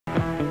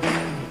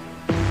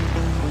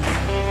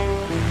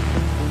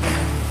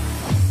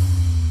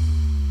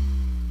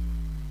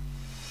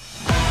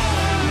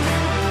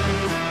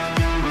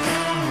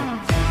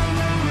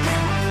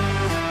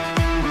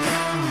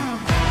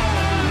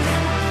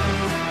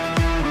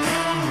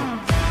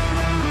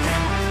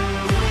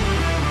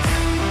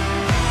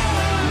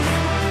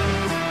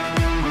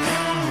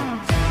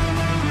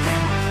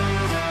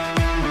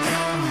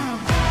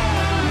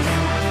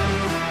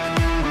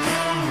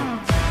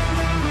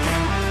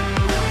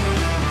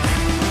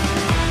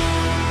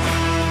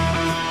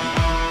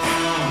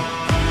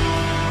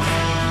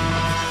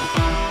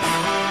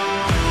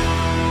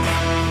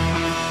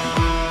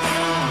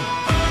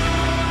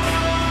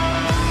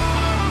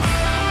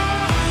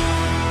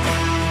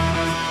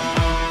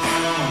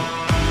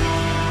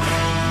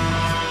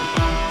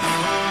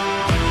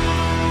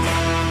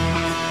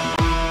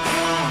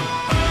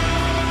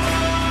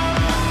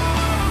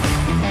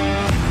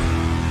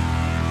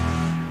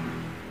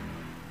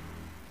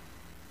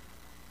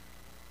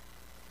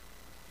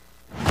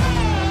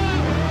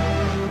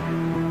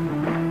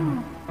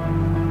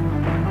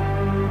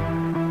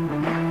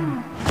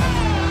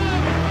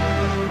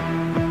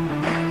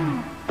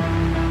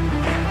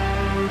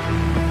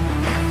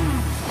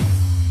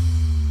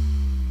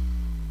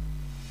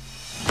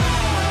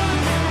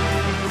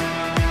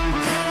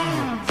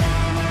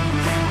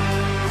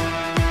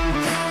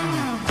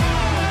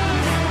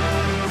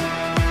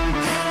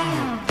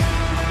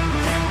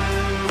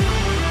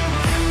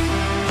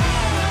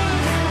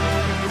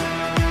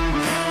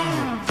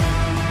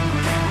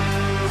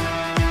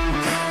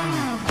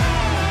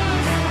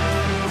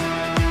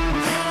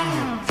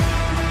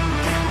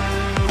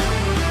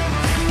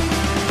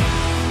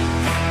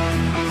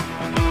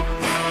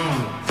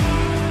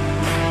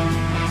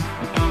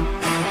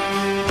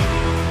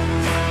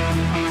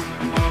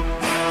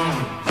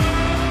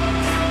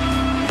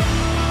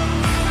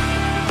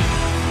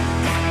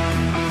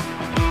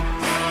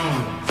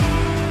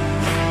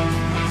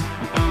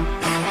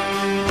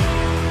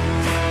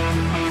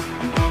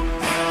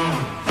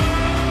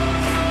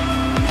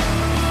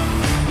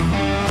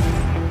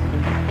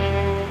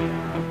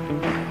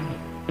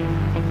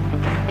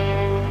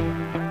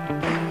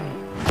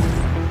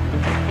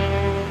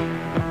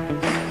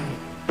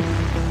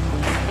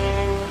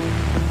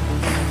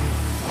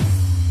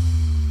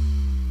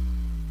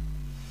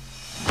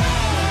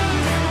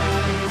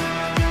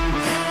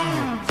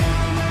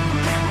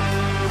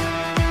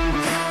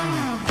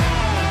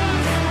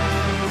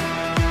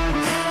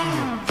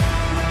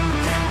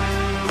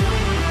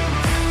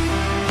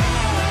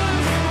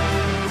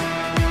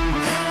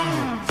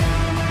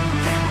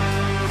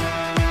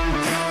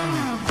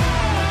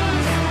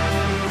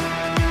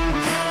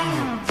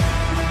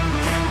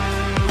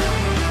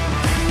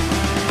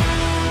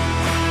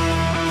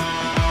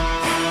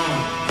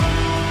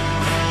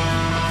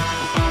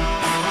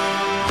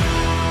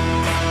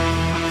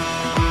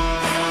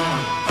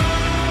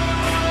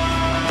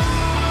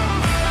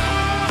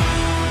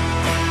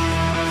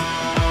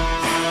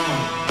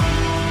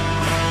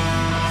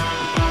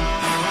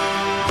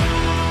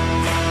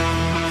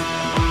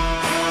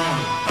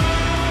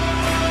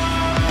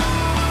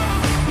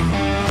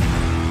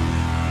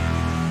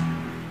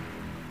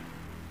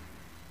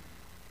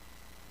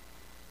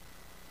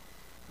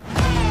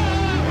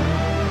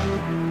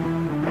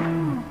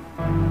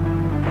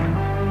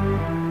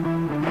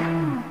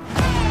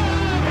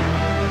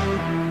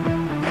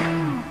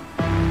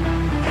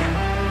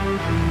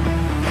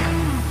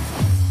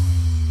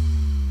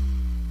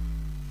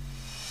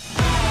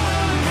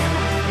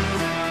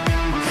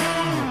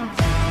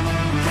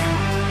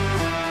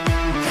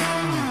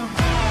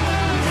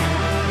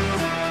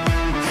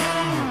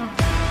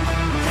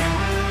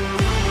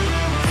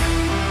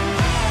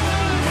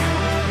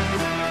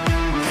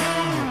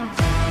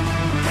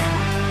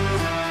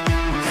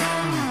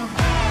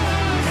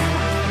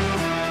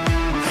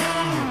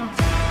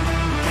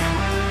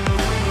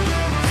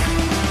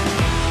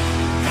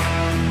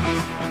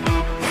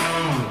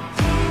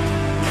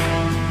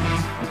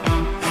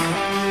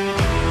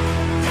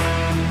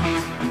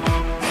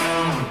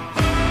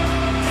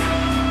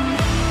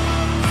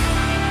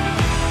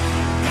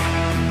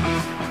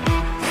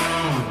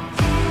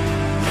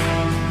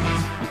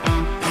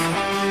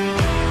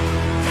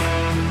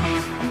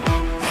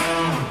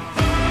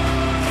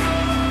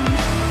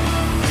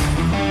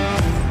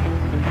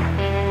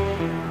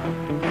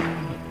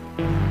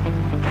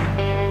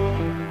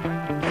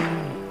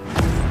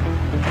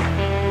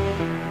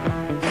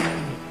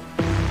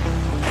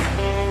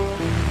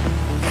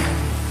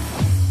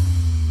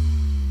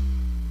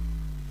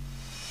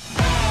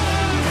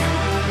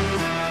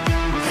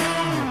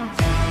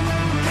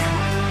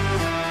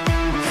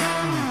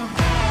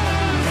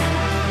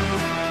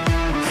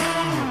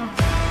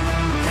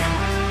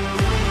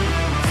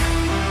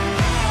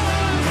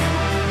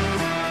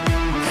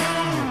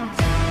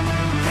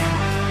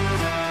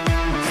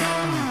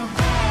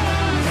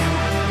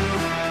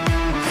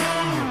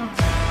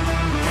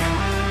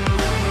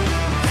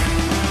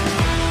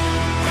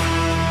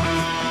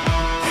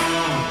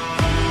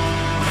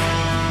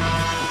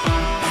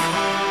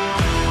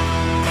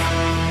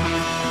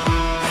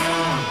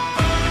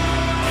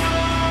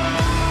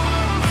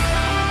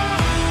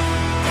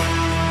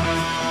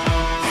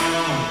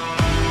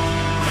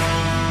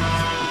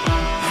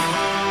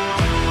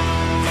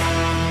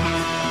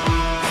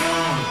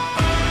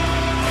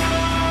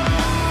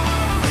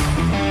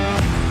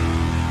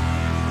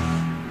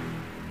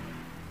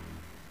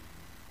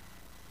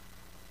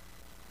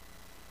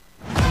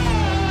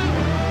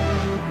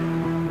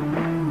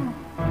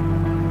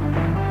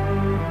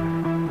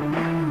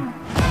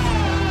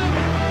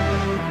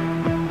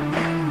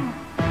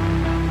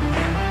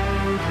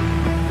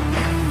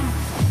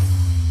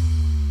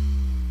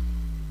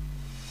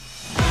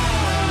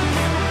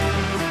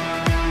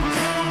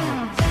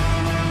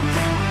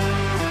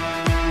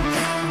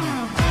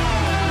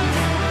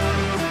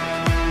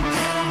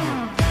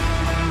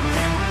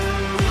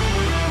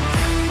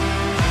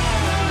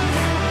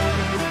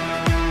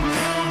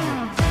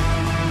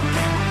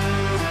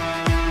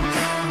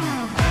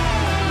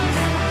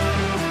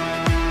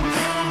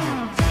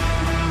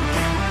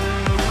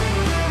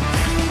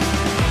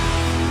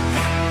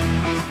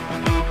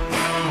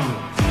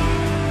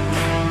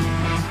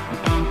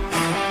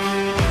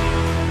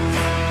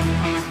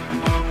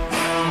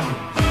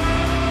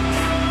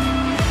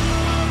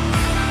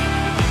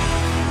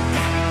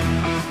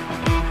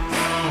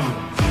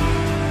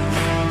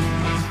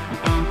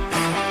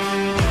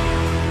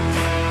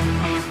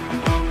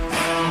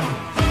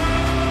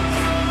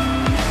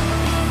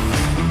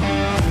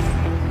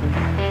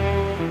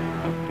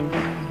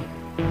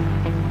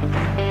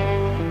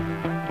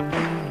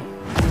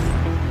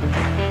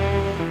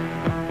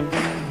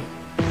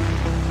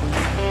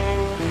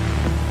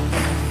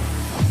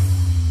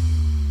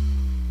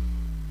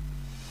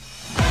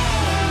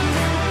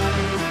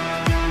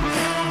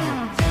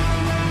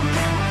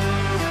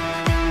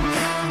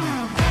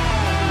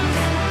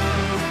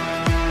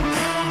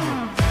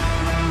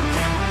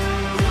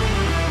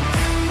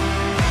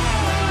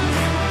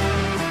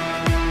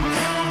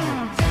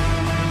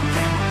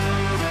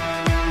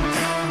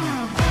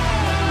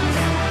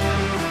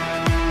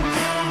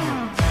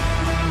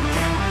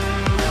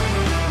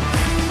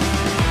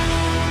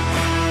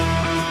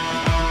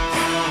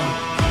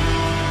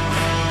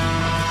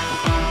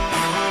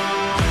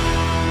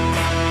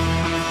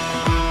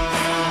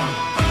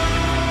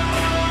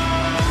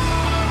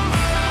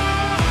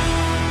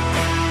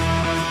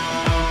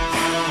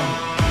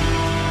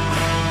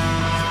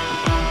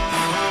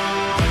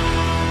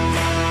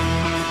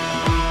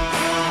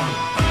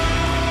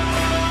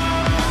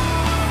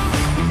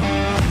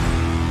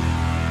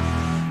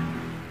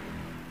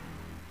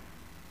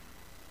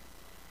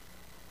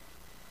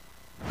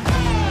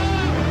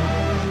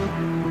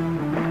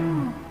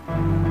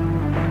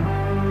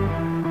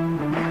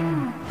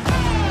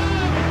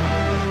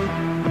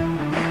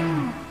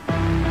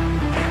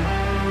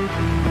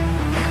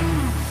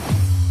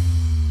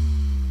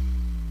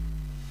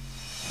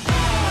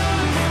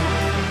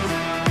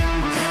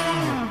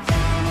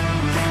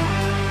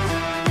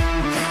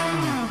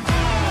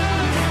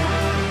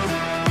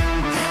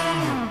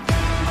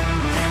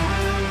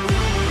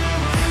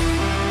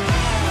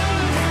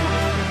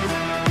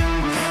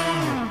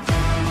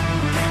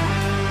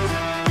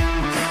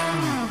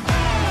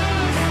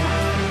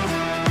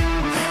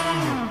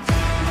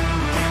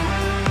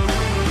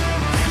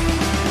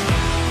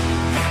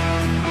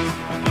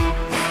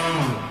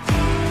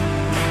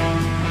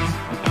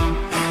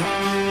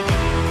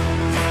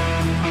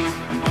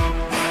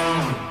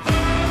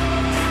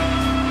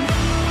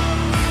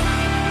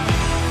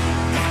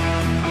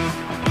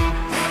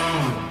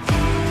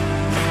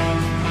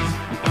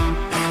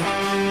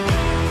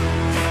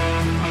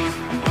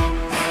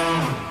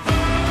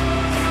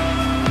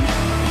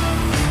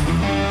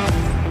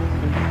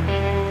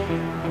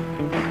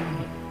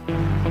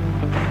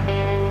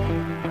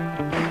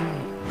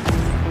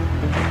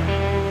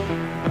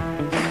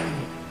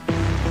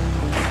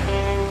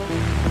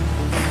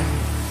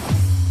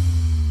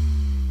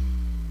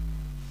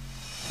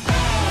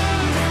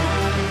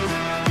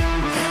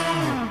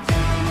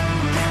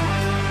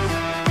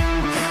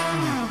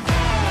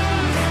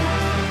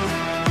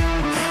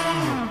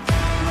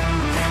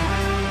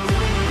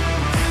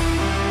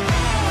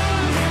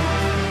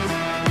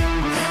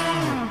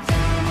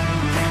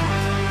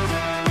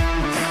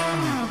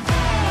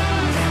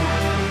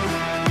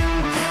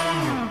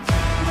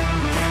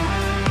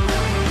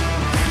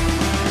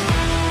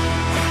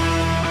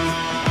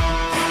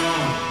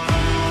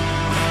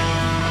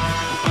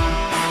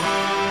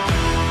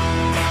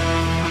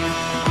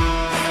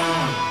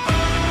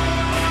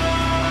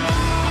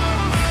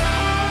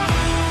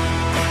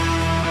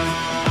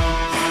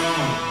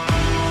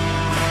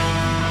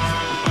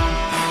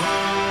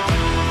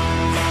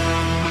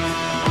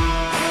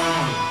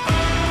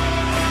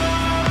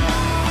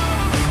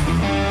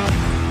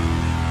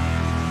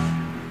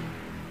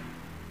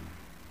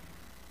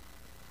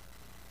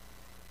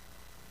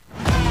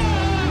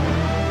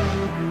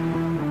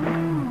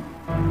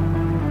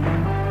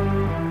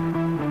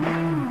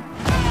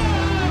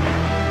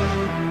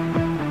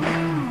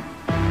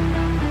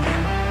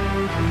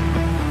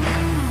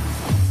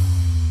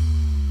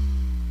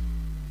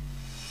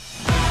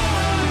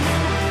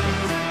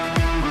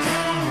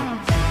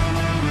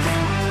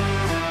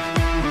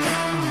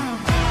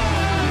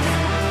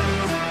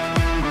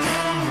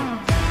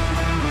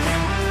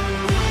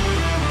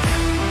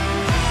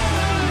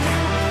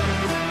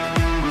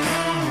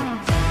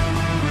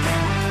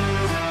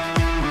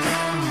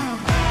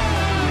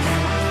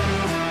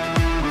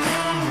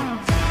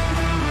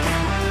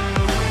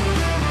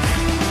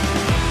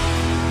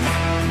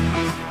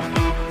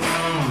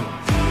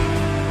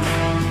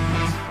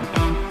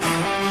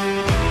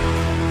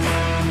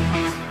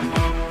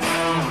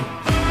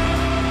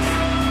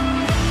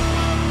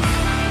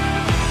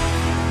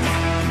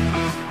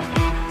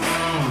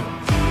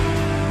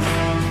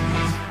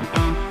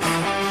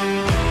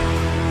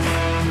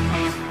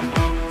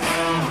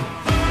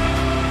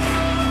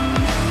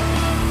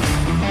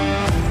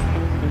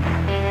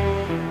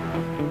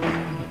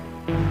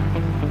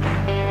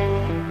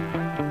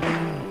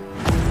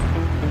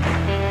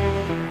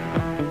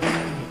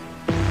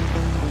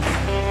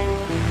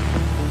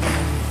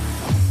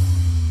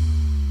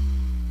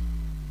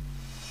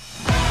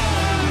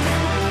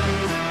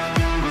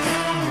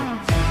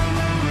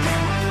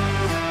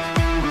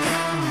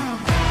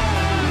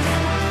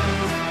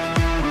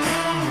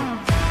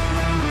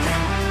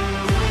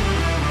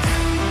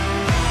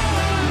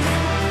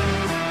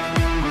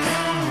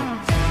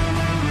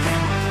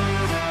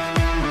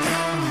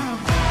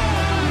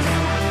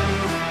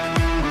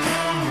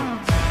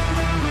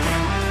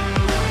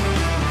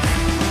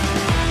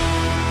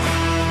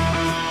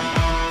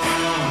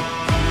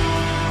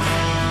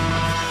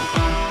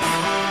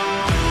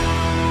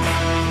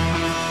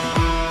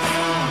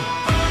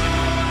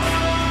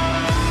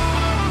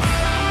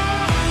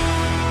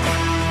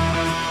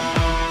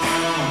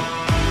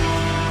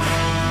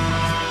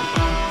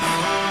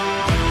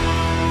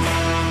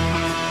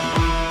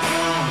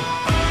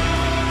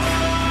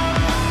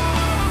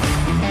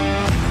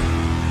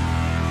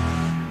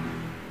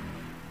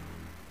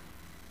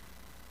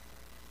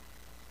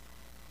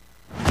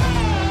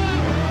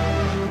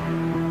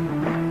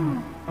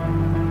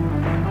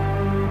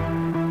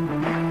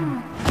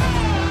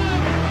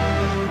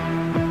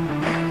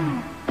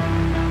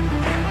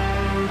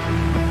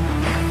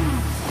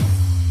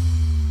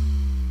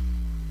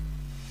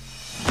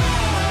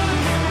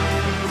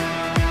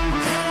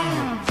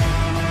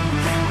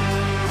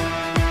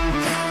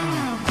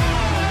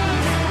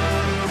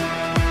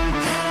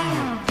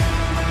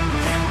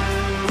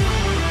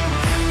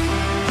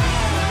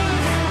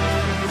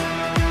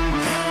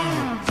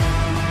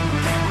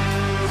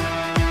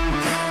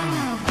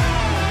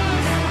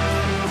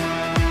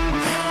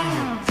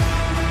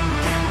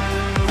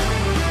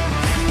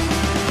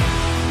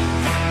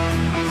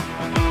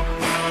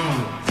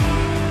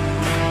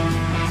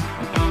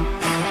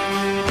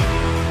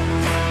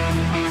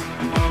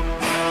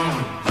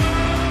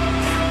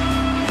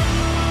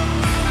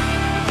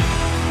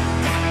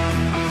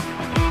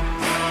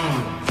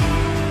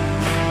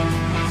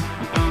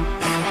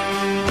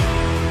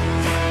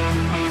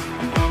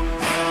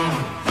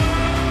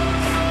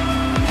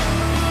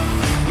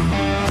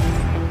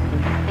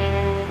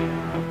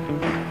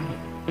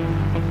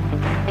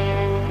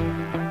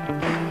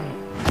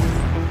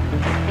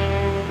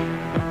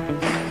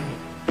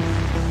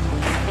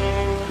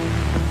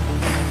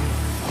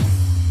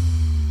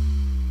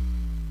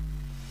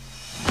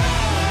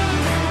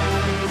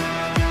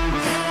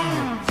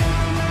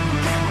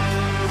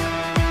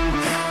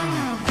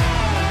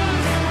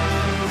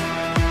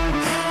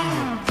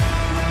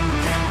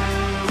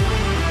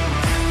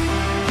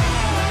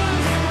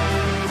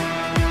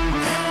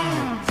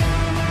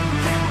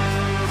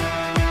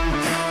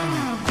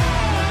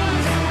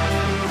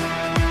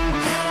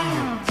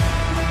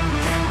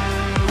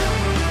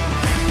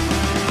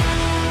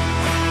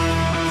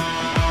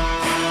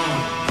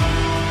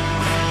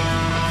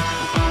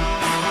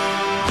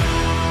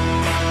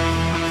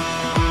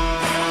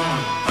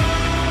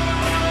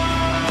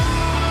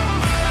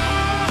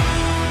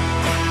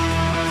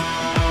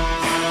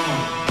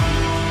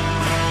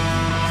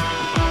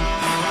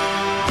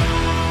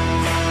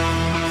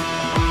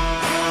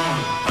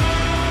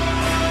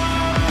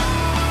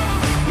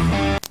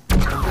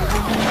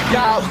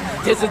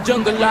There's a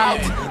jungle out.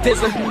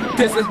 There's a jungle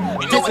out.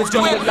 There's a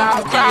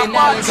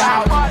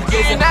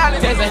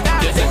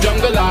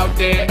jungle out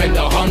there and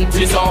the hunt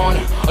is on.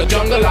 A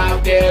jungle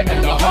out there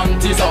and the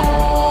hunt is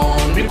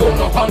on. We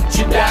gonna hunt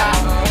you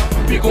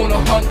down. We gonna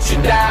hunt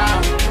you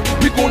down.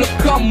 We gonna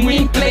come, we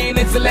ain't playing,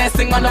 it's the last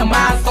thing on our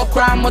minds. Stop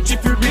crime much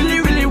if you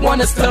really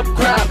wanna stop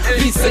crime.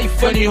 Be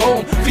safe in your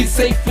home, be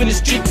safe in the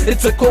streets.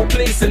 It's a cold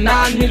place and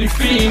I'm really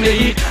feeling the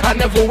heat. I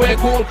never wear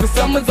gold cause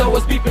someone's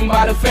always peeping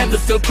by the fender.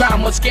 Still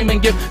crime much game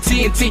and give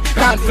TNT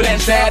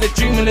confidence. I had a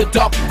dream in the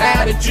dark, I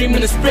had a dream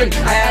in the spring.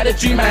 I had a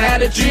dream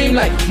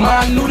like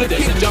man knew that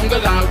there's a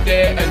jungle out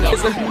there and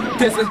there's a jungle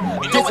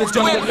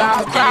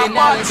out there.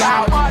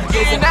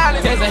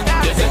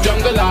 There's a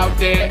jungle out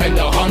there and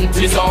the hunt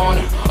is on.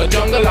 A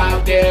jungle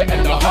out there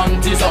and the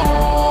hunt is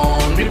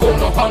on. We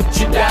gonna hunt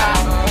you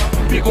down.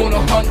 We gonna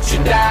hunt you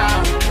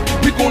down.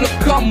 We gonna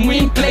come, we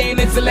ain't playing,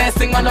 it's the last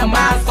thing on our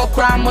minds. Stop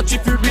crime much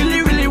if you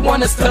really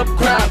wanna stop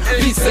crime.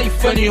 Be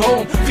safe in your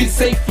home, be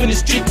safe in the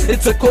streets.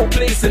 It's a cold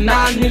place and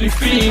I'm really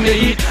feeling the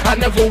heat. I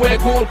never wear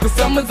gold cause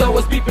someone's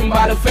always peeping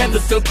by the fender.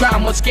 Still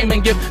crime much came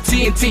and give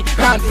TNT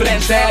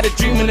confidence. I had a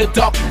dream in the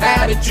dark, I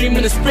had a dream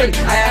in the spring.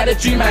 I had a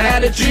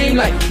dream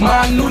like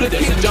man knew that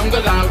there's a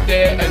jungle out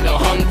there and the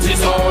hunt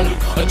is on.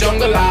 A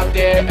jungle out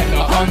there and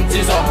the hunt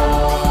is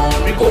on.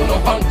 We gonna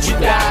hunt you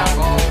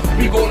down.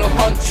 We gonna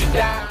hunt you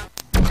down.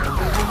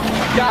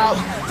 Yo,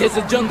 there's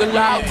a jungle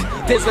out.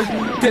 There's a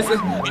jungle out. There's a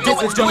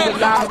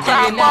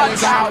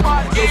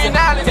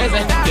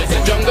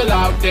jungle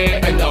out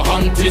there and the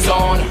hunt is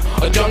on.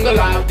 A jungle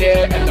out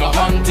there and the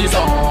hunt is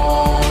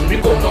on. We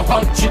gonna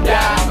hunt you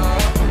down.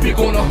 We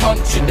gonna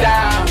hunt you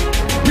down.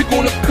 We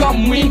gonna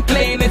come, we ain't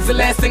playing, it's the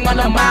last thing on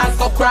our minds.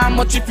 Stop crime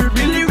much if you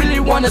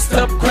really wanna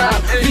stop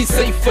crime. Be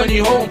safe in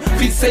your home,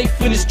 be safe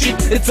in the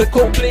streets. It's a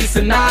cold place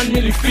and I'm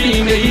really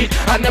feeling the heat.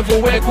 I never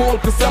wear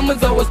gold cause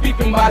someone's always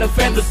peeping by the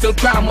fender. Still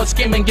crime much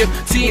came and give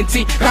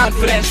TNT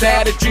confidence. I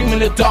had a dream in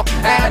the dark,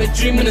 I had a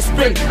dream in the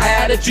spring. I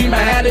had a dream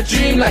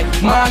like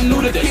man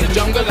knew that there's a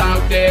jungle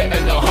out there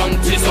and the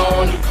hunt is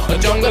on. A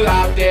jungle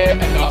out there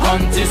and the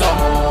hunt is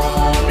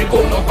on. We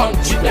gonna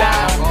hunt you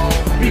down.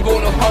 We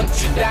gonna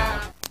hunt you down.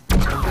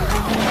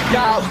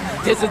 Yo,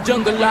 there's a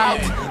jungle out.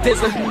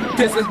 There's a jungle out.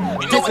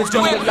 There's a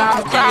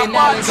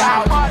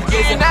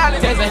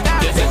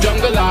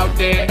jungle out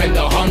there and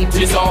the hunt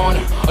is on.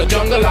 A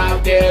jungle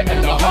out there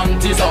and the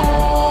hunt is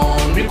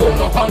on. We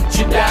gonna hunt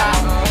you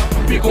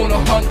down. We gonna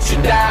hunt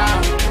you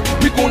down.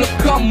 We gonna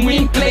come, we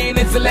ain't playing,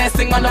 it's the last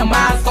thing on our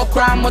minds. Stop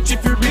crime much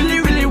if you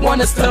really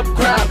wanna stop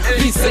crime.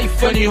 Be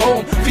safe in your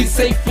home, be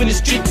safe in the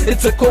streets.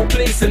 It's a cold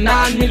place and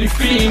I'm really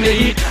feeling the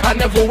heat. I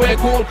never wear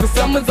gold cause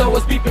someone's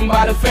always peeping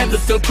by the fender.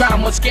 Still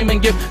crime much came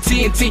and give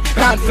TNT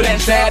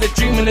confidence. I had a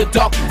dream in the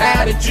dark, I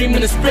had a dream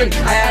in the spring.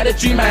 I had a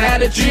dream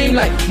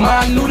like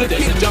man knew that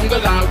there's a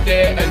jungle out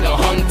there and the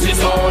hunt is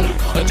on.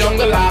 A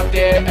jungle out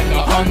there and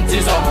the hunt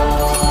is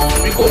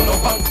on. We gonna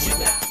hunt you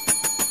down.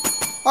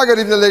 Hi, good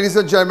evening, ladies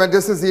and gentlemen.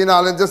 This is Ian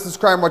Allen. This is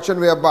Crime Watch,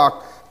 and we are back.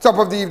 Top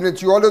of the evening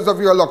to you. All those of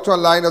you who are locked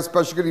online, a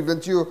special good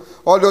evening to you.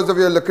 All those of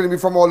you who are looking at me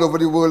from all over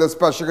the world, a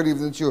special good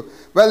evening to you.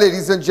 Well,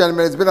 ladies and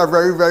gentlemen, it's been a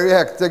very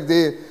hectic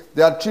day.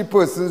 There are 3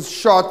 persons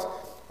shot.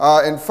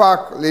 In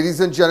fact, ladies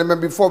and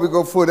gentlemen, before we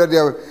go further,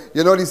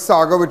 you know the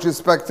saga with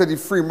respect to the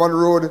Freeman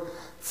Road,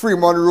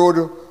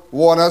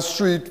 Warner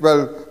Street.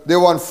 Well, they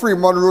want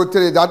Freeman Road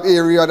today, that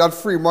area, that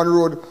Freeman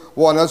Road,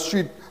 Warner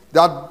Street,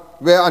 that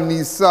where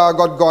Anissa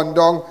got gunned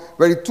down,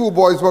 where the 2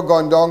 boys were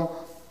gunned down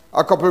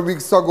a couple of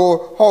weeks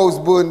ago, house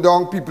burned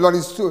down. People on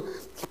the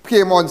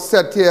came on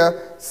set here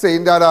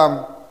saying that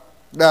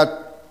that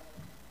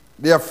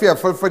they are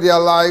fearful for their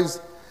lives,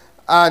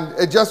 and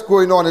it's just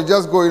going on,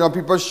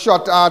 people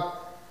shot at.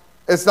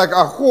 It's like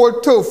a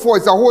whole turf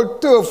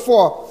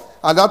war,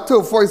 and that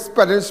turf war is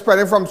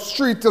spreading from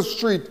street to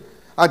street.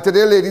 And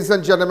today, ladies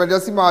and gentlemen,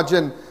 just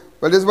imagine,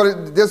 well, this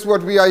is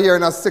what we are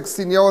hearing, a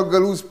 16-year-old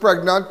girl who's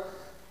pregnant.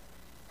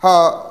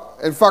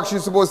 In fact,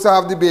 she's supposed to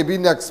have the baby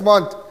next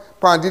month.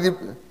 Apparently,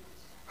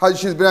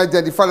 she's been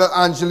identified as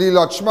Angelie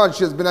Lutchman.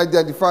 She has been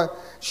identified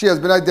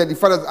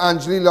as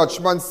Angelie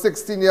Lutchman,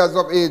 16 years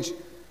of age.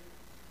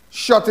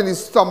 Shot in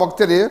his stomach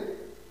today.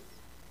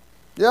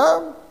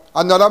 Yeah.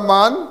 Another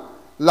man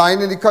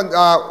lying in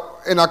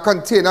a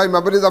container.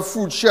 Remember, there's a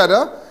fruit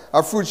shedder.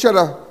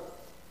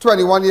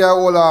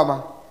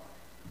 21-year-old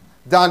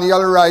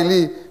Daniel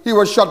Riley. He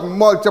was shot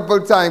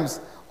multiple times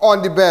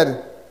on the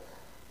bed,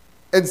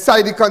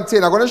 inside the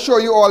container. I'm going to show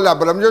you all that,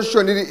 but I'm just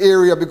showing you the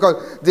area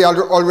because they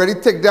already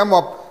take them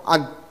up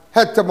and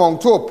head to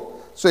Mount Hope.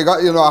 So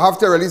I have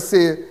to really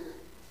say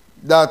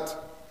that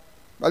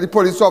the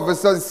police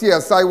officers,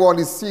 CSI were on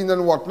the scene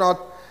and whatnot,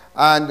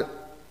 and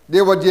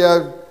they were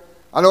there.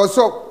 And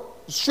also,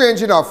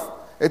 strange enough,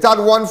 it had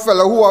one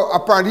fellow who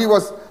apparently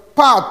was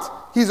part,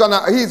 he's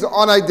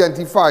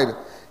unidentified.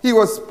 He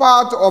was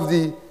part of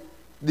the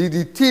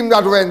team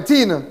that went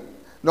in.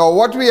 Now,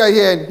 what we are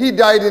hearing, he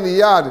died in the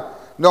yard.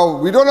 Now,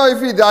 we don't know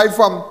if he died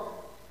from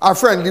a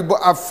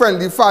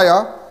friendly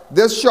fire,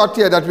 this shot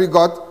here that we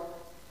got,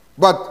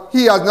 but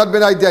he has not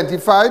been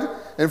identified.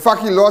 In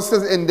fact, he lost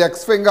his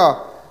index finger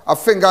a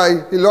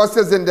finger. He lost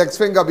his index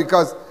finger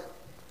because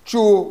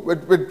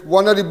with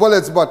one of the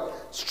bullets. But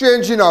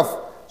strange enough,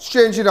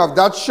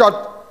 that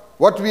shot,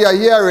 what we are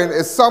hearing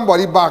is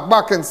somebody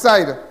back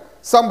inside.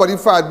 Somebody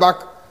fired back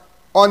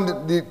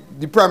on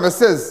the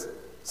premises.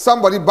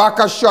 Somebody back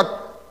a shot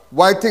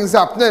while things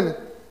happening.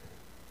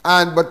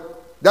 But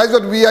that's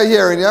what we are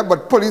hearing, yeah?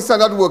 But police are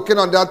not working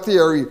on that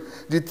theory.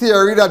 The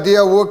theory that they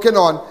are working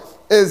on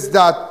is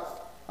that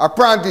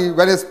apparently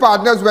when his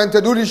partners went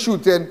to do the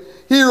shooting,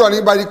 he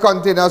running by the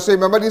container. So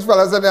remember these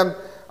fellas and them,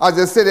 as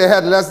they say, they're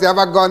headless, they have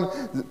a gun,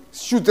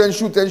 shooting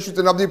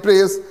up the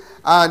place.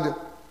 And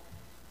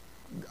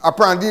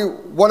apparently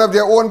one of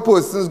their own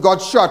persons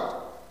got shot.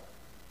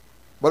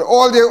 But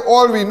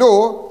all we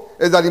know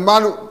is that a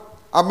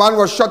man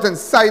was shot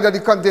inside of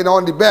the container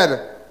on the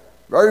bed.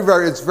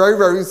 It's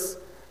very,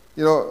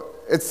 you know,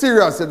 it's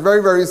serious. It's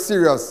very, very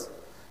serious.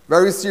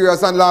 Very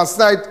serious. And last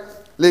night,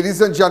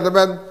 ladies and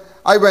gentlemen,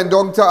 I went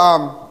down to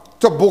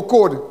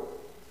Bocode.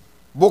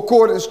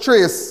 Bocode is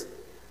Trace.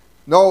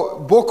 Now,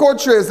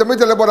 Bocode Trace, let me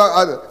tell you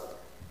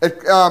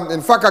about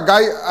in fact, a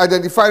guy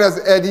identified as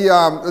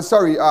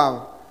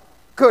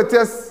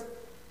Curtis.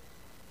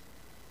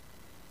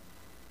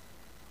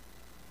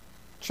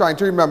 Trying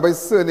to remember his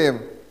surname.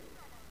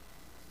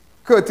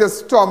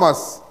 Curtis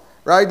Thomas,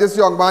 right? This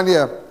young man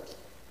here.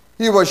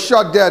 He was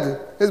shot dead.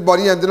 His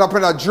body ended up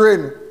in a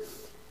drain.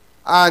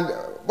 And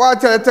what I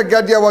tell you, to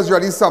get there was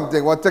really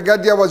something.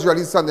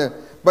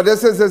 But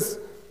this is his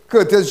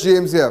Curtis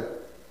James here.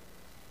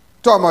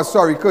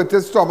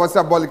 Curtis Thomas.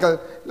 Look like a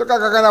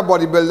kind of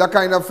bodybuilder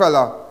kind of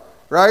fella.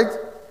 Right?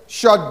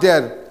 Shot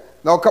dead.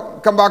 Now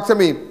come back to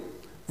me.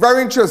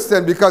 Very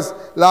interesting because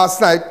last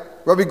night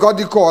when we got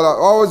the call,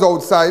 I was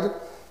outside.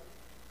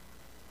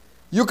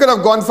 You could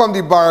have gone from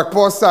the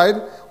Barrackport side,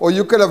 or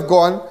you could have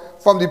gone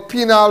from the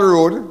Penal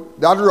Road,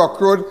 that rock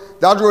road,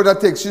 that road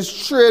that takes you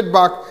straight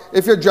back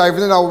if you're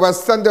driving in a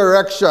western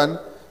direction.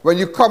 When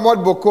you come out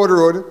Bocode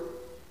Road,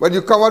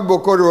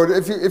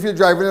 if you're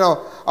driving in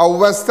a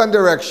western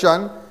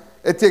direction,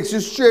 it takes you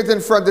straight in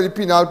front of the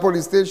Penal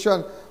police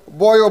station.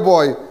 Boy, oh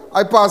boy,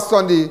 I passed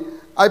on the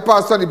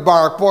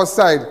Barrackport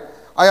side.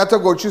 I had to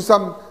go through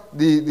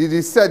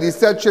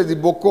the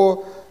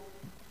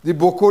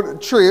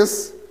Bocode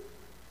Trace.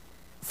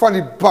 From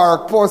the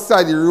Barrackport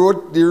side, the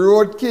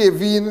road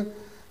cave in,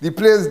 the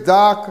place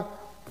dark.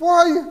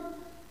 Boy,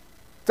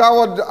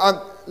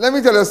 let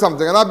me tell you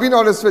something, and I've been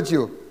honest with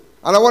you,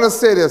 and I want to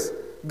say this.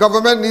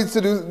 Government needs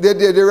to do,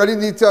 they really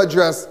need to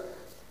address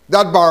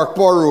that Barrackport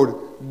road.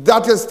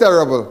 That is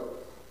terrible.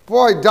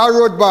 Boy, that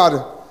road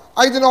bad.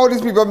 I don't know how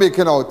these people are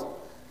making out.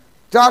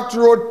 That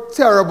road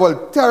terrible.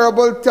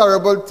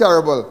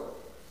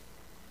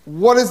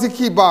 What is the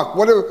key back?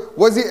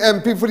 What's the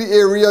MP for the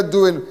area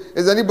doing?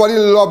 Is anybody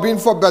lobbying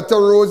for better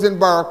roads in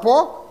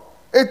Barrackport?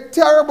 It's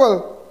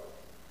terrible.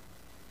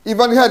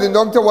 Even heading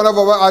down to one of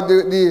our,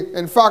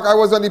 in fact, I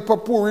was on the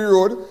Papuri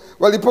Road.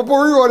 Well, the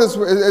Papuri Road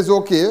is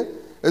okay.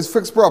 It's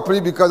fixed properly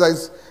because I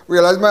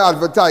realized my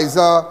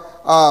advertiser,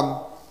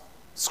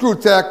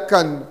 Screwtech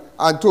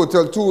and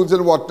Total Tools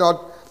and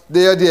whatnot,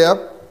 they are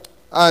there.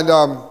 And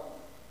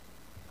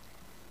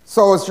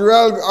so I was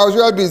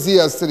real busy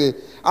yesterday.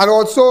 And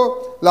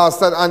also, last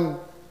night, and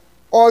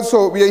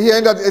also we are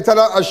hearing that it had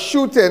a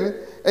shooting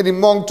in the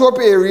Montauk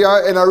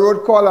area in a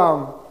road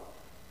called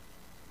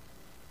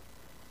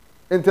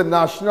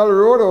International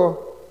Road or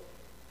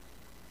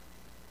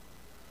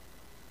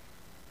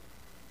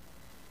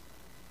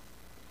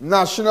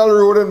National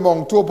Road in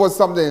Montauk or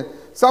something.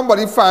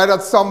 Somebody fired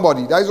at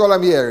somebody. That is all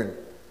I'm hearing.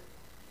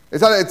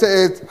 It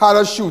had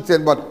a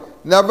shooting,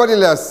 but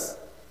nevertheless.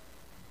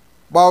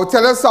 But I'll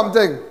tell you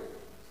something.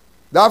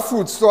 That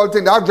fruit stall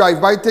thing, that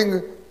drive-by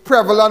thing,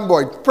 prevalent,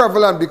 boy.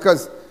 Prevalent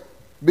because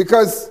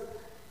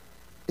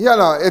you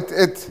know,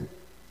 it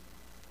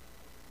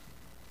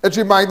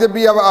reminded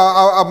me of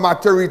a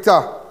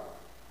Matarita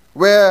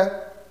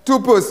where two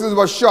persons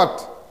were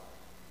shot.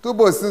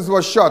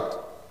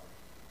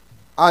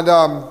 And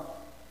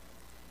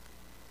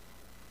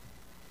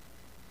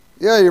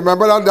yeah, you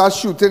remember that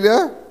shooting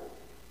there?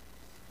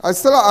 I'm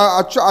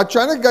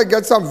trying to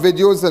get some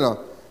videos, you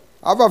know.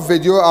 I have a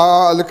video,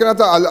 looking at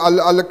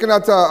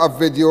a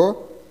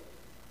video,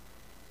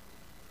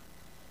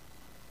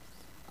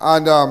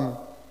 and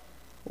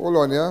hold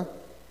on, yeah.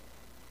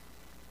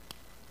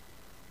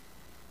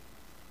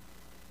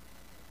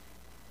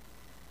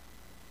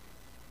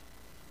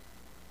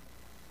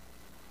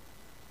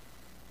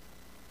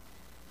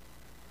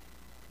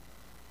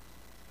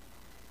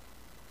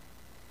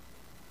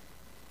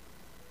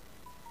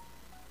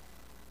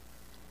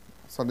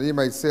 Somebody you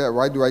might say,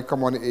 why do I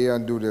come on air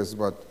and do this?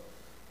 But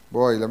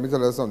boy, let me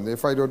tell you something.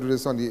 If I don't do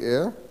this on the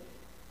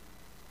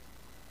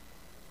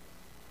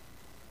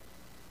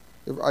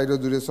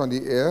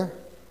air,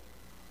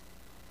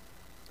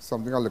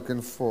 something I'm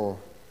looking for.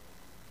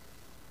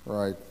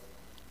 Right.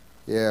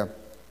 Yeah.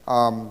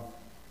 Carl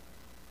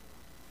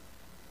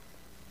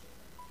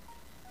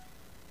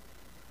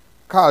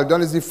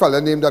Dunn is the fella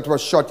name that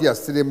was shot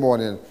yesterday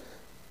morning.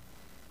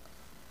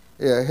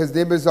 Yeah, his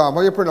name is, how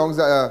you pronounce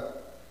that?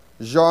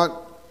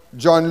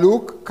 John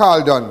Luke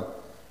Caldon.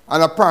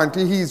 And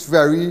apparently he's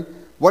very,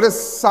 what is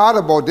sad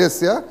about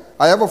this, yeah?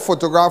 I have a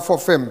photograph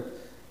of him.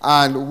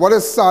 And what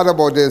is sad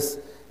about this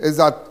is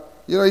that,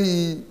 you know,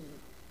 he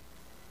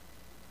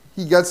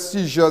gets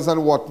seizures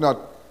and whatnot.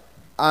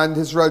 And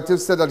his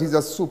relatives said that he's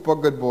a super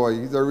good boy.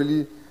 He's a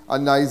really a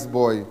nice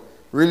boy.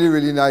 Really,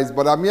 really nice.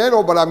 But I'm hearing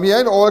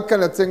all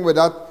kind of thing with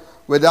that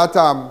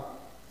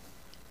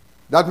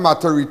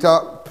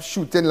Matarita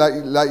shooting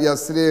like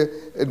yesterday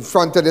in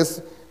front of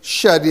this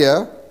shed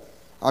here.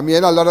 I'm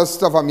hearing a lot of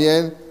stuff. I'm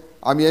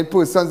hearing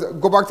persons.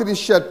 Go back to the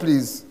shed,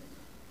 please.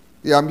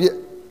 Yeah,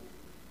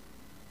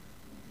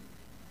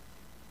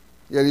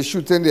 they're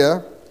shooting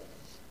there.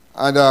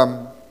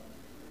 And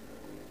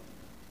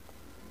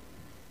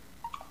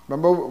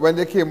remember when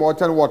they came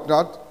out and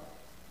whatnot?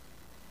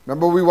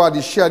 Remember we were at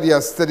the shed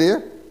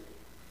yesterday?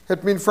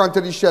 Hit me in front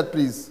of the shed,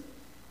 please.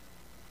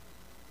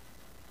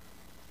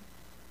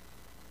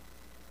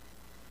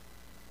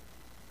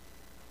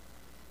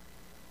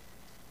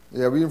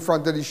 Yeah, we in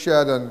front of the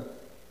shed and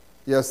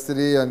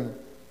yesterday,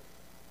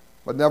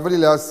 but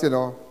nevertheless, you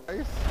know.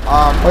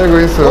 How are you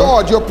going, sir? No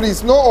audio,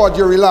 please. No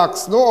audio.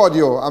 Relax. No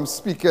audio. I'm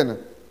speaking.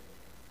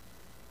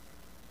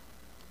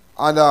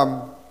 And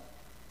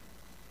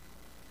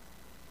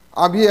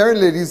I'm hearing,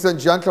 ladies and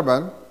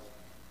gentlemen,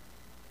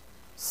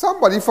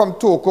 somebody from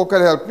Toko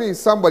could help me.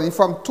 Somebody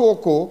from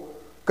Toko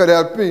could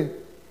help me.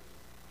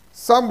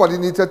 Somebody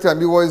needs to tell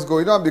me what is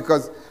going on,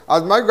 because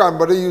as my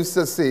grandmother used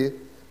to say,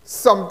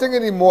 something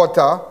in the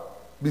mortar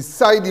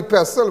beside the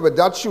pestle with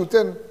that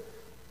shooting.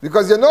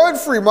 Because you know in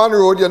Freeman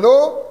Road, you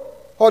know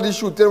how the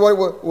shooting,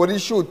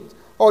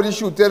 how the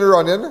shooting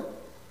running.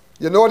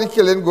 You know the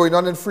killing going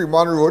on in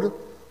Freeman Road.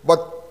 But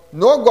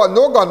no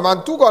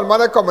gunman, two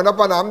gunmen are coming up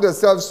and arm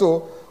themselves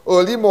so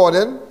early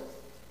morning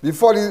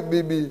before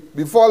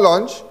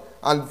lunch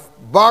and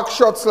back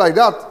shots like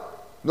that.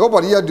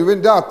 Nobody are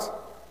doing that.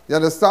 You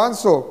understand?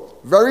 So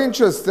very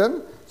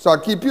interesting. So I'll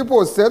keep you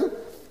posted.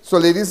 So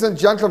ladies and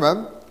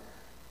gentlemen,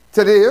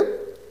 today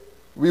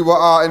we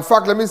were, in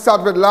fact, let me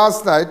start with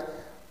last night.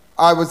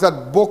 I was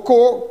at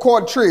Boko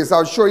Court Trace.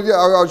 I'll show you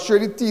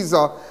the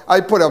teaser I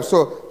put up.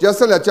 So just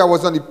to let you, I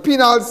was on the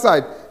penal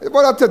side.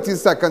 About 30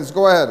 seconds.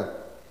 Go ahead.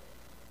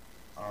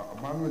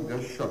 A man was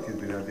just shot. He's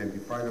been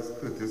identified as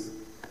Curtis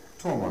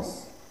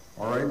Thomas.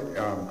 All right.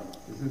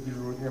 This is the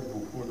road here,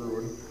 Boko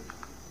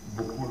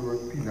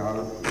Road,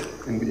 Penal,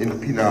 in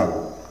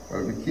Penal.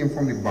 We came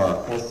from the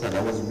bar first time.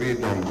 I was way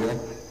down there,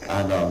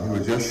 and he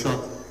was just shot.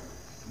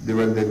 They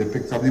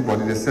picked up the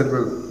body. They said,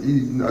 well,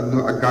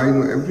 a guy,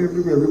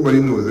 everybody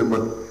knows him,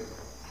 but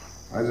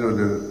I don't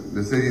know,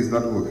 they say he's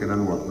not working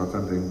and whatnot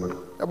and thing, but...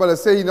 Yeah, but they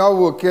say he's not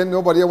working.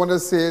 Nobody want to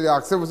say, they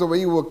ask him where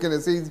he working. They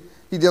say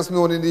he just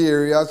known in the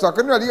area. So I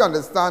couldn't really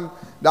understand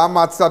that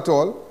maths at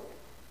all.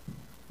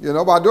 You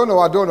know, but I don't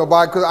know.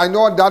 But because I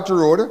know on that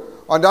road,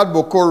 on that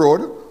Boko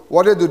Road,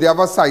 what they do, they have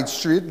a side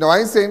street. Now, I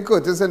ain't saying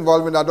Curtis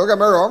involved in that, don't get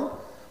me wrong.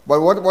 But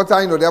what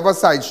I know, they have a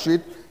side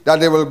street that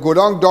they will go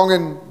down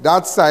in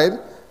that side.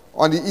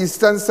 On the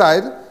eastern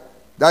side,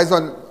 that is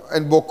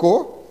in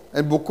Boko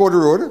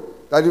Road,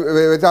 that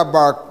with a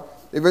bark,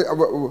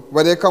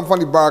 when they come from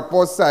the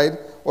Barkport side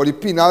or the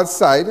Penal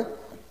side,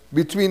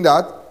 between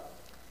that,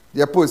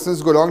 their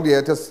persons go down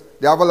there.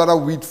 They have a lot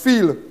of wheat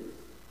field.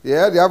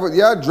 Yeah, they have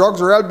drugs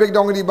real big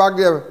down in the back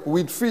there,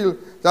 wheat field.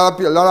 There are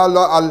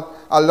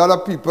a lot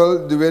of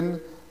people doing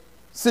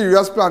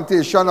serious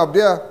plantation up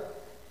there,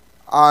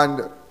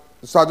 and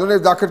so I don't know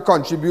if that could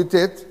contribute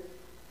it.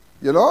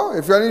 You know,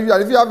 if you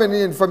have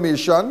any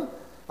information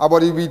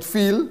about the wheat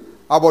field,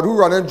 about who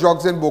running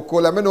drugs in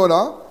Boko, let me know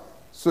now.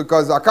 So,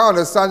 because I can't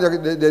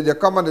understand, they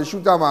come and they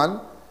shoot a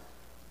man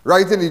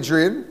right in the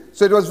drain.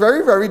 So it was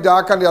very, very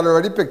dark and they had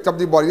already picked up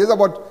the body. It's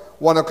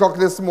about 1 o'clock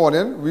this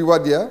morning. We were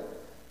there.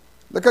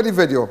 Look at the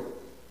video.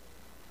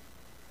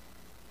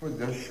 Was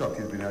just shot.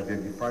 He's been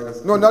identified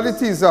as... No, not the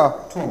teaser.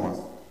 Thomas.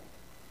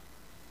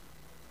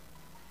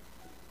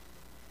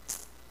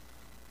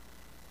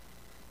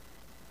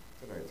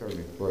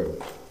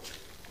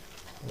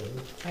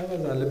 I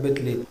was a little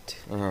bit late.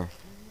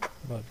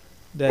 But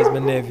there's my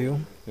nephew.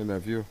 Your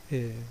nephew?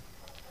 Yeah.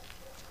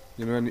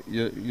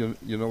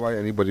 You know why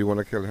anybody want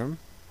to kill him?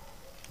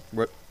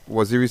 What,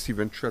 was he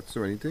receiving threats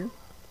or anything?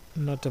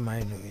 Not to my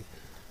knowing.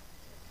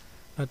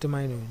 Not to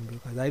my knowing,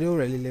 because I don't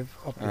really live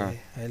up there.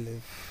 I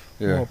live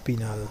more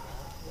penal.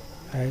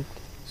 Right?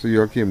 So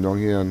you all came down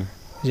here and...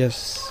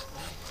 Yes.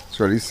 It's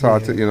really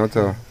sad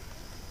to,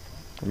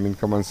 I mean,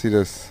 come and see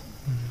this.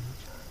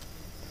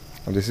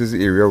 And this is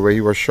the area where he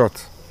was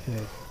shot. Yeah.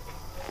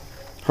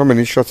 How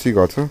many shots he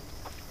got, huh?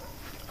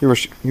 He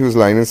was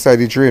lying inside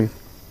the drain.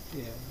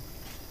 Yeah.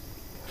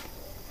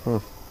 Huh.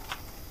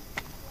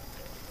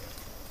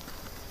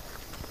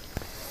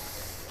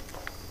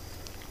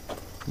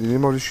 The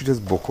name of the street is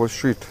Boko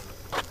Street.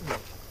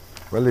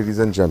 Well, ladies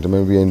and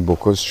gentlemen, we are in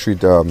Boko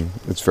Street.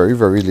 It's very,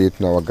 very late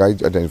now. A guy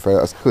identified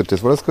as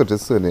Curtis. What is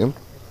Curtis' surname?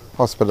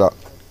 Hospital.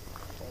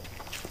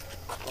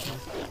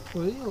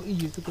 Well, he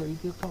used to carry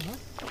the Thomas,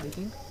 I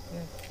think.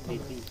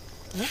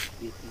 Yeah.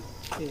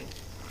 Thomas.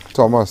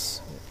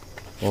 Thomas.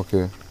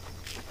 Okay.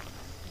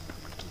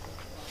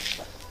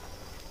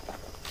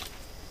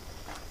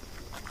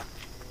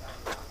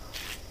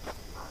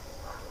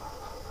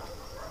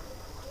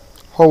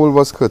 How old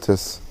was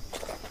Curtis?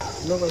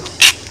 No, but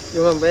you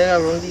remember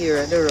around the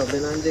area, they're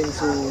rubbing and things,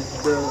 so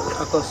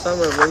a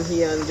customer when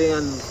he and they,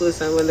 and first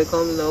time when they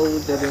come now,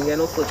 they don't get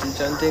no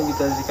footage and thing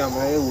because the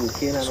camera is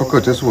working. And so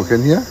Curtis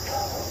working here?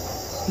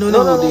 No,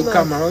 the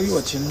camera you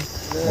watching.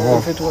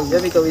 If it was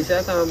because we say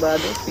I can't, but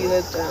I don't feel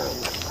it.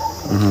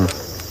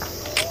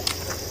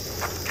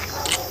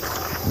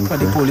 But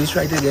the police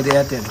tried to get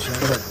their attention,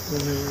 but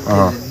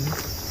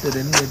they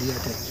didn't get the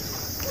attention.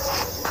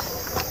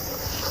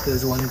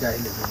 There's one guy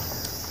living.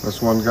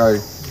 That's one guy.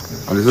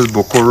 And this is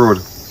Boko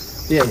Road?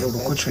 Yeah,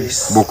 Boko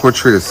Trace. Boko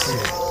Trace?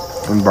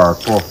 In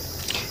Barco?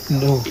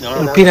 No,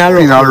 Penal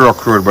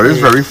Rock Road, but it's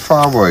very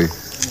far, boy.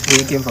 Where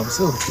you came from,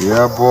 so?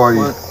 Yeah,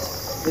 boy.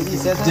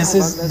 This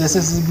is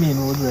the main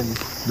road, really.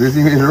 This is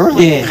the main road?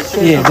 Yeah,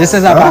 this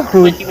is a back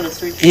road.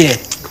 Yeah.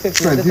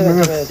 20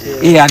 minutes?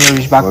 Yeah, and you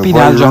reach back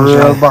Penal Junction.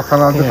 Real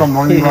bacchanal to come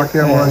down back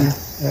here, boy.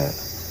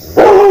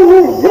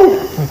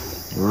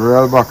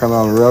 Real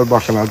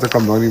bacchanal to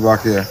come down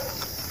back here.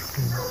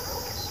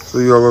 So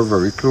you were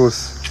very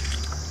close.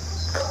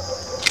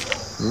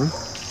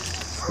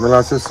 When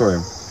last you saw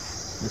him?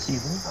 This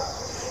evening.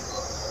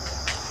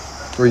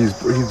 So he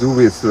do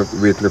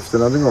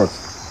weightlifting and what?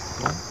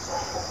 Yeah.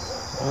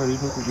 I already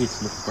know the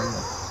weightlifting.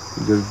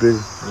 He just big.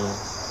 Yeah.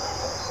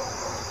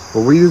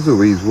 But what you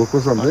do? He work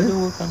or something? I do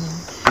work, I mean.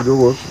 You do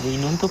work? You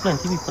know to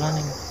plenty people, I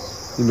mean.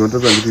 You know to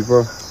plenty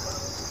people?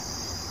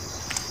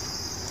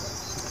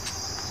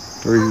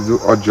 So you do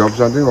odd jobs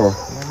and thing or?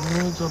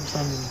 No jobs,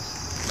 I mean.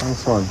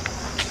 Thanks, man.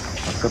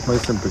 Accept my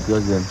sympathy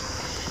again.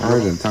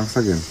 Alright then, thanks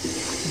again.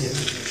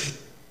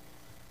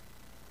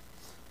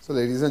 So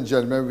ladies and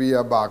gentlemen, we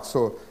are back.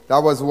 So that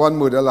was one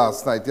murder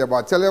last night. Yeah, but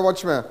I tell you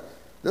what, man,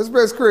 this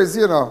place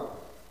crazy, you know.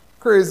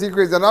 Crazy. And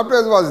that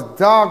place was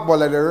dark, but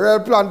like the real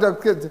plan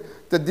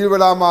to deal with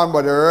that man,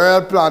 but the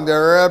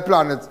real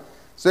plan.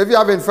 So if you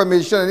have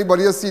information,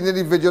 anybody has seen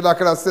any video that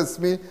can assist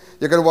me,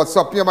 you can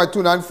WhatsApp me on my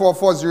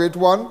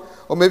 2944081.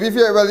 Or maybe if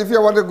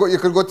you want to go, you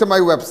can go to my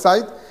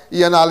website,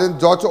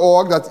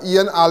 ianallen.org, that's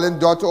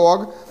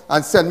ianallen.org,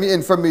 and send me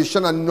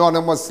information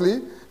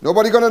anonymously.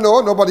 Nobody gonna know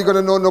about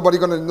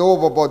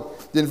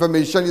the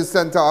information you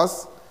send to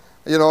us.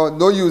 You know,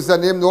 no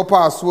username, no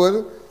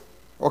password.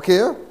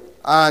 Okay?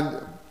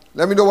 And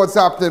let me know what's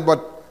happening,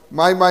 but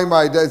my,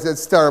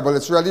 it's terrible.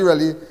 It's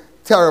really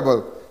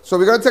terrible. So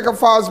we're gonna take a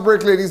fast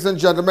break, ladies and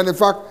gentlemen. In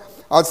fact,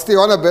 I'll stay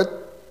on a bit.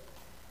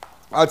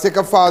 I'll take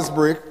a fast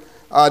break.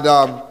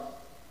 And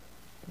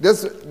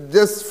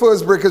this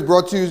first break is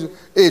brought to you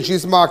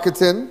AG's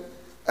Marketing,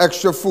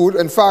 Extra Food.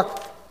 In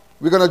fact,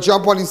 we're going to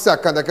jump on the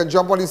second. I can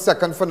jump on the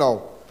second for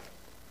now.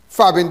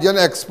 Fab Indian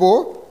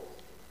Expo.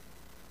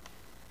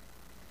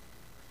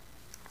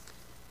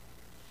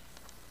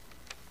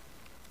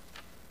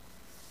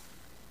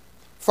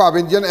 Fab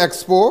Indian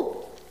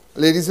Expo.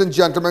 Ladies and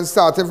gentlemen,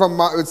 starting from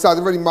March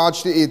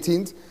the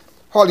 18th.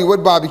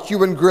 Hollywood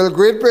Barbecue and Grill.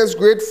 Great place,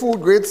 great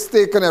food, great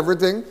steak and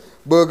everything.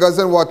 Burgers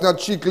and whatnot.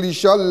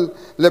 Cheeklisha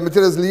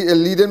Limited is a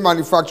leading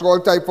manufacturer, all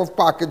type of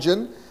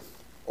packaging.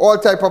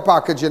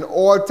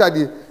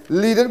 The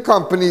leading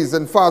companies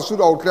and fast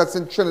food outlets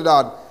in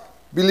Trinidad.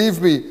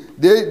 Believe me,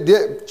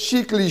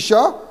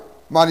 Cheeklisha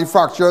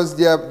manufactures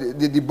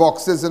the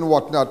boxes and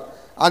whatnot.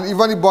 And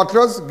even the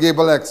bottlers,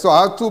 Gable X. So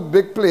I have two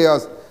big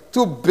players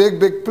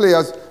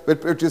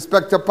with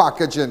respect to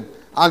packaging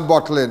and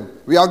bottling.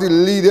 We have the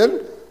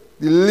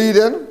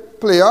leading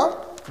player,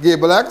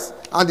 Gable X,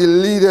 and the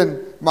leading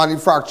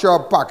manufacturer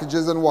of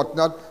packages and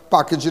whatnot,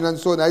 packaging and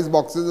so, nice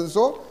boxes and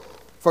so,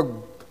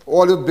 for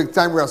all the big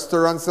time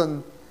restaurants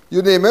and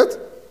you name it.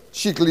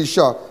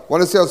 Cheeklisha.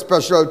 Want to say a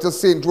special to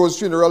St. Rose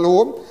Funeral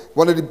Home,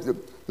 one of the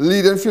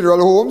leading funeral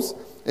homes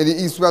in the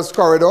East-West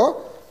Corridor.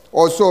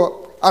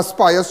 Also,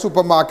 Aspire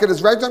Supermarket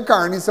is right on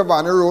Carney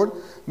Savannah Road.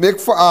 Make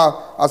for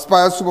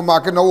Aspire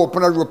Supermarket now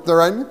open at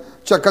Rupnaran.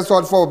 Check us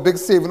out for a big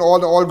saving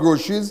all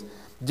groceries,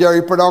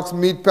 dairy products,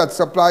 meat, pet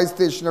supplies,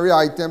 stationery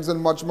items,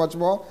 and much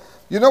more.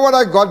 You know what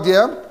I got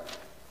there?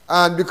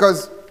 And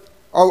because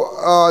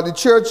our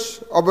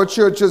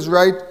church is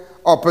right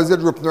opposite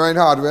Rupnaran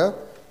Hardware,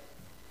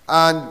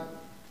 and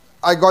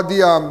I got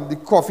the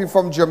coffee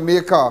from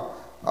Jamaica.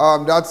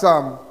 That's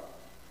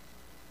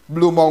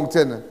Blue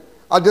Mountain.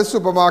 At this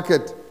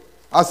supermarket,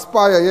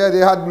 Aspire, yeah, they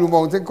had Blue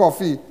Mountain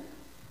coffee.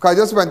 I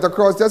just went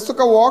across, just took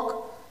a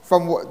walk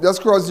from just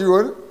across the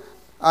road,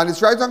 and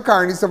it's right on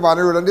Carney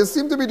Savannah Road, and they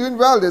seem to be doing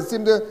well. They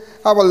seem to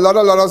have a lot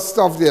of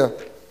stuff there.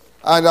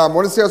 And I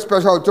want to say a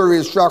special to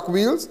Racetrack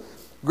Wheels.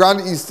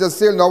 Grand Easter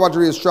sale now at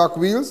Racetrack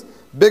Wheels.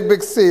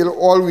 Big sale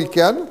all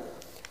weekend.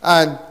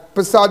 And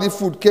Pasadi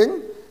Food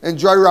King.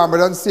 Enjoy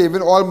Ramadan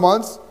saving all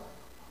month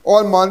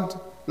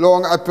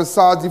long at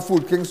Pasadi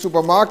Food King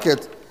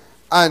Supermarket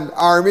and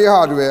Army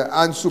Hardware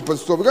and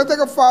Superstore. We're going to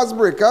take a fast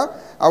break, and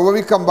when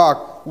we come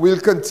back, we'll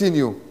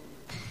continue.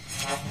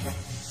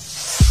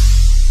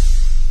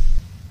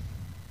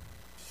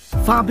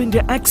 Fab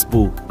India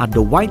Expo at the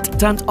White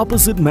Tent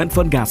opposite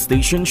Medford Gas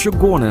Station,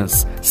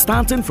 Shogunas,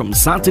 starting from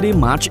Saturday,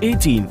 March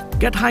 18.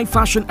 Get high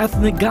fashion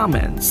ethnic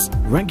garments,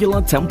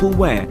 regular temple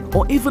wear,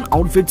 or even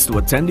outfits to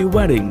attend a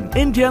wedding,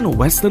 Indian or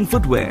Western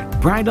footwear,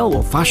 bridal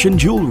or fashion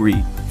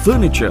jewelry,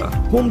 furniture,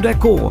 home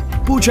decor,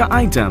 puja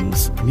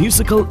items,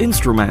 musical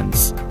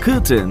instruments,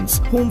 curtains,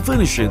 home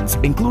furnishings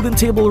including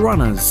table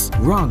runners,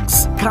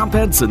 rugs,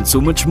 carpets and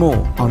so much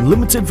more.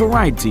 Unlimited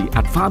variety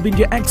at Fab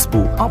India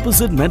Expo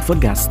opposite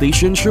Medford Gas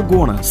Station,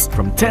 Shogunas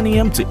from 10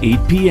 AM to 8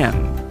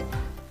 PM.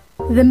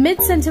 The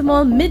Mid-Center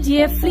Mall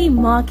Mid-Year Flea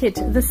Market,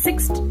 the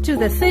 6th to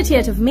the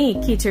 30th of May,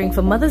 catering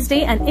for Mother's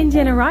Day and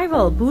Indian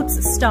arrival. Boots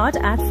start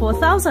at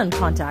 4,000.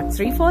 Contact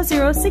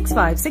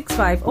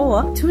 340-6565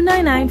 or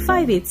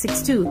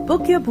 299-5862.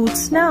 Book your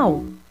boots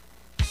now.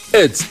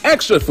 It's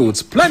Extra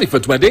Foods Plenty for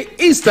 20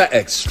 Easter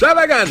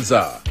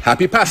Extravaganza.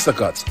 Happy Pasta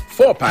Cuts,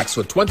 4 packs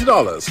for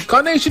 $20.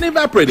 Carnation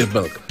Evaporated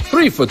Milk,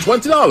 3 for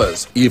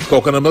 $20. Eve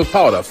Coconut Milk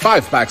Powder,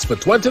 5 packs for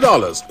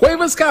 $20.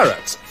 Quavers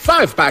Carrots,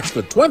 5 packs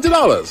for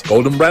 $20.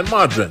 Golden Brand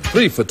Margarine,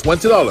 3 for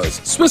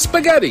 $20. Swiss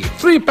Spaghetti,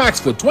 3 packs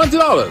for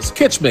 $20.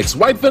 Kitch Mix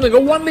White Vinegar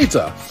 1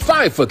 liter,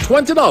 5 for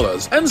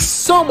 $20. And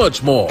so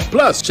much more.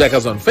 Plus, check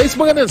us on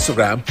Facebook and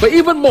Instagram for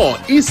even more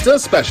Easter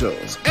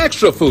specials.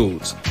 Extra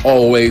Foods,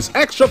 always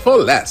extra for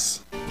less.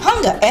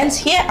 Hunger ends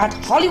here at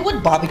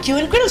Hollywood Barbecue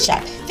and Grill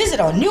Shack. Visit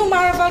our new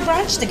Maraval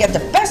branch to get the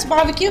best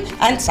barbecue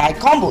and side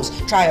combos.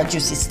 Try our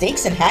juicy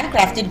steaks and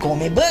handcrafted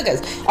gourmet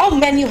burgers. Our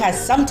menu has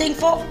something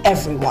for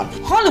everyone.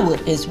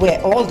 Hollywood is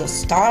where all the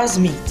stars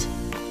meet.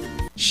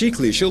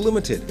 Shiklisha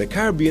Limited, the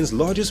Caribbean's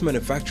largest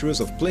manufacturers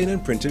of plain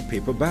and printed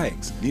paper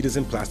bags, leaders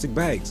in plastic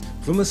bags,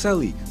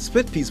 vermicelli,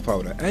 split piece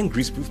powder and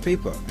greaseproof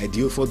paper,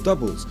 ideal for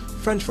doubles,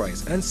 french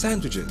fries and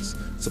sandwiches.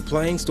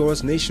 Supplying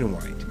stores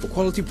nationwide. For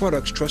quality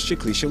products, trust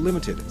Shiklisha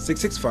Limited,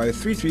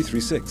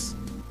 665-3336.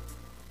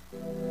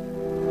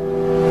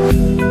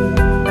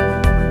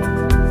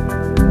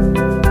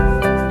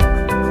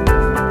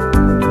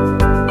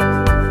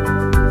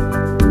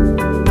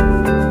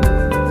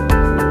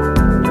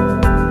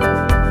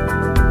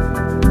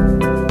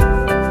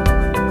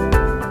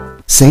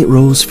 St.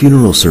 Rose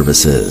Funeral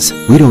Services.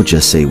 We don't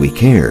just say we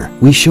care,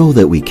 we show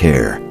that we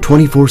care.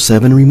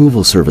 24/7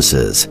 removal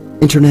services,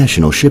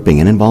 international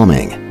shipping and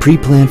embalming,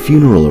 pre-planned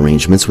funeral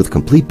arrangements with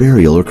complete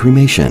burial or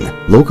cremation,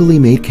 locally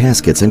made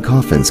caskets and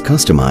coffins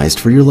customized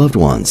for your loved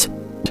ones.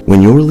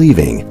 When you're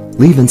leaving,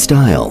 leave in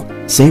style.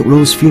 St.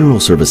 Rose Funeral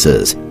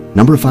Services,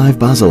 number 5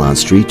 Basilan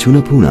Street,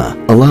 Tunapuna.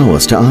 Allow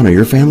us to honor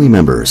your family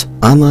members.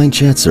 Online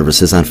chat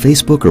services on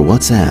Facebook or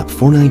WhatsApp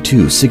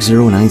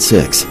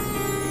 492-6096.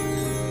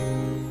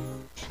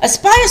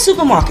 Aspire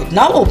Supermarket,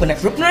 now open at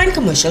Rupnaran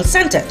Commercial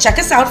Center. Check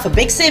us out for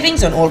big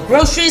savings on all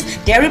groceries,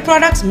 dairy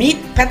products, meat,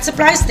 pet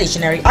supplies,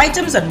 stationery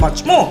items and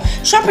much more.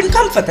 Shop in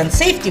comfort and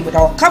safety with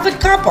our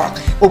covered car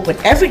park. Open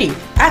every day.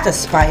 At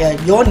Aspire,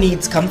 your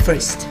needs come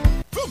first.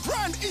 The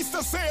Grand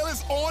Easter Sale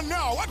is on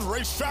now at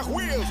Racetrack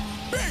Wheels.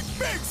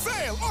 Big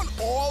sale on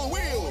all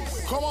wheels.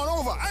 Come on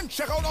over and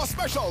check out our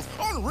specials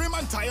on rim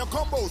and tire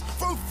combos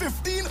from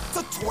 15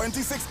 to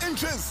 26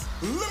 inches.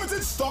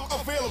 Limited stock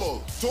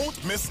available. Don't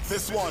miss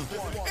this one.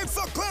 It's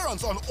a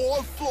clearance on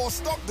all floor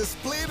stock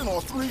displayed in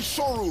our 3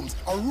 showrooms,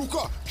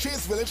 Aruca,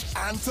 Chase Village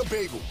and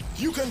Tobago.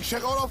 You can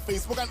check out our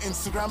Facebook and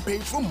Instagram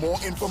page for more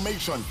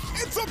information.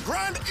 It's a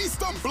Grand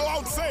Easter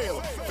blowout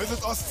sale.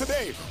 Visit us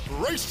today.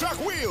 Racetrack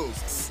Wheels.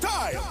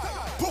 Style,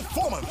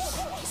 performance,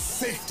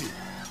 safety.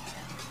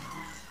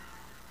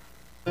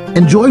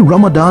 Enjoy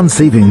Ramadan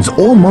savings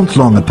all month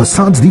long at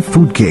Prasad's The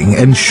Food King,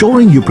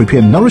 ensuring you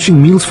prepare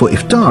nourishing meals for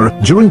iftar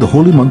during the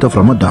holy month of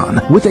Ramadan.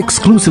 With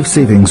exclusive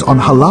savings on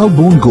halal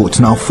bone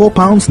goats, now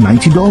 £4,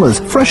 $90.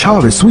 Fresh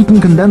Harvest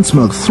sweetened condensed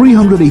milk,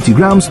 380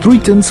 grams, 3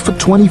 tins for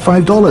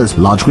 $25.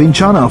 Large grain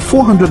chana,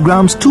 400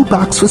 grams, 2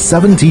 packs for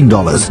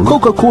 $17.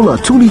 Coca-Cola,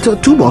 2 liter,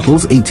 2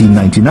 bottles,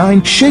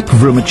 $18.99. Shake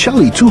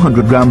vermicelli,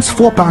 200 grams,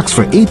 4 packs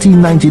for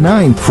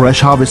 $18.99.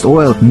 Fresh Harvest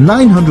oil,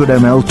 900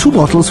 ml, 2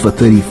 bottles for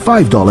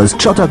 $35.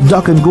 Chotak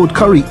duck and goat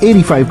curry,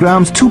 85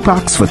 grams, 2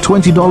 packs for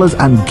 $20.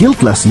 And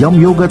Guiltless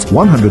Yum yogurt,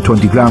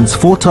 120 grams,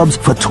 4 tubs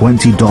for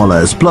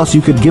 $20. Plus,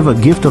 you could give a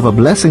gift of a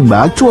blessing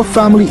bag to a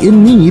family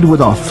in need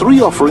with our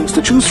 3 offerings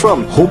to choose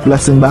from. Hope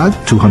Blessing Bag,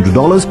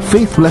 $200.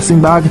 Faith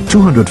Blessing Bag,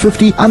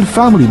 $250. And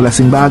Family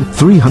Blessing Bag,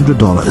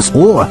 $300.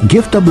 Or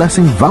gift a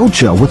blessing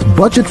voucher with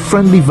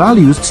budget-friendly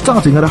values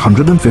starting at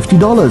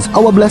 $150.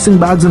 Our blessing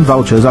bags and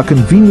vouchers are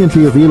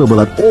conveniently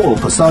available at all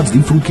Prasad's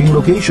The Food King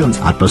locations.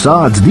 At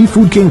Prasad's The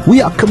Food King,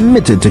 we are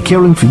committed to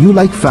caring for you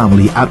like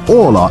family at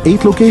all our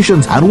 8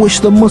 locations and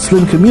wish the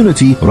Muslim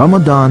community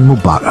Ramadan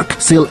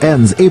Mubarak. Sale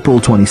ends April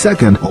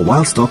 22nd or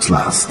while stocks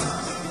last.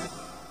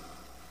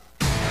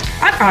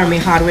 At Army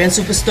Hardware and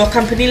Superstore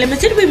Company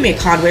Limited, we make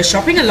hardware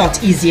shopping a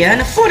lot easier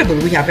and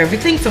affordable. We have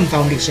everything from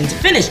foundation to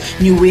finish.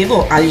 New wave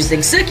or I'll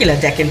using circular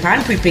deck and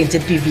pan,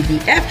 pre-painted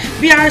PVDF,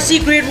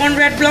 BRC grade 1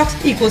 red blocks,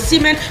 eco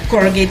cement,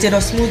 corrugated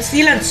or smooth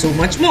steel, and so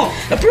much more.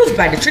 Approved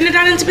by the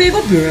Trinidad and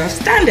Tobago Bureau of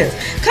Standards.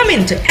 Come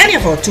in to any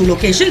of our 2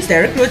 locations,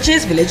 Derrick Road,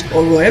 Chase Village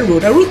or Royal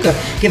Road, Aruca.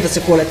 Give us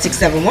a call at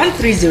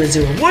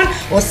 671-3001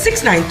 or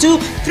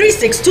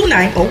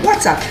 692-3629 or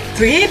WhatsApp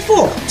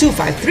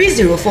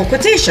 384-253 for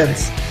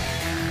quotations.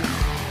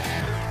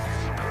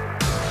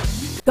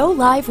 Go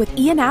live with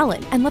Ian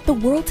Allen and let the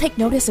world take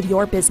notice of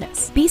your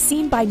business. Be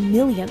seen by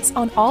millions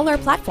on all our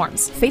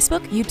platforms: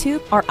 Facebook,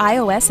 YouTube, our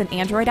iOS and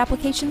Android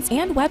applications,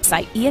 and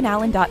website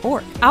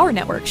ianallen.org. Our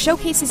network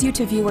showcases you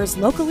to viewers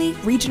locally,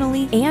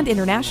 regionally, and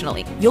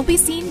internationally. You'll be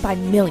seen by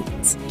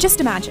millions.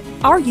 Just imagine,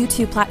 our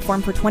YouTube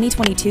platform for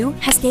 2022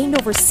 has gained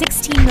over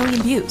 16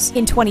 million views.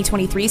 In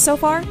 2023 so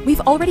far,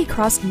 we've already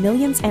crossed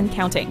millions and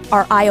counting.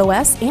 Our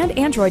iOS and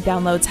Android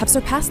downloads have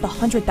surpassed the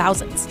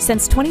 100,000s.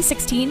 Since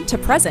 2016 to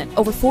present,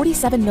 over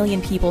 47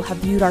 million people have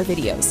viewed our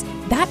videos.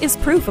 That is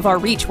proof of our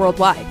reach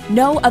worldwide.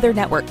 No other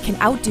network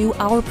can outdo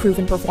our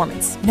proven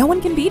performance. No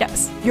one can beat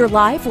us. Your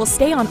live will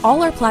stay on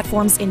all our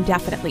platforms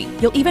indefinitely.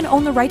 You'll even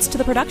own the rights to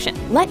the production.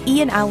 Let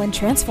Ian Allen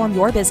transform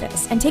your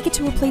business and take it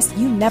to a place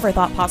you never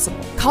thought possible.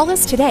 Call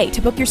us today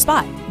to book your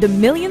spot. The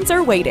millions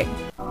are waiting.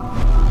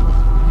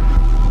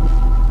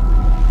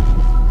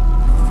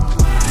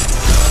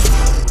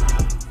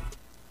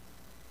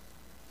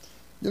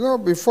 You know,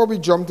 before we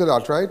jump to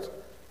that, right?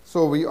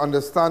 So we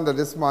understand that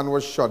this man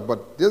was shot,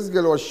 but this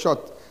girl was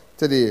shot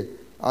today.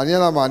 And you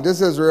know, man,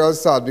 this is real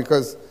sad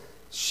because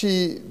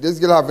this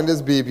girl having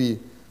this baby,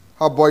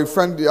 her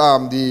boyfriend,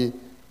 the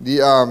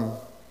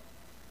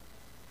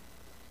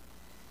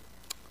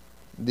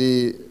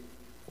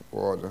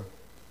water.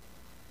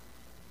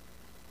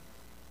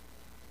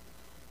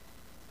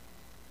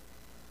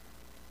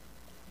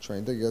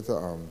 Trying to get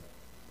a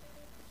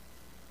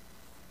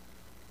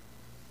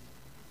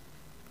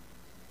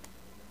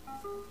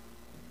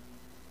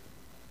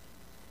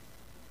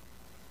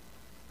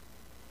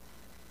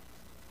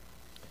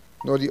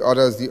no, the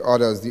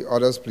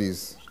others,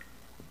 please.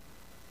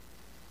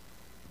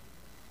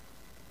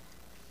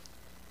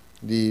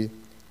 The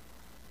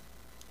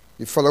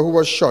fellow who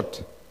was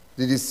shot,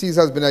 the deceased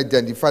has been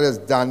identified as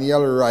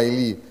Daniel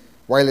Riley,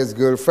 while his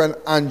girlfriend,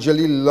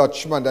 Angelie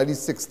Lutchman, that is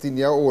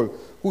 16-year-old,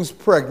 who's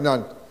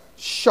pregnant,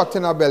 shot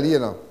in her belly, you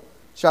know.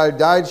 Child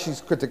died, she's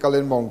critical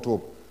in Mount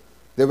Hope.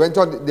 They went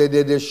on,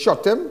 they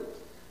shot him.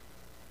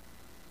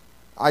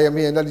 I am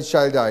hearing that the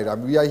child died,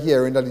 and we are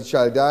hearing that the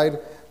child died.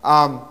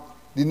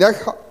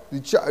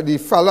 The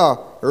fella,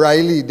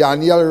 Riley,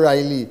 Daniel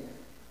Riley,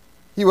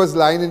 he was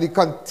lying in the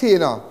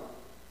container.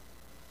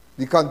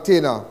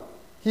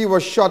 He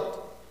was shot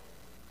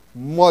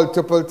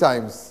multiple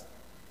times,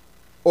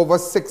 over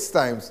 6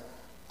 times.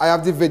 I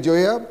have the video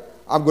here.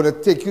 I'm going to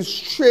take you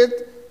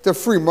straight to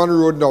Freeman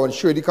Road now and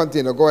show you the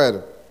container. Go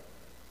ahead.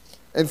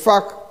 In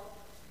fact,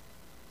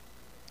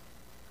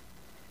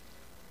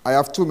 I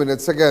have 2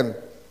 minutes again.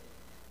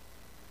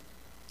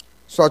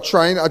 So I'm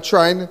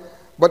trying,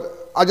 but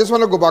I just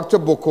want to go back to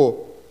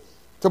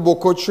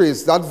Boko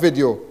Trace, that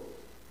video.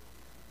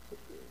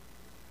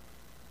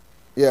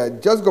 Yeah,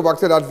 just go back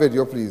to that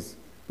video, please.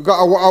 Because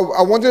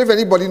I wonder if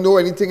anybody know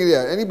anything in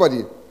there.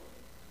 Anybody?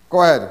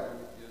 Go ahead.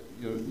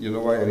 You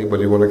know why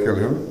anybody want to kill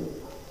him?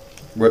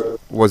 But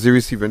was he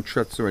receiving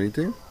threats or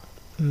anything?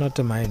 Not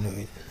to my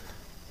knowing.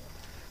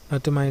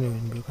 Not to my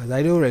knowing, because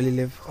I don't really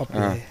live up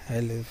there. I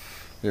live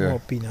more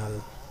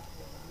penal.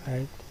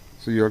 Right?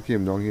 So you all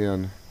came down here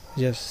and...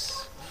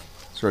 Yes.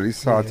 It's really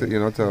sad, you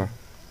know,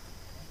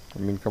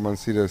 come and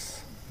see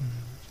this.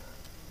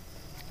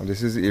 And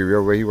this is the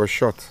area where he was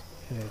shot.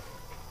 Yeah.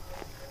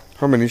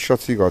 How many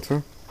shots he got,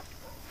 huh?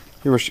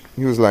 He was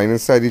lying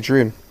inside the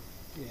drain.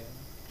 Yeah.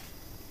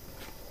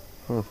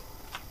 Huh.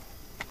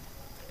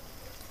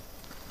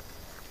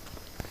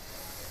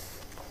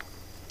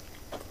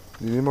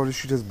 The name of the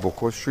street is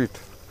Boko Street.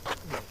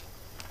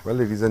 Well,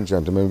 ladies and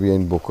gentlemen, we are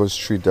in Boko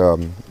Street.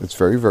 It's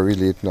very, very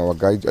late now. A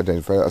guy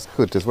identified as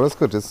Curtis. What is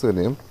Curtis'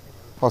 surname?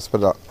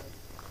 Hospital.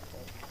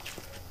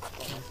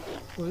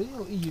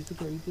 Well, he used to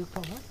carry this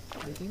Thomas,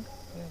 I think.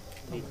 Yeah.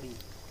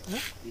 Huh?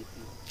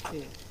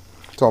 Yeah.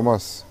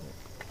 Thomas.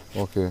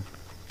 Okay.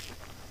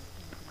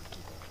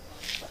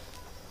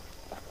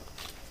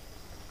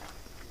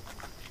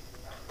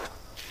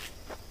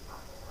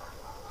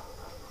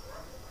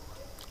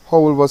 How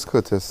old was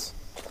Curtis?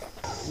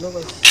 No,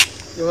 but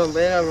you remember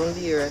around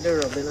the area, the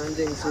robbing and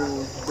things, so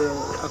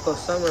a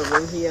customer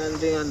when he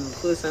and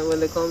first time when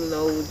they come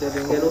now, they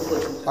don't get no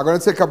footage. I'm going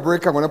to take a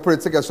break, I'm going to put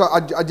it together. So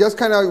I just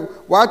kind of,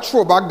 why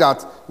throw back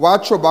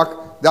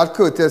that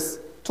Curtis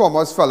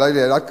Thomas fella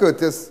there, that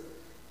Curtis,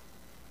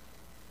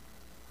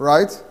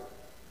 right?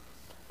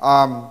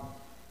 I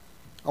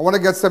want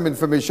to get some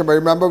information, but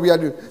remember we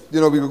had, we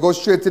will go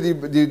straight to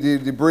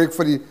the break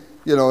for the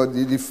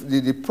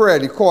prayer,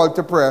 the call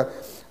to prayer.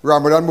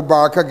 Ramadan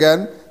Mubarak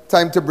again.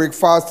 Time to break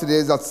fast today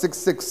is at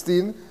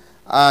 6:16,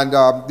 and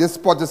this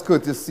spot is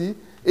courtesy.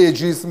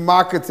 Aegis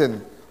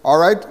Marketing. All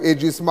right,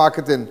 Aegis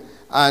Marketing.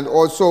 And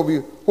also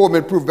we Home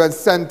Improvement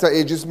Center,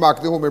 Aegis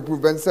Marketing Home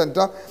Improvement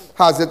Center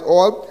has it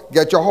all.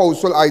 Get your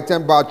household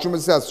item, bathroom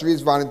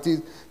accessories,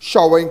 vanities,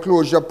 shower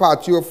enclosure,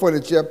 patio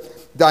furniture,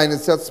 dining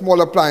sets, small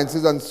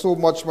appliances, and so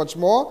much, much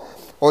more.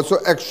 Also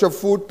extra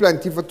food,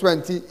 plenty for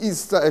 20,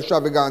 Easter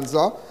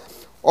extravaganza.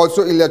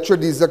 Also Electro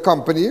Diesel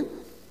Company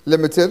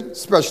Limited,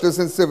 specialists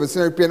in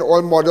servicing and repairing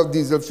all model of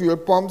diesel fuel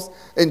pumps,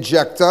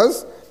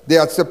 injectors. They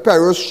are at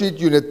Sapero Street,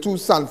 Unit 2,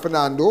 San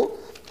Fernando.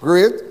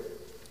 Great.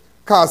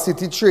 Car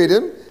City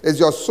Trading is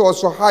your source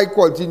for high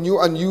quality new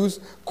and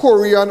used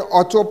Korean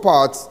auto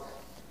parts.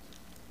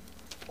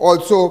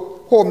 Also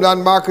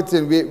Homeland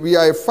Marketing, we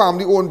are a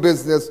family owned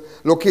business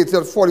located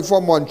at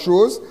 44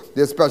 Montrose.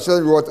 They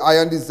specialize in wrought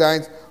iron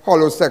designs,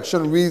 hollow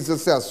section, wheels,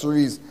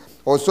 accessories.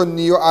 Also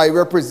Neo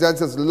Eyewear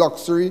presents its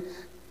luxury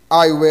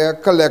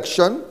eyewear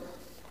collection.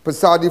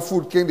 Pasadi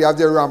Food King, they have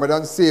their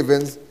Ramadan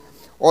savings.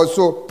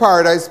 Also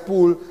Paradise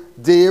Pool,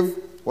 Dave, I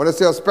want to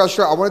say a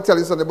special, I want to tell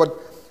you something about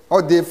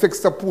how Dave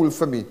fixed a pool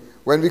for me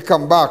when we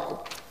come back.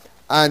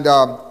 And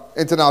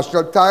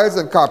International Tiles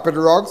and Carpet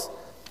Rugs.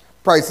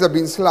 Prices are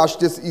being slashed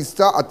this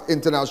Easter at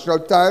International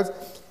Tiles.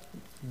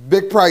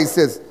 Big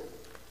prices,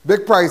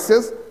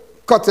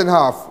 cut in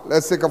half.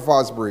 Let's take a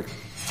fast break.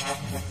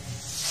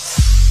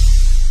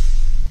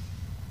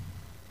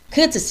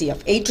 Courtesy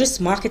of Aegis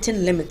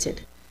Marketing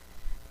Limited.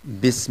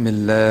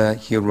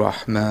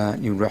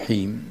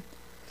 Bismillahirrahmanirrahim.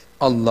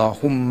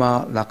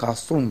 Allahumma laka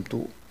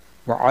sumtu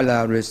wa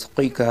ala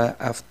rizqika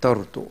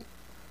aftartu.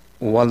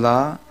 O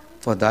Allah,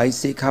 for thy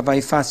sake have I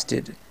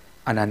fasted,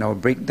 and I now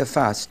break the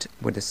fast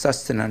with the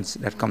sustenance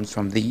that comes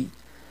from thee.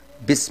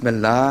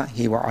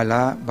 Bismillahi wa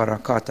ala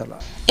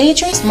barakatallah.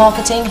 Aegis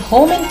Marketing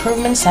Home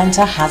Improvement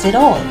Center has it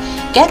all.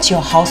 Get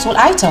your household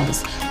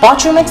items,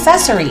 bathroom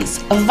accessories,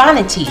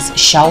 vanities,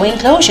 shower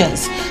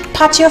enclosures,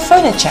 patio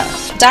furniture,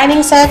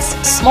 dining sets,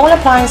 small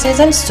appliances,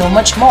 and so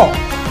much more.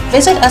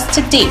 Visit us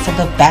today for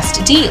the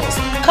best deals.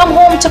 Come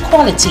home to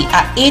quality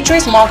at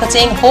Aegis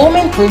Marketing Home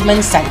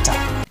Improvement Center.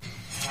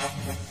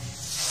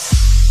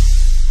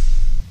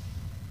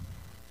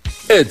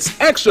 It's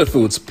Extra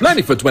Foods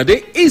Plenty for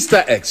 20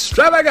 Easter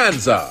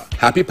Extravaganza.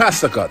 Happy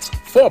Pasta Cuts,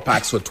 4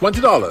 packs for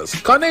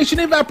 $20. Carnation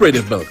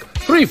Evaporated Milk,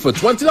 3 for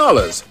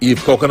 $20.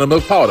 Eve Coconut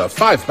Milk Powder,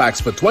 5 packs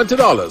for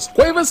 $20.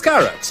 Quavers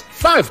Carrots,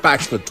 5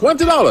 packs for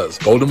 $20.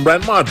 Golden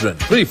Brand Margarine,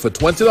 3 for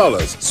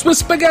 $20. Swiss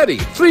Spaghetti,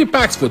 3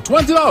 packs for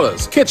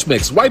 $20. Kitch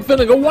Mix White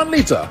Vinegar 1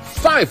 liter,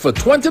 5 for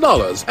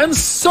 $20. And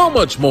so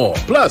much more.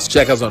 Plus,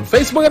 check us on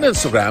Facebook and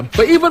Instagram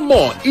for even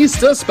more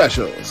Easter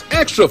specials.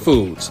 Extra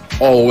Foods,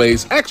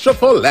 always extra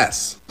for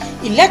less.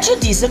 Electro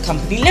Diesel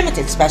Company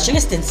Limited,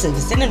 specialist in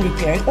servicing and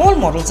repairing all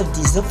models of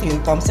diesel fuel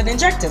pumps and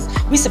injectors.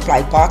 We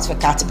supply parts for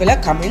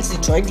Caterpillar, Cummins,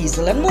 Detroit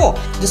Diesel and more.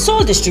 The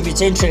sole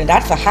distributor in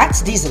Trinidad for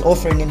Hatch Diesel,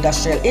 offering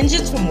industrial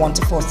engines from 1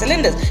 to 4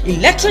 cylinders.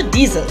 Electro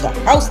Diesel, the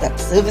house that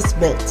service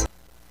built.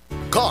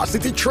 Car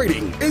City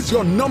Trading is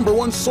your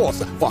 #1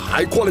 source for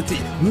high quality,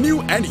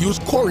 new and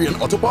used Korean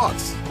auto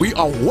parts. We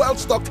are well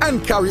stocked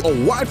and carry a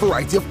wide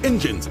variety of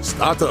engines,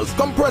 starters,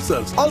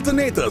 compressors,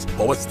 alternators,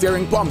 power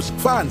steering pumps,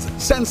 fans,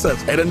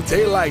 sensors, head and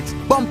tail lights,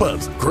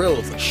 bumpers,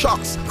 grills,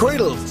 shocks,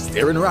 cradles,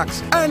 steering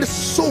racks, and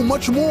so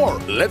much more.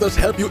 Let us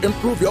help you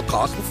improve your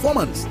car's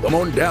performance. Come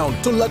on down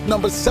to lot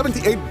number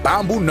 78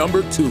 Bamboo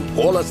number 2.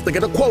 Call us to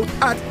get a quote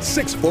at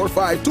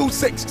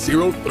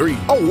 645-2603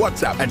 or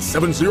WhatsApp at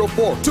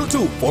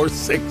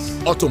 704-2246.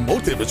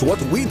 Automotive is what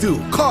we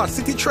do. Car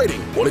City Trading,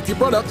 quality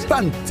products,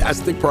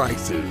 fantastic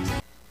prices.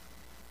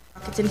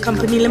 Marketing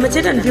Company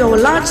Limited and view our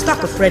large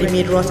stock of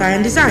ready-made wrought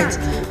iron designs.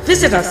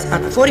 Visit us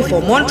at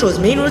 44 Montrose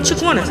Main Road,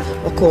 Chaguanas,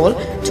 or call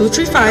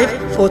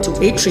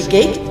 235-4283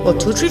 Gate or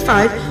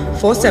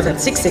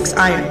 235-4766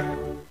 Iron.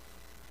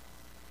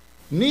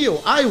 Neo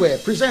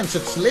Eyewear presents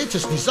its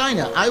latest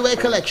designer eyewear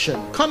collection.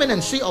 Come in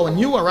and see our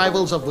new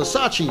arrivals of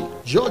Versace,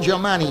 Giorgio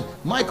Armani,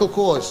 Michael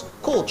Kors,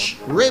 Coach,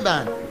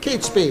 Ray-Ban,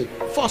 Kate Spade,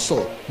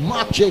 Fossil,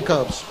 Marc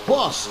Jacobs,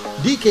 Boss,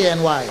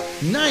 DKNY,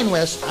 9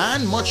 West,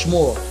 and much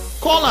more.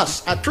 Call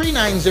us at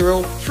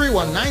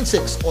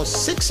 390-3196 or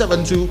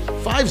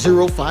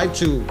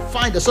 672-5052.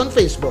 Find us on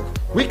Facebook.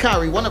 We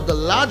carry one of the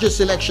largest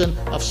selection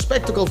of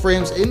spectacle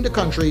frames in the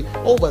country,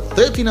 over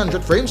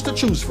 1,300 frames to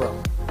choose from.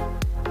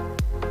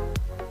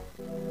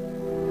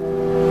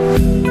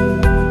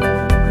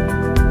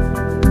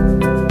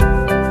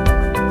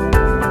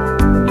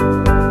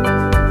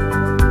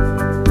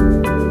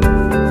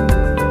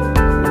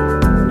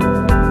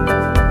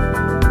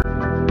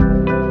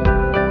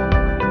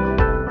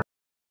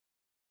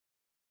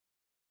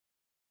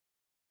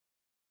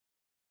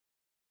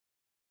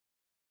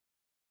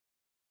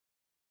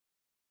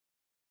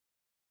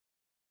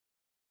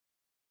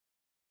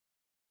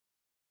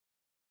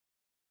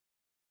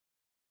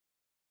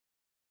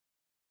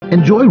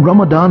 Enjoy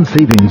Ramadan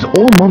savings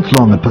all month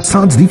long at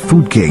Prasad's The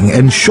Food King,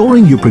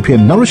 ensuring you prepare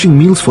nourishing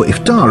meals for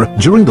iftar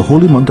during the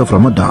holy month of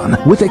Ramadan.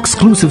 With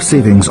exclusive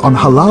savings on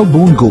halal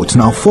bone goats,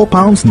 now £4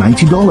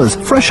 $90.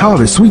 Fresh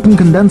harvest sweetened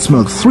condensed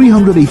milk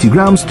 380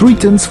 grams, 3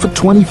 tins for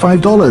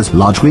 $25.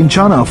 Large grain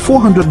chana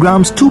 400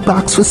 grams, 2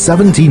 packs for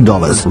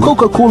 $17.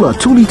 Coca-Cola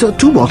 2 liter,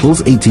 2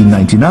 bottles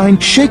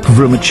 $18.99. Shake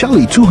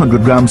vermicelli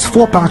 200 grams,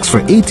 4 packs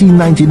for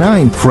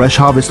 $18.99. Fresh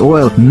harvest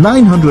oil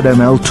 900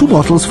 ml, 2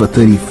 bottles for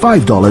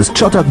 $35.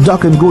 Chotak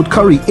duck and goat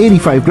curry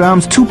 85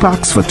 grams, 2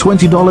 packs for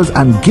 $20.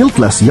 And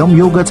guiltless yum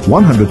yogurt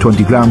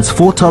 120 grams,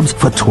 4 tubs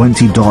for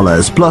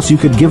 $20. Plus you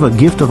could give a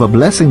gift of a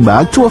blessing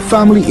bag to a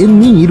family in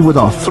need with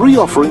our 3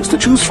 offerings to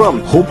choose from.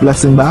 Hope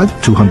blessing bag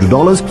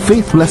 $200,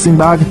 faith blessing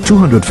bag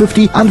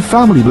 $250, and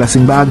family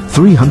blessing bag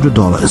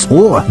 $300.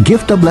 Or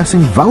gift a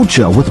blessing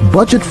voucher with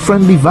budget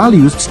friendly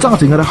values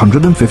starting at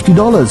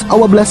 $150.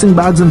 Our blessing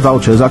bags and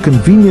vouchers are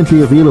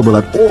conveniently available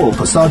at all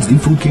Prasad's The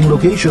Food King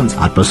locations.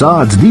 At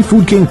Prasad's The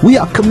Food King, we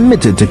are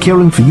committed to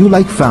caring for you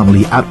like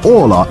family at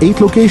all our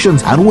 8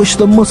 locations and wish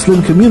the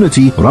Muslim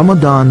community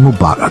Ramadan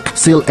Mubarak.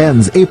 Sale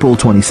ends April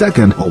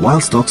 22nd or while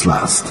stocks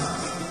last.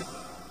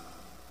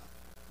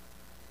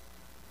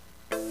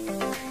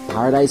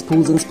 Paradise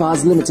Pools and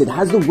Spas Limited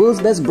has the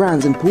world's best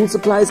brands in pool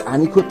supplies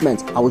and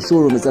equipment. Our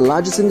showroom is the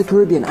largest in the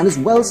Caribbean and is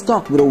well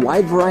stocked with a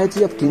wide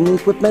variety of cleaning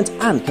equipment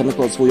and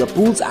chemicals for your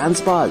pools and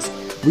spas.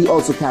 We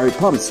also carry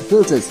pumps,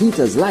 filters,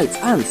 heaters, lights,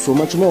 and so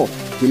much more.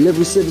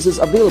 Delivery services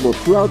available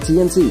throughout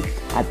TNT.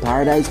 At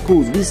Paradise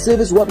Pools, we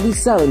service what we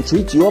sell and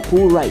treat your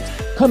pool right.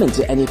 Come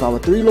into any of our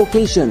 3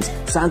 locations,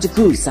 Santa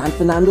Cruz, San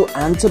Fernando,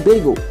 and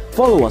Tobago.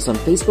 Follow us on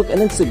Facebook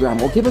and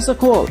Instagram or give us a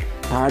call.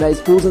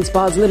 Paradise Pools and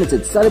Spas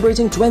Limited,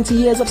 celebrating 20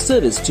 years of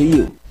service to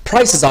you.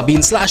 Prices are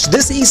being slashed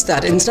this Easter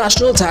at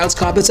International Tiles,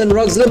 Carpets and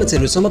Rugs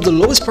Limited with some of the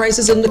lowest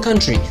prices in the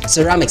country.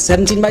 Ceramic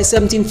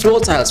 17x17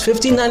 floor tiles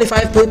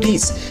 $15.95 per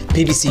piece.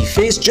 PVC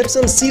face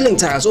gypsum ceiling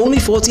tiles only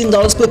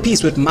 $14 per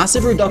piece with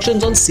massive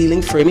reductions on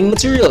ceiling framing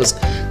materials.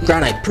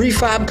 Granite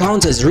prefab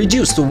counters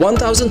reduced to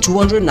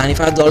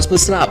 $1,295 per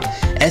slab.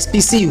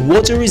 SPC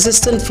water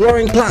resistant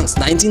flooring planks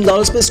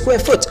 $19 per square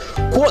foot.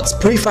 Quartz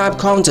prefab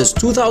counters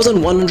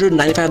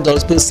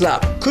 $2,195 per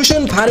slab.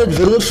 Cushion padded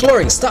vinyl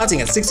flooring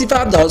starting at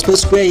 $65 per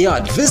square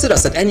yard. Visit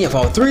us at any of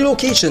our 3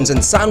 locations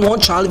in San Juan,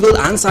 Charleville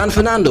and San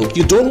Fernando.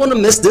 You don't want to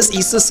miss this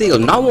Easter sale,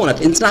 now on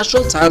at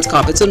International Tiles,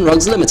 Carpets and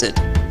Rugs Limited.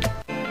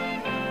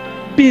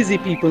 Busy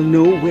people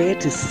know where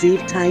to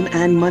save time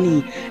and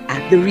money.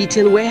 At the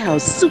Retail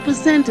Warehouse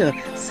Supercenter,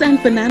 San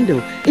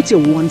Fernando. It's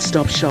your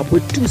one-stop shop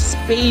with 2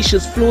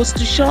 spacious floors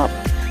to shop.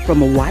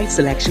 From a wide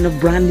selection of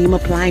brand name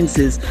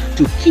appliances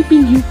to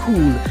keeping you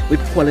cool with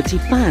quality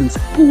fans,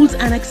 pools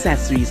and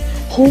accessories,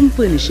 home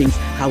furnishings,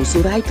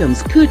 household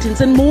items,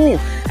 curtains and more,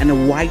 and a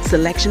wide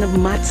selection of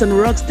mats and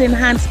rugs to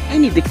enhance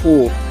any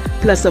decor,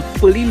 plus a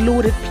fully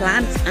loaded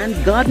plants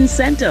and garden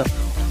center.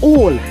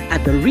 All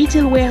at the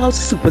Retail Warehouse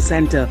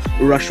Supercenter,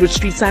 Rushwood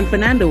Street, San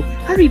Fernando.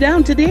 Hurry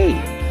down today.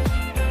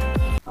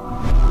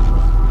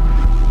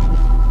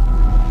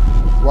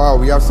 Wow,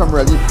 we have some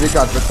really big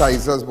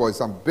advertisers, boy.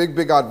 Some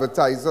big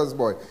advertisers,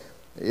 boy.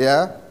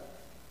 Yeah.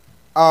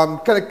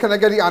 Can I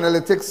get the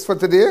analytics for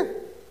today?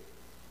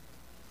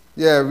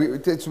 Yeah,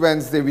 it's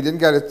Wednesday. We didn't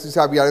get it.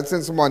 We had it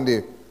since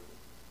Monday.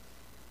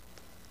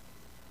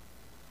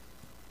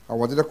 I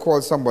wanted to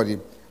call somebody.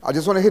 I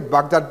just want to hit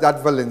back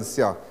that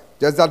Valencia.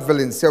 Just that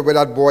Valencia where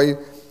that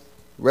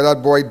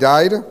boy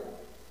died,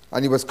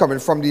 and he was coming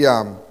from the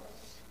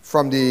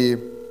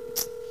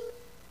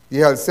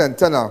health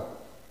center now.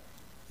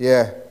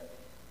 Yeah.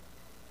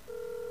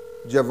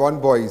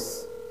 Javon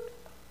Boys.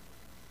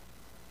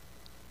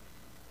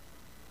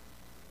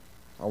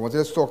 I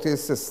wanted to talk to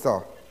his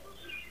sister.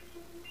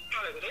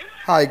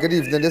 Hi, good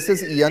evening. This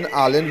is Ian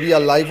Alleyne. We are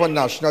live on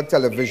national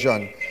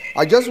television.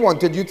 I just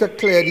wanted you to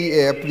clear the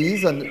air,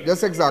 please, and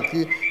just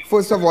exactly,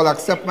 first of all,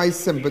 accept my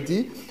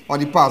sympathy on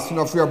the passing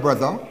of your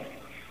brother.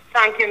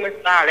 Thank you,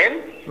 Mr.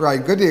 Alleyne.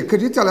 Right, good day.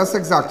 Could you tell us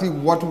exactly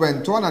what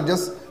went on and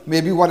just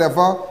maybe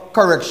whatever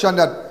correction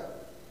that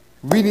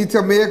we need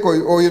to make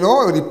or you know,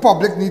 or the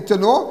public need to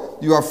know,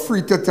 you are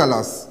free to tell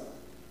us.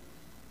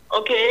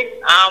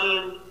 Okay,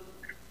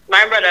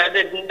 my brother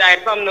didn't die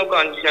from no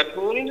gunshot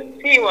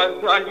wound. He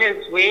was on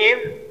his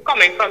way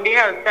coming from the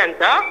health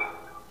center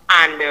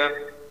and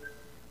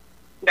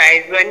that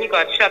is when he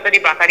got shot at the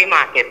back of the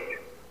market.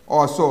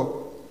 Oh,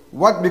 so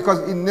what, because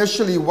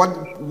initially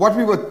what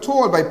we were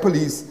told by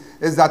police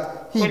is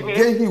that he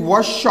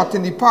was shot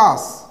in the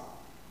past.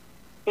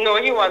 No,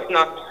 he was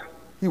not.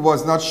 He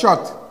was not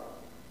shot.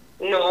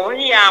 No,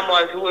 he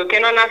was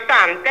working on a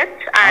sand pit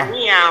and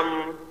he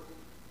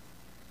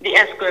the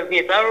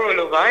excavator rolled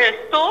over his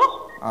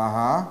toe.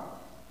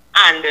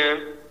 And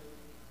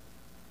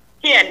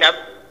he ended up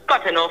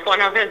cutting off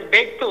one of his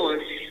big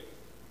toes.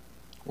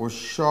 Oh,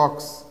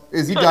 shucks.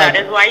 Is he so that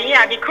is why he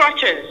had the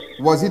crutches.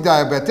 Was he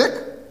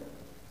diabetic?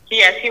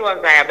 Yes, he was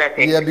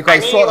diabetic. Yeah, because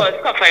and he was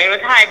suffering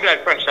with high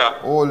blood pressure.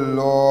 Oh,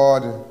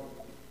 Lord.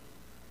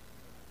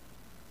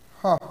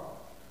 Huh.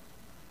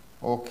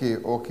 Okay.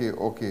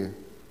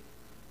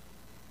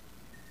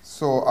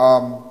 So,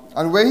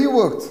 and where he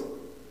worked?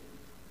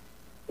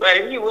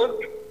 Well, he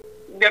worked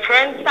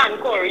different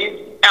sand quarries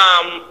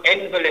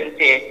in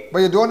Volunteer. But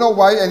you don't know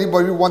why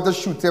anybody would want to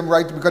shoot him,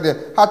 right? Because they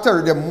had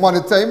to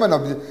monitor him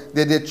and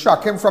they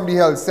track him from the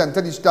health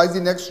center. He dies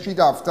the next street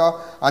after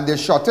and they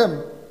shot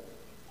him.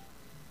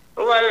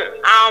 Well,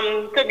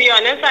 to be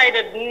honest, I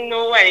didn't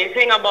know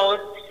anything about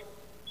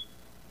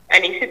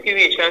any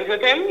situations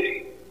with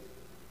him.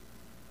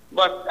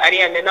 But at the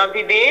end of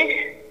the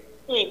day,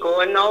 he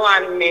go now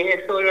and may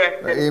his soul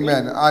rest.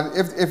 Amen. And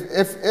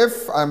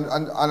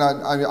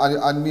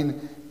I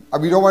mean,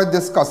 we don't want to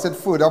discuss it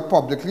further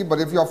publicly, but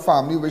if your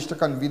family wish to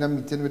convene a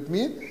meeting with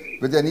me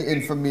with any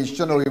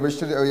information or you wish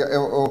to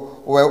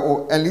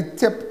or any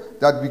tip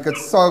that we could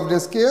solve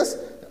this case,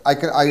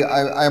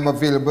 I am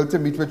available to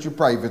meet with you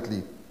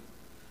privately.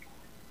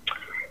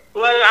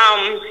 Well,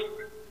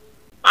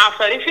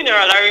 after the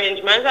funeral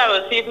arrangements, I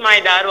will see if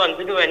my dad wants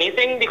to do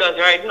anything, because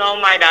right now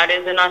my dad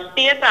is in a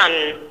state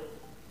and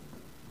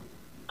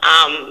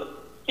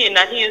seeing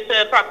that he used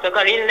to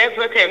practically live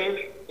with him,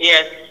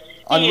 yes.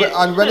 And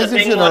when is the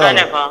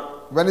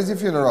funeral? When is the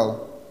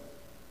funeral?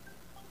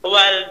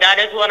 Well, that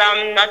is what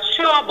I'm not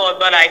sure about,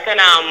 but I can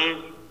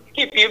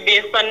keep you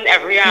based on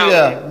every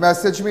Yeah,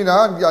 message me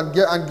now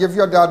and give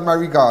your dad my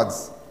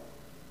regards.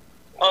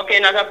 Okay,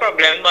 not a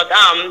problem. But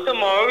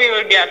tomorrow we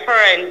will be at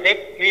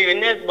forensic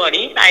viewing his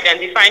body,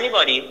 identifying the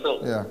body. So.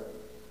 Yeah.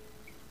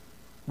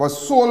 But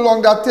so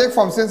long that take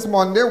from since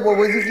Monday,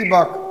 where is he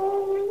back?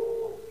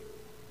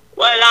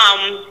 Well,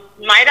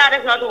 my dad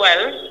is not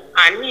well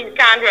and he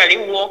can't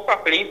really walk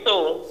properly,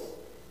 so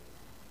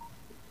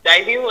that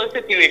is the whole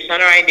situation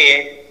right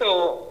there.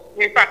 So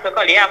we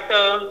practically have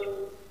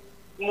to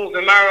move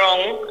him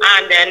around,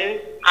 and then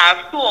I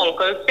have two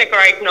uncles sick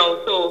right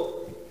now,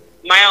 so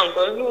my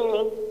uncle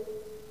who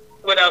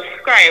would have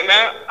cried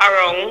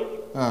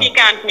around, he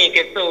can't make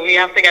it, so we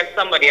have to get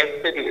somebody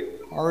else to do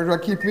it. Alright, well,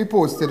 keep me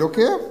posted,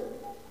 okay?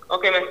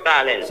 Okay, Mr.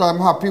 Alleyne. So I'm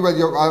happy with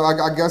you.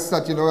 I guess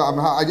that, you know,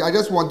 I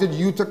just wanted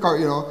you to,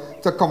 you know,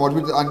 to come out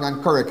with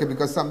and correct it,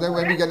 because sometimes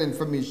when we get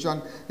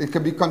information, it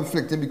can be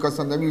conflicting, because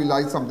sometimes we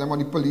rely sometimes on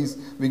the police,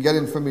 we get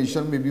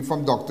information maybe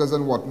from doctors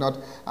and whatnot,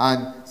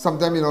 and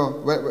sometimes, you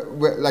know,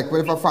 like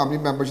if a family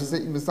member, she say,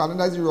 Mr. Alleyne,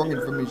 that's the wrong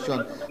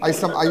information. I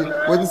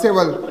wouldn't say,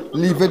 well,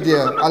 leave it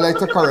there. I like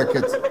to correct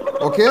it.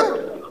 Okay?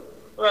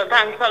 Well,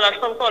 thanks a lot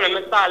for calling,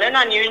 Mr. Alleyne,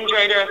 and you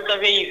enjoy the rest of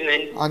the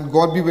evening. And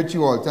God be with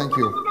you all. Thank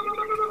you.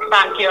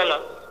 Thank you a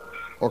lot.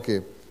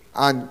 Okay.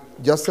 And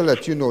just to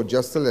let you know,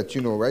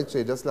 right? So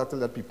you just have to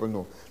let people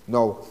know.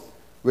 Now,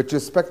 with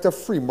respect to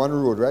Freeman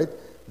Road, right?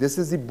 This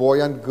is the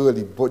boy and girl.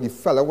 The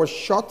fella was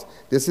shot.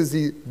 This is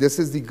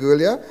the girl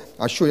here.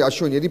 I'll show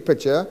you the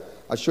picture.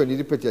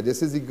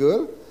 This is the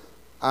girl.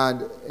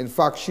 And in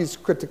fact, she's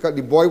critical.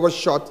 The boy was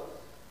shot.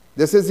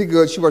 This is the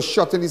girl. She was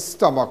shot in the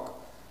stomach.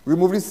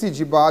 Remove the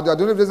CG bar. I don't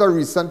know if there's a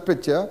recent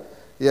picture.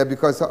 Yeah,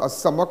 because her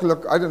stomach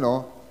look, I don't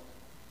know.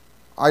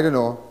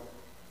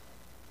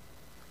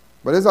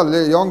 But there's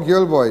a young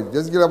girl, boy.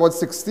 This girl about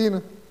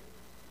 16,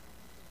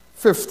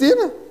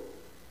 15,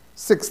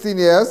 16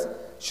 years.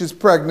 She's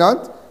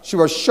pregnant. She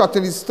was shot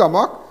in the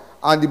stomach.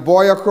 And the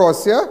boy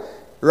across here,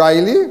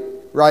 Riley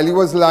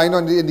was lying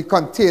in the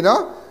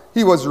container.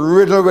 He was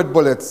riddled with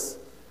bullets.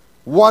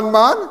 One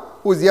man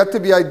who's yet to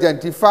be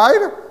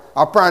identified.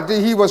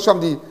 Apparently he was from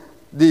the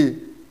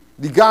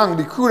gang,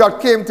 the crew that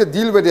came to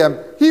deal with him.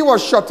 He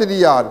was shot in the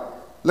yard.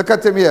 Look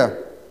at him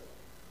here.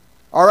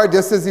 All right,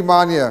 this is the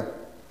man here.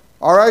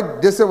 All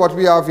right, this is what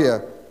we have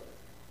here.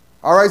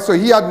 All right, so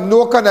he had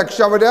no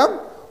connection with them.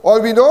 All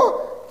we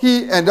know,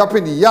 he ended up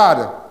in the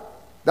yard.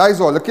 That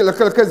is all. Look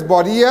at his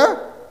body here.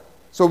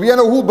 So we don't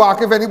know who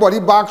back, if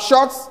anybody back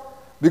shots,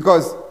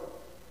 because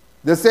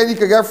they say he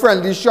could get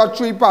friendly shot,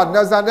 3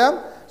 partners and them.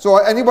 So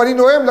anybody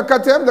know him? Look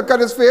at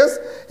his face.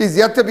 He's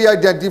yet to be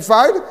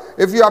identified.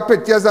 If you have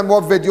pictures and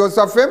more videos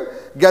of him,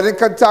 get in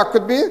contact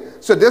with me.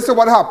 So this is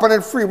what happened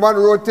in Freeman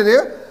Road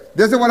today.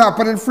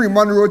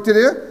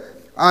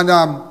 And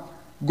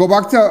go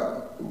back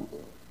to,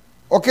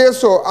 okay,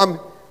 so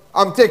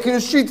I'm taking you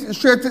straight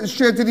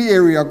to the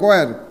area. Go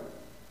ahead.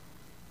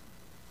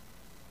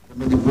 I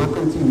mean, the work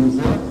continues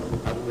there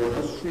at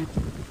Water Street,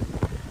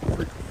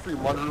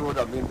 Freeman Road.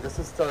 I mean, this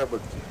is terrible.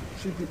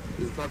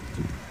 It's not,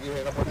 you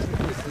heard about 3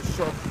 places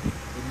shot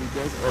in the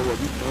guys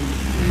already on the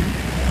street.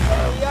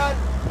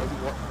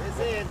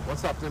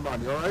 What's happening,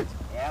 man? You alright?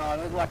 Yeah, I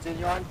was watching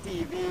you on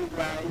TV,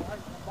 right?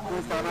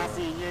 First time I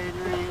seen you in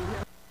the ring.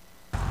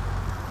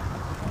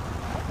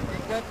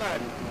 Good,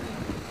 man.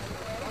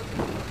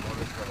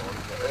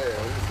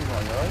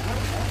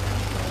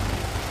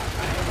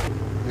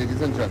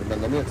 Ladies and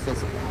gentlemen, let me just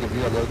give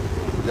you a little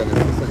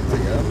Genesis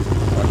thing here.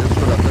 On this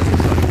road after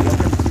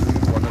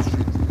Water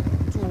Street,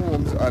 2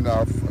 homes and a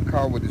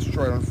car were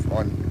destroyed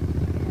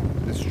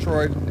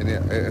in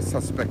a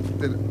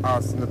suspected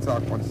arson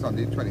attack on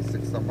Sunday,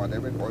 26th of Monday.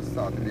 When all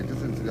started, the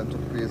latest incident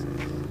took place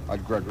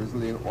at Gregorie's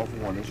Lane off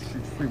Water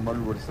Street,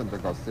 Freeman Road, St.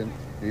 Augustine,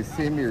 in the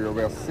same area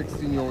where a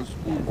 16-year-old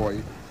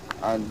schoolboy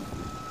and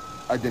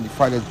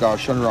identified as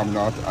Darshan,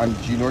 Ramnauth, and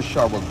Gino,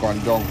 Shah were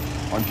gunned down.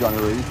 on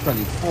January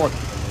 24th.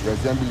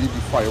 Residents believe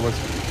the fire was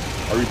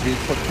a rebate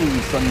for 2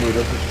 recent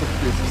murders which took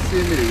place in the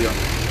same area.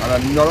 And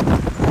another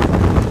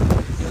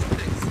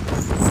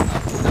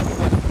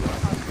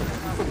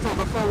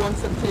photographer wants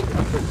to take a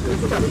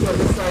picture on the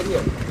side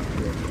here.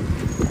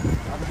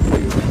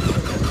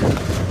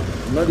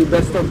 Not the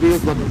best of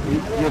days, but you know, we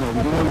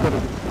don't know what to do.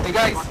 Hey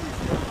guys,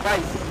 okay.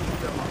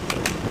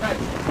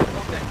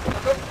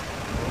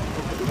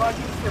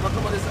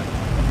 Come on this side.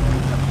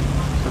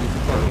 So the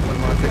photographer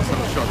want to take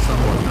some shots and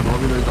what, and all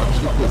we know is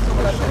actually close to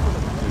my shot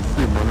in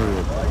Freeman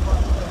Road.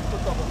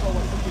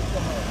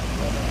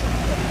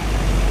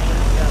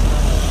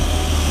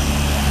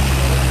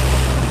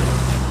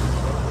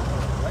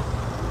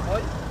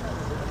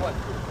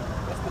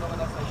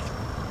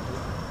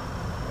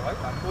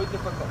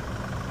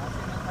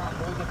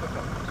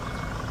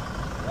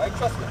 Right,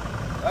 trust me.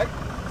 Right?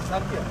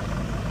 Stand here.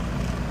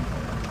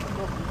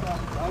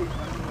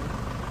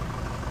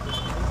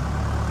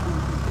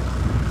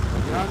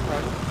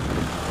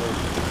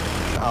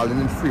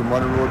 Alleyne and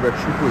Freeman Road where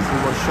 3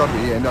 persons were shot.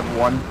 We ended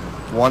one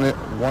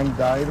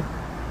died.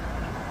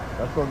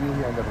 That's what we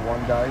ended.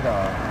 One died.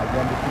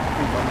 Again, this is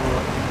Freeman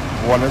Road.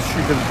 One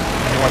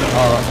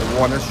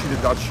is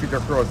shooted that street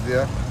across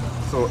there.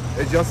 So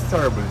it's just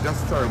terrible.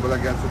 Just terrible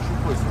again. So 3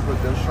 persons were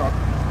just shot.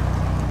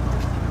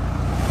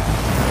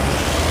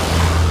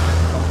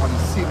 I'm on the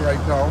scene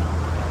right now.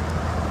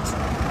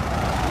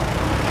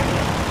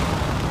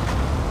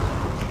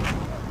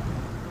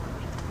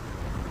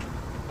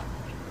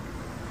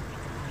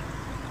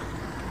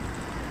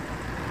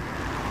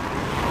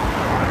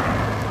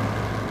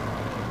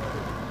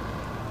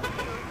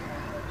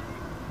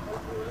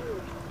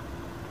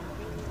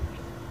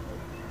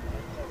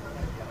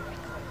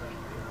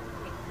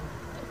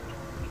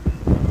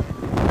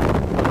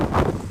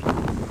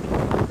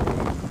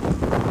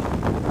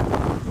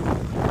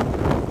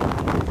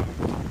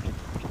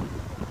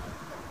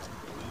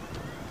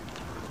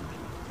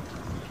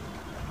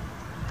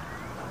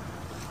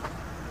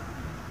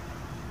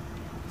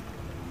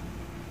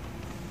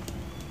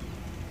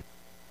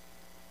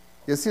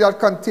 You see that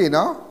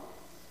container?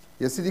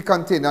 You see the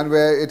container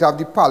where it have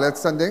the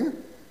pallets and thing?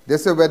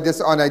 This is where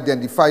this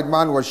unidentified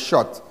man was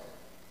shot.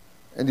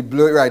 In the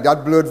blurred, right,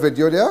 that blurred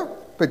video there,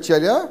 picture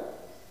there.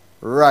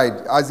 Right,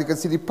 as you can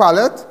see the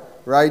pallet,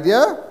 right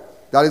there,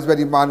 that is where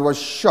the man was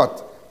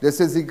shot. This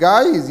is the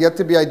guy, he's yet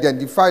to be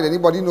identified.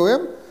 Anybody know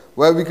him?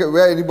 Where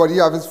anybody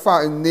have his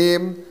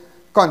name,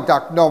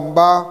 contact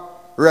number,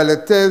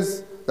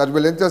 relatives that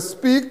willing to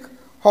speak?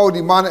 How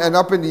the man end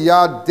up in the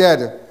yard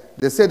dead?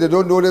 They say they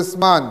don't know this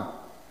man.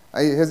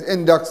 His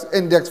index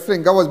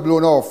finger was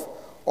blown off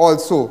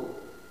also.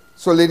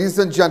 So ladies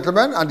and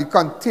gentlemen, and the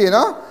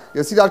container,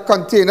 you see that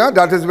container?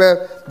 That is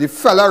where the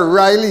fella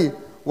Riley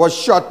was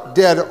shot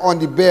dead on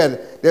the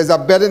bed. There's a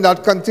bed in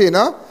that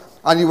container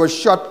and he was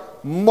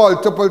shot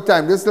multiple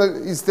times. This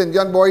little East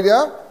Indian boy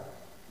there,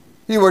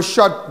 he was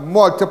shot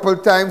multiple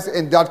times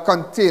in that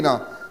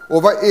container.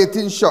 Over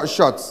 18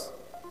 shots.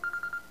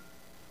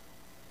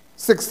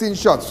 16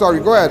 shots. Sorry,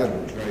 go ahead.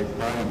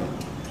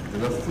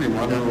 There's a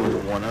Freeman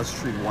Road, Warner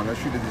Street is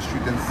the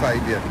street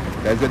inside there.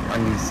 There's it,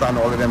 and his son,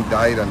 all of them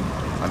died and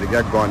they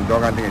get gone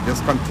down and they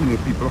just continue.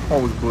 People's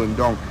house burned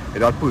down.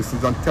 And that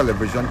person's on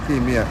television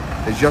came here.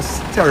 It's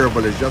just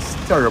terrible, it's just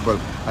terrible.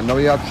 And now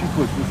you have 3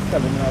 persons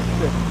selling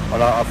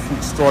a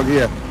food stall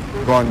here,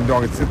 gone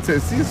down.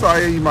 See, so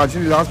I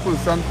imagine the last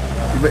person,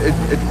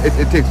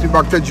 it takes me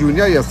back to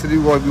Junior. Yesterday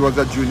we was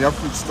a Junior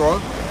food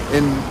stall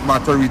in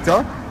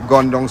Matarita,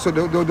 gone down. So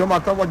no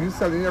matter what you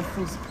sell in your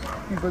fruits,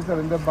 people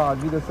selling the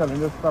baggy, they're selling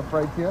the stuff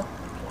right here.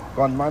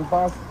 Gunman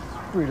pass,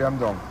 spray them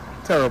down.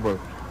 Terrible.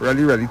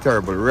 Really, really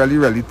terrible. Really,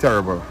 really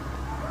terrible.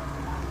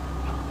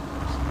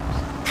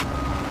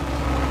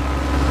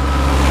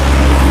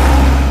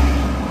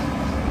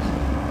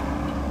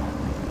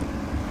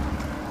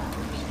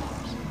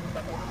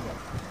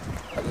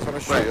 I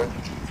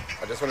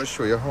just want to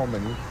show you how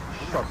many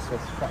shots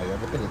was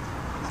fired in it.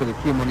 So they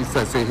came on the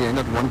side, so here,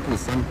 not one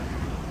person.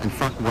 In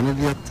fact, one of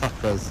the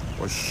attackers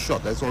was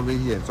shot. That's all we're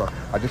hearing. So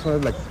I just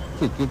want to like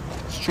take it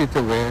straight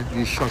away.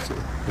 These shots.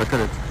 Look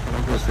at it.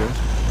 Right here.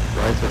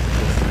 Right here.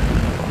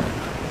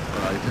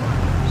 Right here.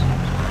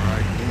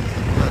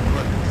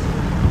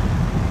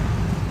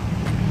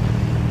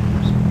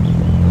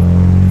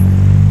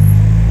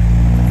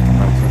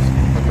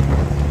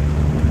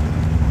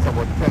 It's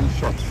about 10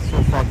 shots. So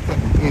far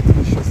 10,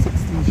 18 shots,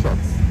 16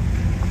 shots.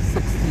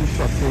 16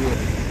 shots here.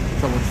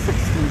 It's about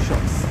 16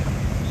 shots.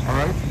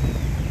 Alright?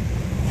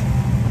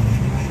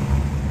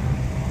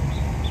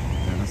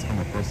 Let's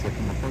come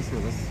across here,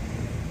 let's...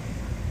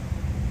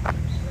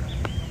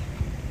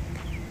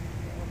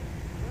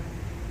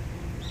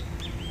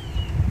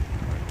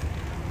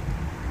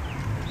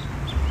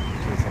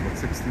 So it's about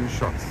 16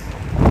 shots.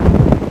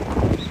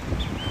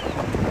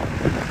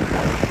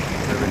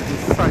 They're in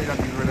this side and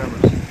in whatever.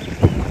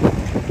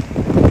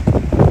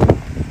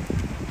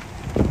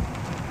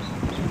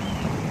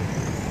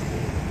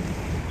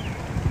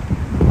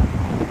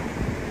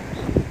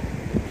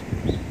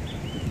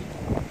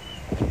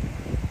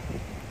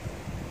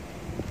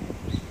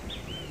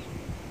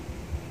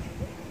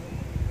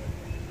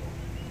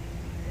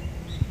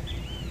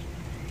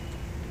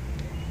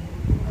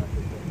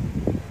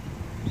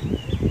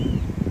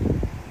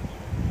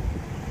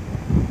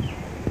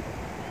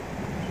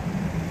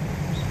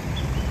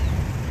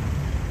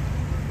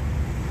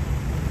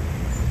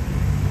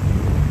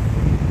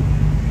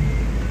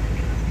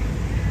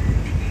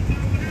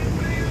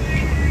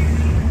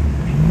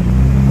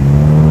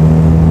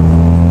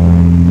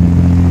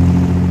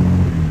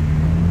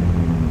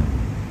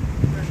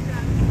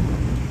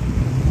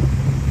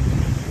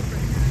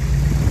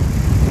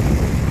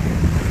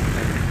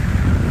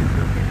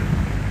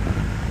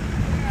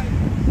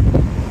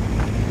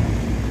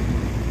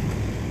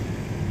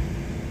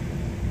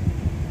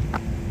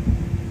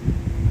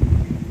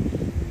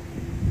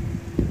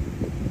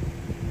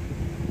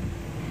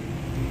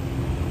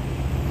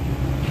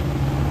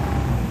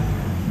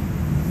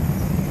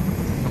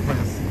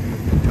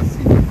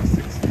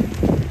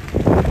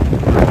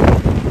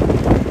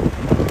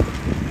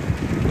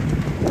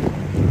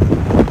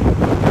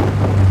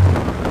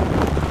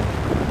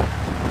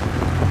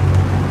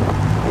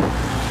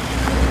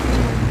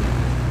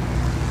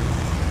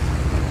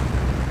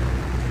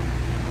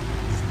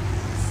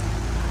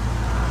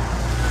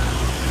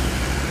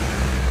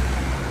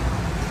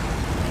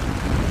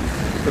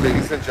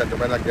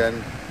 gentlemen,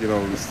 again, you know,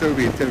 we're still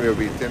waiting,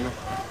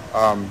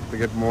 to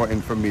get more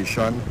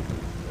information.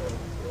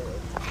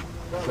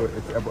 So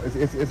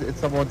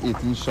it's about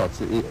 18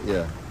 shots,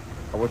 yeah,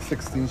 about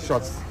 16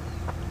 shots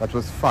that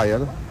was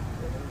fired.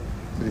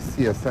 So the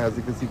CSI, as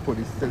you can see,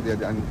 police still there,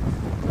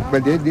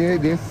 but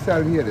they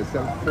sell here, they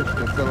sell fish,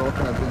 they sell all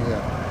kinds of things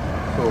here.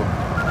 So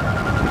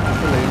just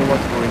to let you know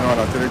what's going on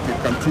until it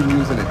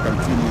continues and it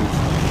continues.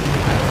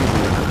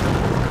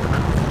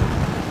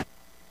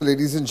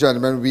 Ladies and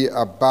gentlemen, we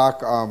are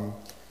back.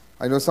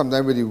 I know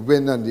sometimes with the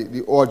wind and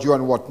the audio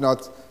and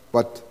whatnot,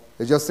 but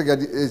it's just to get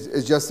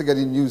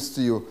the news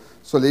to you.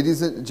 So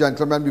ladies and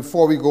gentlemen,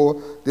 before we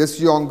go, this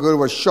young girl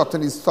was shot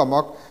in the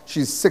stomach.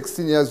 She's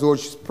 16 years old,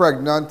 she's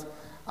pregnant,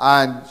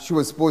 and she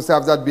was supposed to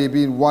have that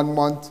baby in 1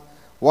 month.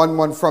 1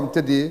 month from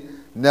today.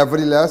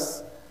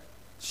 Nevertheless,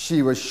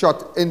 she was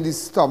shot in the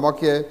stomach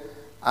here.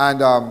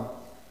 And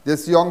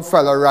this young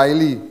fella,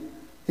 Riley,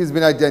 he's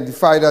been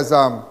identified as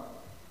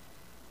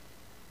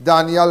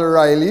Daniel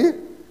Riley,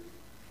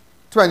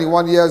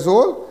 21 years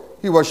old.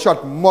 He was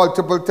shot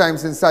multiple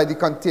times inside the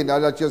container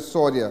that you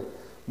saw there.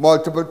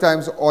 Multiple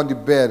times on the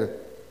bed.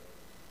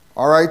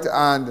 All right,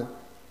 and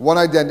one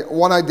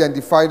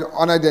unidentified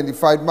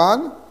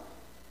man,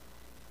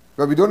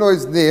 but we don't know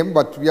his name,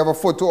 but we have a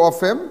photo of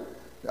him.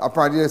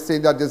 Apparently they're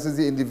saying that this is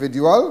the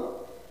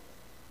individual.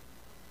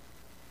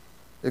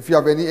 If you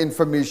have any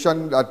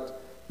information that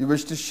you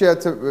wish to share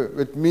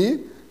with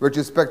me with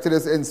respect to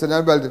this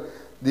incident, well,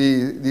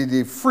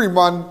 the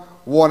Freeman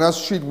Warner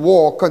Street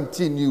war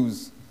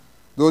continues.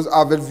 Those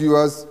avid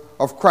viewers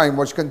of Crime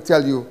Watch can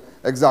tell you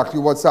exactly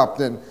what's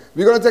happening.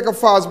 We're going to take a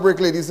fast break,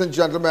 ladies and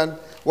gentlemen. I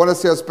want to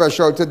say a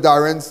special to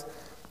Darren's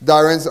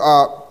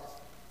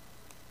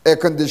Air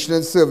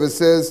Conditioning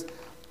Services,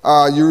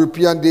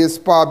 European Day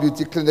Spa,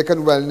 Beauty Clinic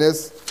and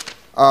Wellness,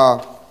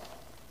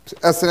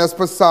 SNS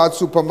Passage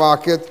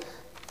Supermarket,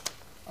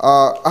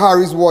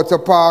 Harry's Water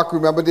Park.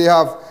 Remember, they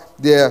have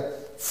their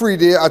free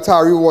day at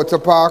Harry Water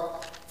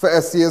Park for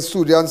SCA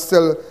students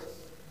till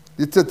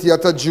the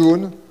 30th of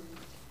June.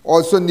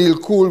 Also, Neil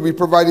Cool, we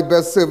provide the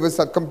best service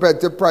at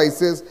competitive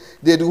prices.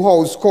 They do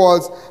house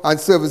calls and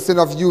servicing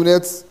of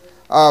units.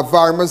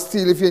 Varma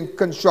Steel, if you're in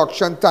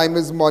construction, time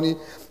is money.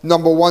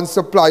 #1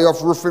 supplier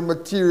of roofing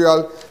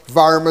material,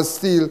 Varma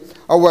Steel,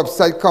 a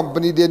website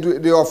company.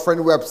 They're offering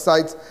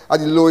websites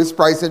at the lowest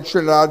price in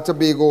Trinidad and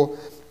Tobago.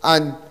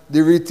 And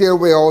the Retail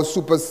Warehouse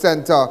Super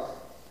Center.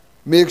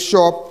 Make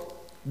sure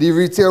the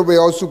Retail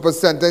Warehouse Super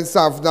Center in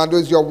San Fernando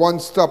is your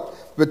one-stop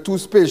with 2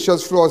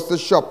 spacious floors to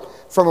shop,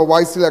 from a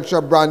wide selection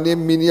of brand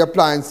name mini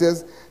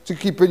appliances to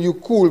keeping you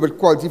cool with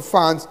quality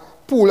fans,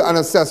 pool and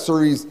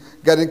accessories.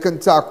 Get in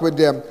contact with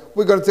them.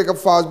 We're going to take a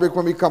fast break.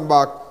 When we come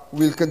back,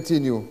 we'll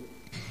continue.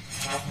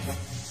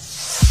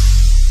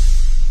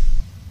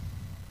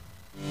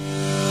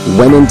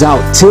 When in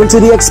doubt, turn to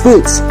the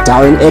experts.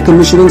 Darren Air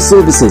Conditioning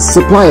Services,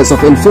 suppliers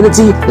of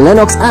Infinity,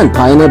 Lennox and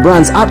Pioneer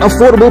brands at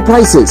affordable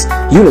prices.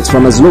 Units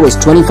from as low as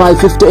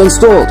 $25.50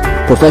 installed.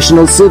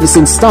 Professional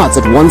servicing starts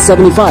at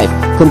 $175.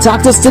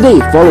 Contact us today.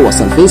 Follow us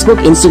on Facebook,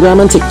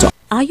 Instagram and TikTok.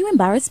 Are you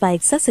embarrassed by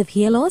excessive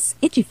hair loss,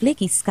 itchy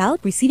flaky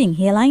scalp, receding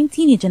hairline,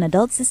 teenage and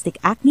adult cystic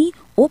acne,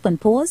 open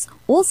pores,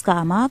 old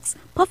scar marks,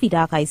 puffy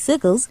dark eye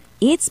circles,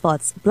 age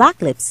spots,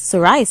 black lips,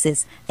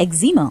 psoriasis,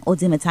 eczema or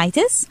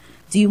dermatitis?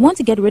 Do you want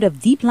to get rid of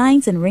deep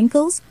lines and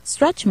wrinkles,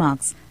 stretch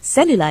marks,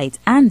 cellulite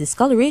and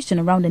discoloration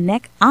around the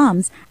neck,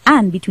 arms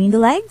and between the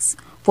legs?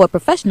 For a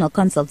professional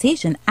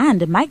consultation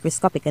and a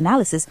microscopic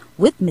analysis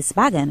with Miss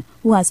Bagan,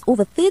 who has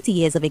over 30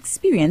 years of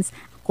experience,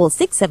 call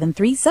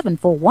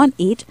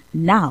 673-7418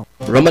 now.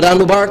 Ramadan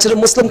Mubarak to the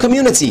Muslim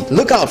community.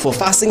 Look out for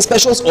fasting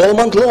specials all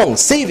month long.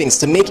 Savings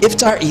to make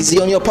iftar easy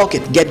on your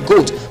pocket. Get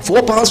goat,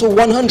 4 pounds for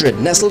 100.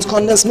 Nestle's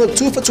condensed milk,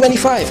 2 for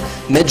 25.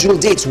 Medjool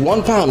dates,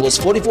 1 pound was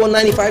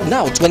 $44.95,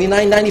 now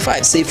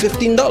 $29.95. Save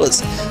 $15.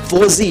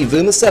 4Z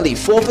vermicelli,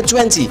 4 for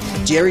 20.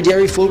 Jerry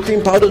Dairy full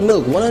cream powdered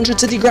milk,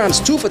 130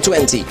 grams, 2 for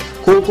 20.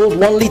 Cold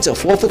 1 liter,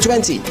 4 for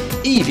 20.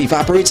 Eve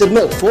evaporated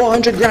milk,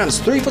 400 grams,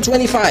 3 for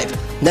 25.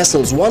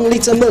 Nestle's 1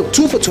 liter milk,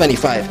 2 for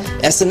 25.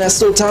 SNS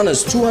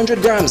Sultanas,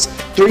 200 grams,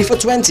 3 for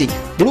 20.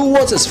 Blue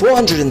Waters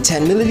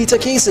 410 milliliter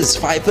cases,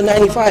 5 for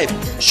 95.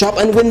 Shop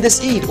and win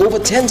this Eid. Over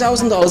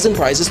 $10,000 in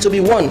prizes to be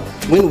won.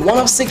 Win 1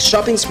 of 6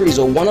 shopping sprees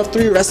or 1 of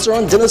 3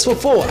 restaurant dinners for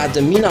 4 at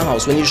the Mina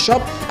House when you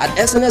shop at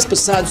SNS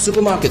Passage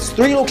Supermarkets.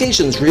 3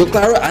 locations, Rio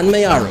Claro and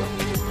Mayaro.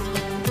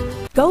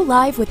 Go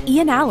live with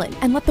Ian Allen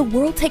and let the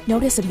world take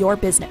notice of your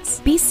business.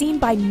 Be seen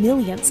by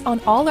millions on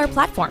all our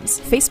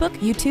platforms: Facebook,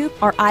 YouTube,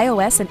 our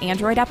iOS and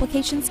Android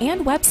applications,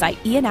 and website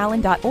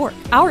ianallen.org.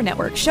 Our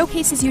network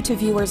showcases you to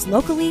viewers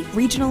locally,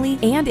 regionally,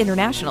 and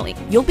internationally.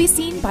 You'll be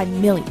seen by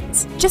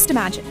millions. Just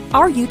imagine,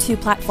 our YouTube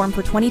platform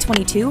for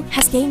 2022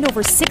 has gained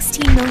over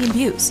 16 million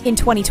views. In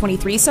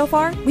 2023 so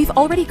far, we've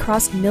already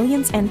crossed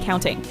millions and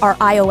counting. Our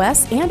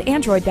iOS and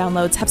Android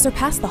downloads have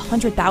surpassed the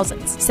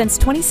 100,000s. Since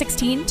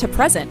 2016 to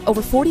present,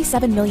 over 47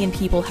 1.7 million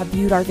people have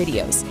viewed our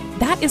videos.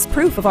 That is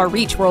proof of our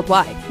reach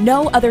worldwide.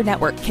 No other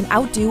network can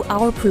outdo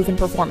our proven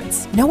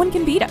performance. No one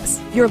can beat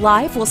us. Your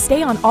live will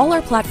stay on all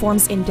our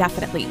platforms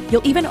indefinitely.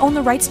 You'll even own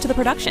the rights to the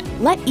production.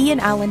 Let Ian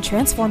Allen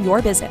transform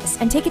your business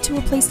and take it to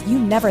a place you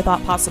never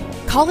thought possible.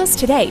 Call us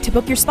today to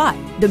book your spot.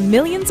 The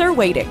millions are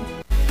waiting.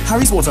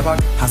 Harry's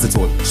Waterpark has it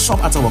all.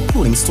 Shop at our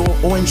clothing store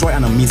or enjoy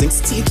an amazing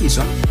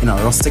staycation in our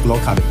rustic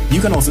log cabin.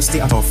 You can also stay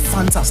at our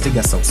fantastic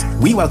guest house.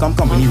 We welcome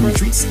company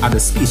retreats at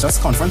the spacious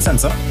conference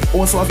center,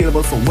 also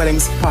available for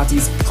weddings,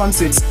 parties,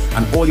 concerts,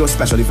 and all your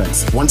special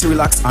events. Want to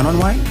relax and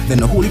unwind? Then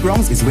the Holy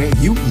Grounds is where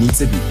you need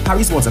to be.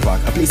 Harry's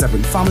Waterpark, a place that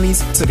brings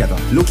families together.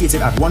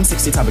 Located at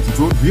 160 Tabakit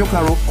Road, Rio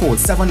Claro, code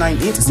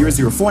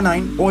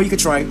 798-0049, or you could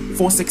try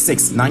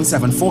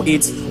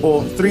 466-9748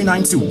 or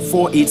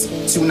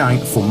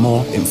 392-4829 for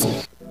more info.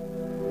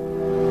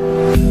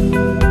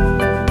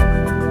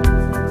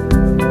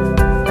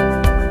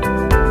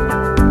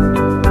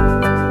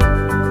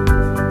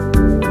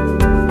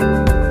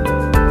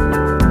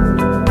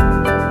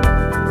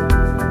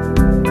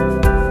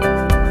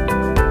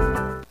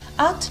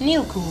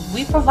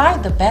 We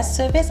provide the best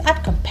service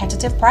at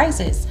competitive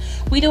prices.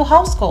 We do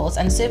house calls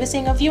and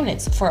servicing of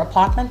units for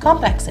apartment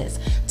complexes,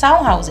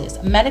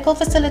 townhouses, medical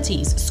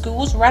facilities,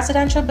 schools,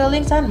 residential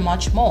buildings, and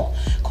much more.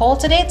 Call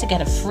today to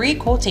get a free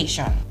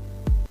quotation.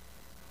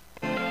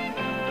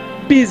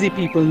 Busy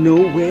people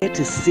know where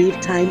to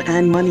save time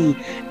and money.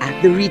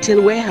 At the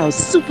Retail Warehouse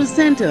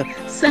Supercenter,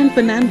 San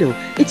Fernando,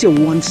 it's your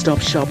one-stop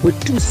shop with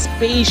 2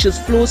 spacious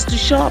floors to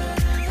shop.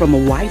 From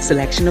a wide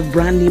selection of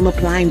brand name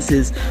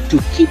appliances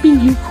to keeping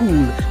you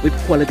cool with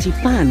quality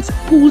fans,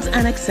 pools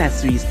and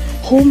accessories,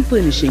 home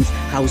furnishings,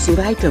 household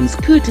items,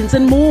 curtains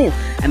and more,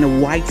 and a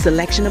wide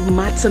selection of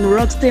mats and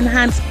rugs to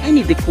enhance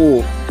any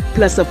decor,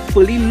 plus a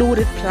fully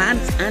loaded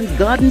plants and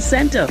garden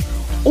center.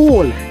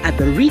 All at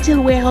the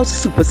Retail Warehouse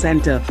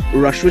Supercenter,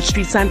 Rushwood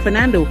Street, San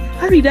Fernando.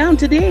 Hurry down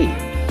today.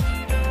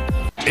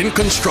 In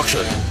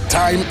construction,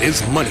 time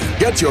is money.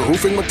 Get your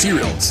roofing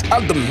materials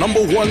at the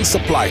 #1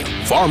 supplier,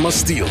 Farmer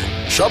Steel.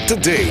 Shop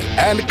today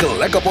and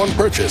collect upon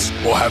purchase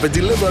or have it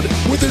delivered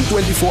within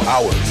 24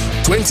 hours.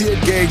 28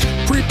 gauge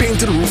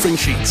pre-painted roofing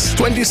sheets,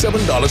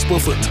 $27 per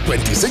foot.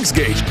 26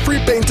 gauge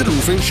pre-painted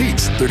roofing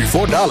sheets,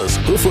 $34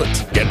 per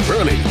foot. Get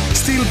purling,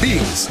 steel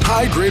beams,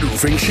 high-grade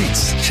roofing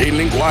sheets, chain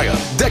link wire,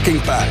 decking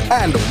pad,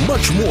 and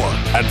much more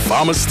at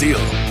Farmer Steel.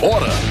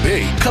 Order,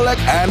 pay, collect,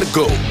 and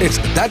go. It's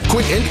that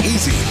quick and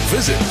easy.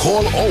 Visit,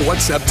 call, or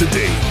WhatsApp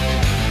today.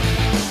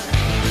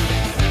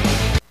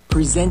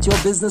 Present your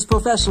business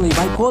professionally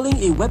by calling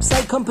a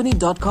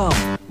websitecompany.com.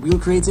 We'll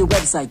create a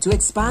website to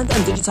expand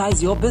and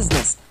digitize your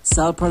business,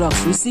 sell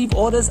products, receive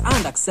orders,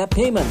 and accept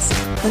payments.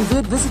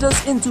 Convert visitors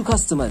into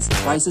customers.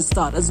 Prices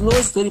start as low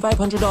as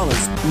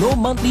 $3,500. No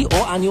monthly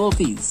or annual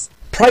fees.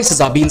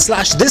 Prices are being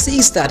slashed this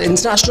Easter at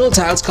International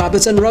Tiles,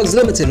 Carpets and Rugs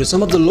Limited with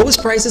some of the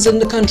lowest prices in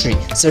the country.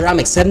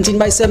 Ceramic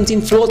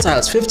 17x17 floor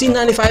tiles,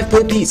 $15.95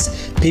 per piece.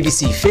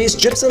 PVC face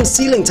gypsum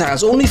ceiling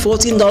tiles, only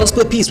 $14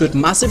 per piece with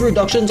massive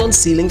reductions on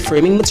ceiling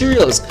framing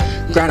materials.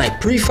 Granite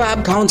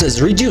prefab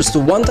counters reduced to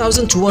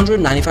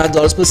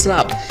 $1,295 per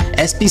slab.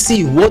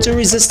 SPC water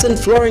resistant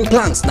flooring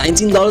planks,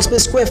 $19 per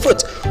square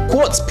foot.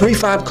 Quartz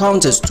prefab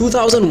counters,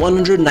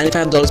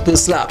 $2,195 per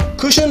slab.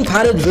 Cushion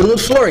padded vinyl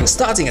flooring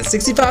starting at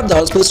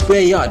 $65 per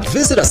square yard.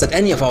 Visit us at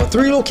any of our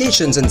 3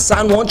 locations in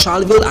San Juan,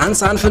 Charleville and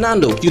San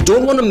Fernando. You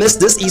don't want to miss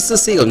this Easter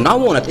sale,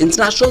 now on at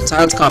International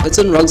Tiles, Carpets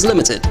and Rugs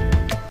Limited.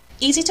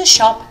 Easy to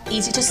shop,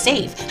 easy to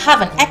save.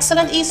 Have an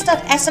excellent Easter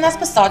at S&S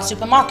Passage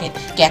Supermarket.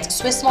 Get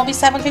Swiss Small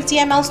 750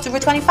 ml 2 for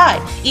 $25.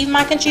 Even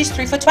mac and cheese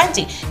 3 for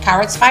 $20.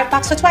 Carrots 5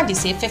 packs for $20,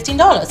 save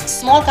 $15.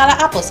 Small gala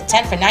apples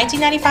 10 for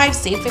 $19.95,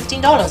 save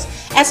 $15.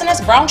 S&S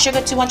brown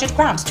sugar 200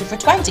 grams 2 for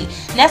 $20.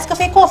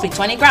 Nescafe coffee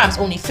 20 grams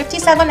only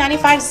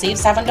 $57.95, save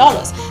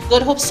 $7.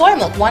 Good Hope soy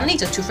milk 1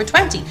 liter 2 for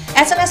 $20.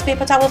 S&S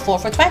paper towel 4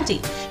 for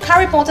 $20.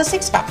 Carry Porter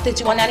 6 pack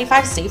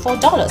 $31.95, save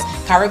 $4.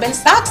 Caribbean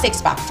Stark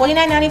 6 pack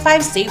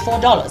 $49.95, save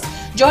 $4.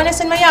 Join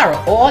us in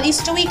Mayara all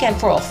Easter weekend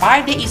for a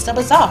 5-day Easter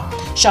Bazaar.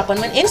 Shop and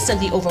win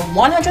instantly over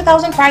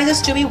 100,000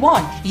 prizes to be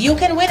won. You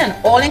can win an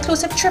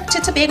all-inclusive trip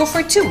to Tobago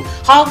for 2.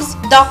 Hogs,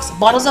 ducks,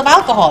 bottles of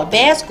alcohol,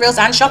 bears, grills,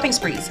 and shopping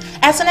sprees.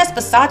 S&S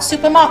Passage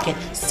Supermarket.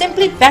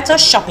 Simply better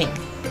shopping.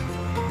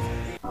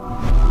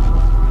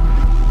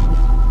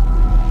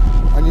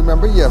 And you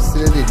remember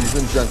yesterday, ladies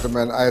and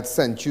gentlemen, I had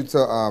sent you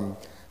to,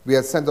 we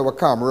had sent our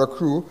camera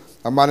crew,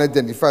 a man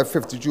identified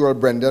 52-year-old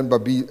Brendan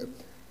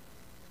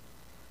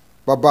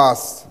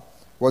Babas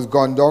was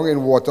gunned down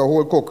in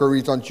Waterhole,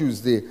 Cocorite on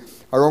Tuesday.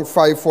 Around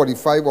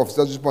 5:45,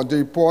 officers responded to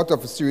report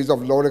of a series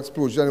of loud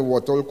explosions in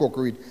Waterhole,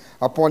 Cocorite.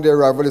 Upon their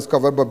arrival,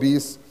 discovered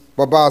Babas,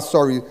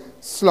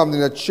 slumped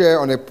in a chair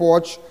on a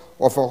porch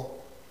of a...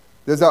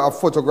 There's a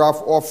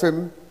photograph of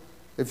him.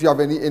 If you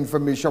have any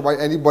information why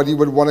anybody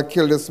would want to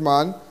kill this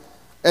man,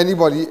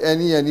 anybody,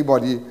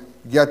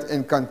 get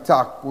in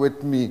contact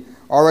with me.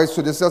 All right,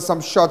 so this is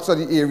some shots of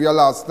the area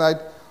last night.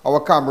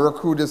 Our camera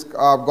crew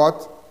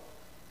got.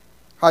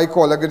 Hi,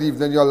 caller, good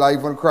evening. You're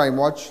live on Crime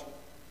Watch.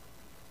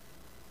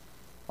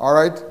 All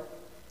right.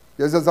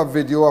 This is a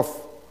video of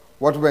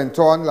what went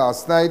on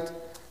last night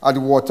at the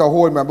water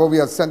hole. Remember, we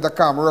had sent a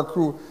camera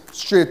crew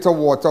straight to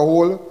water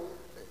hole.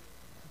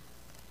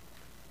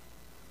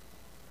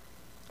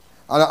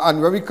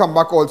 And when we come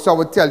back also, I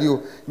will tell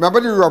you,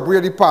 remember the robbery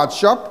at the part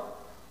shop?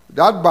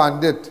 That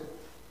bandit,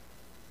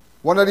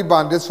 one of the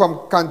bandits from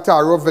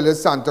Cantaro Village,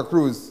 Santa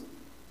Cruz.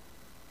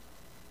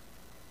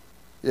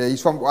 Yeah,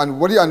 he's from, and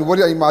what do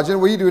you imagine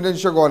what he doing in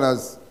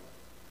Chagonas?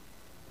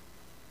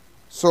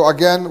 So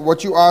again,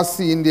 what you are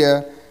seeing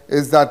there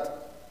is that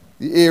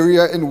the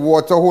area in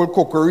Waterhole,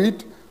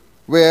 Cocorite,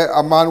 where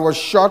a man was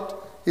shot,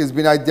 he's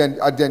been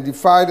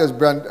identified as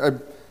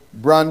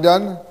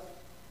Brandon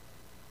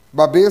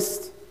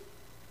Babast,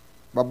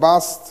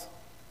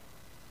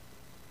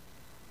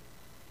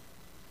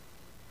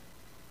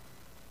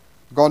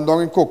 gone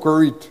down in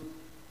Cocorite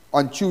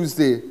on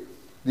Tuesday,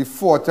 the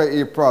 4th of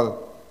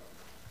April.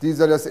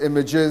 These are just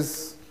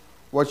images,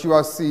 what you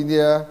are seeing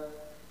here,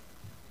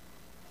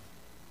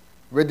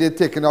 where they're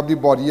taking up the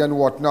body and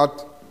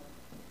whatnot.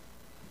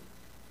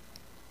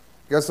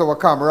 Guess our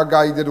camera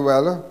guy did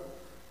well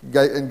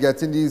in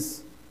getting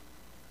these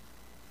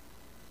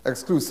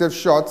exclusive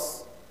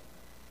shots.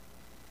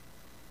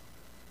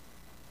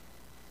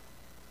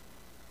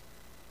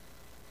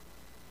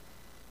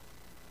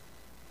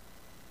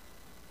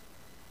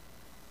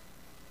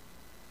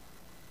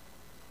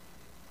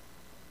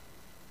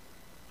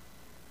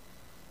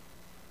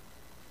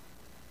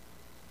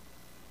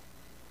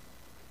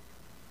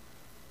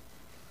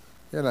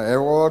 You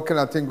know, all kind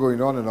of thing going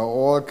on, you know,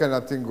 all kind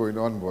of thing going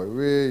on, boy.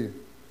 Way.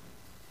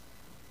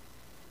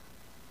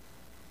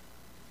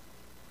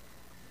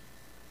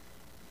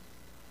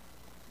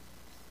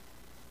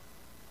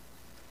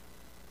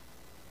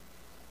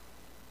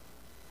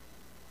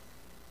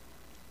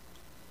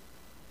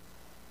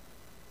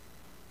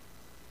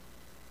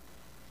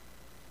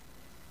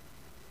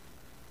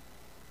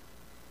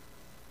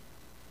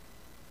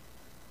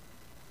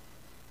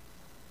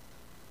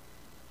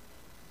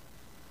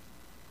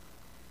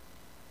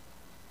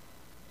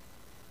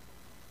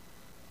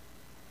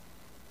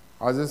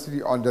 As this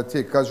the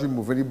undertakers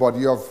removing the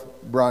body of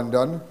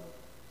Brandon.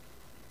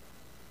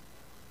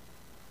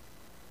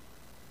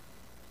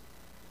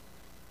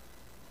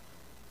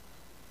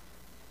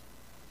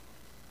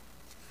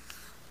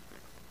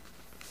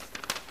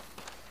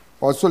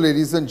 Also,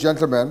 ladies and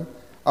gentlemen,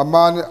 a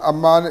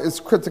man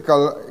is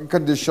critical in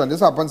condition.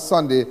 This happened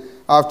Sunday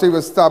after he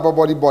was stabbed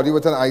about the body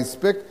with an ice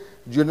pick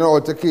during an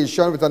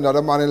altercation with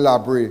another man in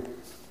Labre.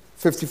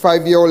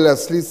 55-year-old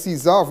Leslie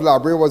Caesar of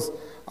Labre was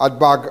at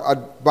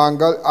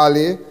Bangal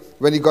Alley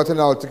when he got in an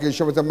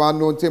altercation with a man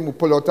known to him who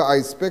pulled out an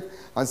ice pick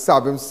and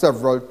stabbed him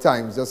several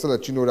times, just to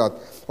let you know that.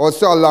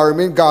 Also, a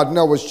Laramine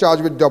gardener was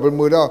charged with double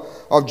murder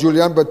of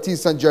Julian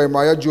Batiste and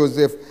Jeremiah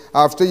Joseph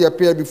after he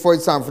appeared before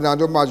the San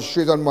Fernando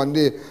magistrate on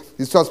Monday.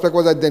 The suspect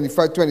was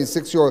identified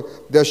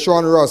 26-year-old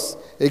Darshan Ross,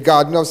 a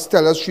gardener of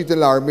Stella Street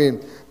in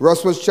Laramine.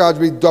 Ross was charged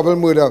with double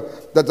murder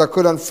that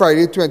occurred on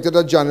Friday, 20th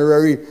of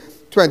January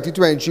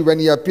 2023 when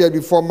he appeared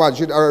before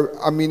Magistrate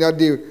Amina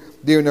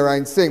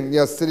Devanarayan Singh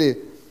yesterday.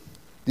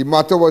 The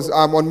matter was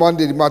on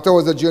Monday. The matter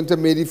was adjourned to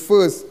May the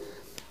 1st.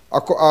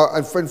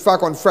 In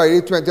fact, on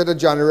Friday, 20th of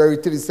January,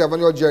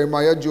 37-year-old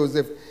Jeremiah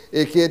Joseph,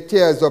 a.k.a.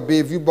 Tears of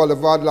Bayview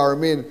Boulevard,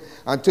 Laramine,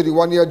 and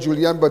 31-year-old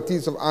Julian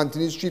Batiste of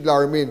Anthony Street,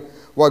 Laramine,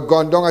 were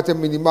gunned down at a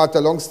mini-mart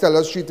along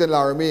Stella Street in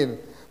Laramine.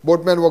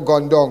 Both men were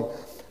gunned down.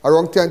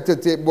 Around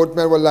 10:30, both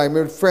men were lying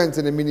with friends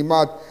in a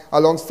mini-mart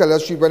along Stella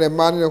Street when a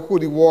man in a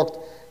hoodie walked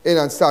in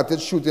and started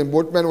shooting.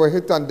 Both men were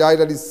hit and died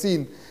at the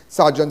scene.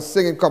 Sergeant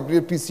Singh in company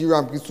with PC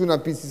Ramkissoon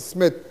and PC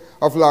Smith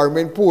of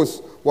Laramine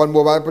Post, one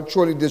mobile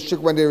patrol in the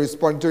district when they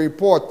responded to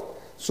report.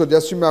 So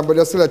just remember,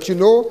 just to let you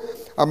know,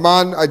 a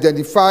man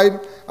identified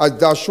as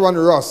Darshan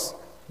Ross.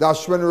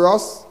 Darshan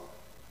Ross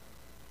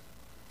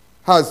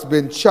has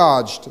been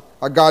charged,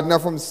 a gardener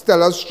from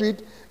Stella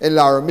Street in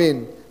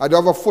Laramine. I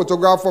don't have a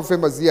photograph of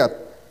him as yet.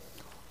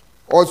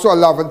 Also, a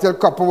Laventel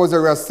couple was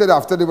arrested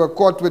after they were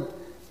caught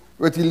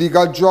with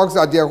illegal drugs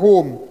at their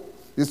home.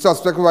 The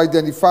suspects were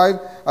identified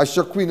as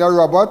Shaquina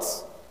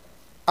Roberts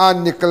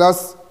and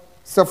Nicholas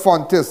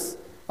Cefontis.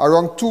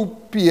 Around 2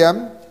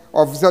 p.m.,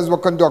 officers were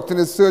conducting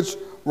a search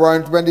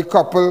warrant when the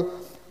couple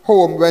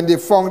home when they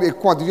found a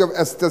quantity of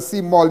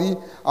ecstasy, molly,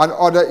 and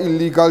other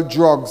illegal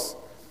drugs.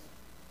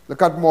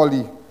 Look at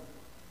molly.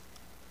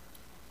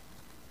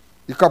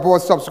 The couple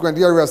was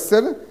subsequently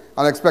arrested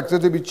and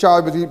expected to be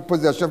charged with the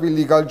possession of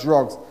illegal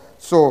drugs.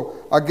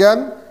 So,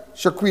 again,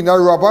 Shaquina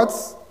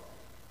Roberts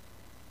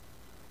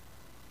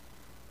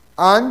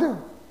and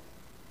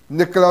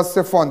Nicholas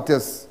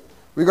Cefontis.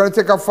 We're going to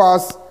take a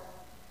fast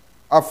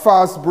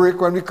break.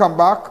 When we come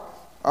back.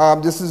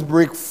 This is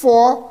break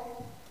 4.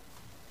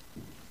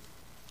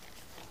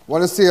 I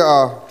want to say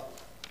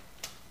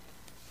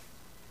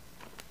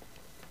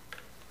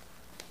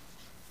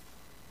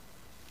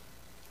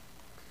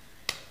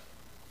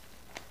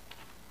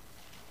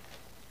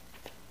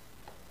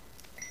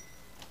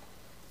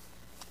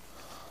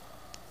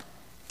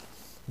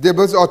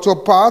Dibbles Auto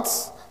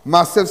Parts,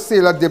 massive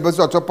sale at Dibbles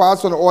Auto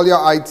Parts on all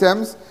your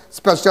items,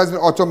 specialized in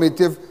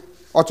automotive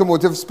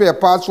automotive spare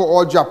parts for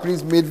all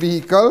Japanese-made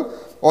vehicle.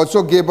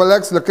 Also,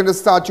 GableX, looking to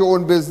start your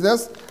own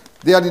business.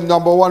 They are the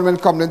 #1 when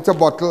coming to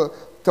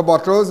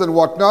bottles and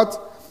whatnot.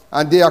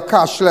 And they are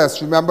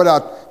cashless. Remember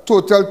that.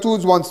 Total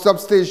Tools, one-stop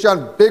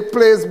station. Big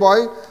place,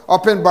 boy.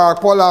 Up in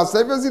Barrackport last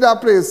time. You see that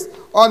place?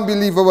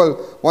 Unbelievable.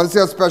 Once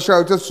your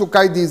specialty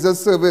Sukai Diesel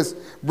service,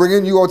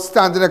 bringing you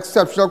outstanding,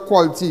 exceptional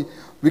quality.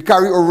 We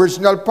carry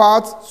original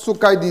parts,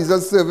 Sukai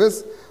Diesel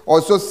service.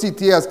 Also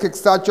CTS,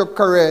 kickstart your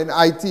career in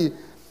IT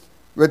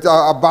with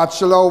a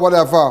bachelor or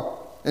whatever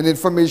in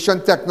information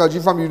technology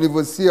from the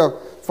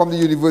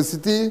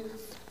university.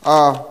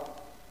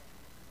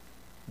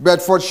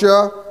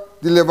 Bedfordshire,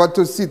 delivered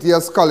to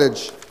CTS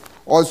College.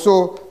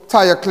 Also,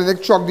 Tire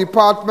Clinic Truck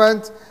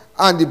Department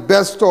and the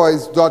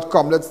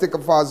besttoys.com. Let's take a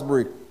fast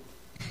break.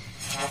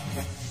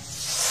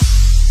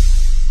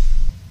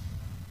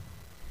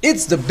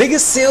 It's the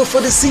biggest sale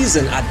for the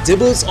season at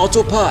Dibbles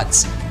Auto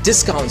Parts.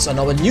 Discounts on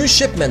our new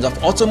shipment of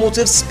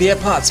automotive spare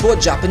parts for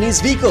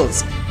Japanese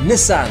vehicles,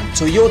 Nissan,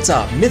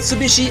 Toyota,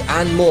 Mitsubishi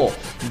and more.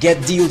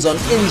 Get deals on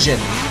engine,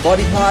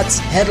 body parts,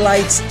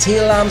 headlights,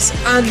 tail lamps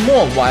and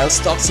more while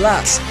stocks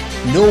last.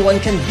 No one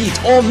can beat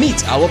or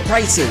meet our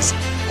prices.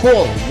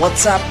 Call,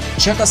 WhatsApp,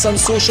 check us on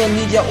social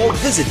media or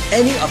visit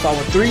any of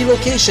our 3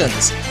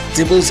 locations.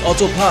 Dibbles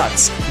Auto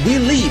Parts. We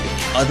lead,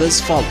 others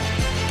follow.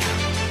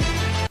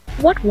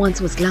 What once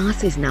was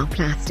glass is now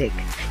plastic.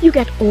 You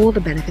get all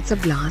the benefits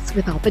of glass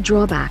without the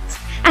drawbacks,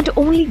 and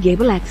only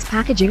GableX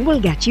packaging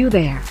will get you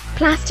there.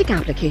 Plastic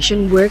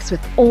application works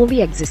with all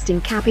the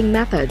existing capping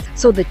methods,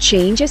 so the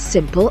change is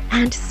simple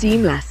and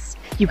seamless.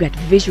 You get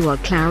visual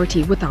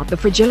clarity without the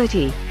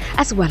fragility,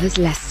 as well as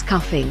less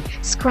scuffing,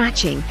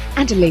 scratching,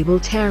 and label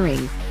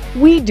tearing.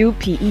 We do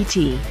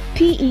PET.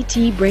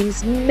 PET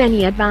brings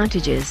many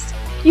advantages.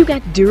 You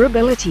get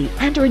durability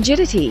and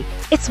rigidity.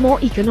 It's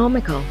more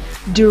economical,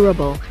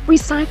 durable,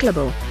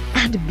 recyclable,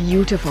 and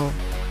beautiful.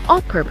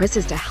 Our purpose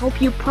is to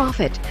help you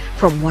profit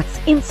from what's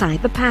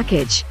inside the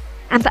package,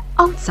 and the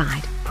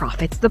outside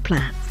profits the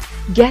plants.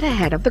 Get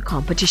ahead of the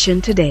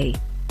competition today.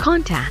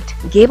 Contact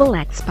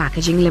GableX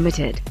Packaging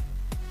Limited.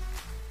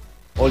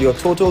 All your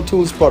Total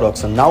Tools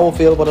products are now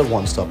available at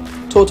One Stop.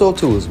 Total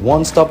Tools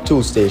One-Stop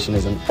Tool Station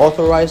is an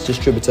authorized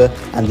distributor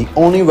and the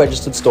only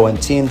registered store in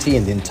TNT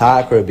in the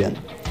entire Caribbean.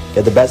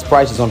 Get the best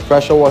prices on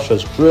pressure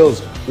washers,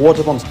 drills,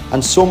 water pumps,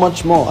 and so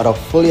much more at our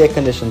fully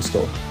air-conditioned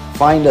store.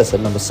 Find us at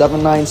number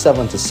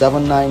 797 to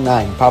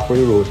 799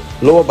 Papri Road,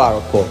 Lower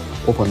Barrackport.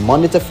 Open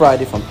Monday to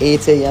Friday from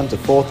 8 a.m. to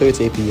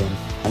 4:30 p.m.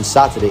 and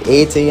Saturday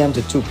 8 a.m.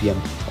 to 2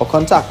 p.m. or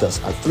contact us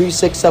at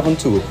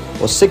 3672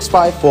 or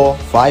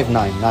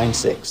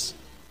 654-5996.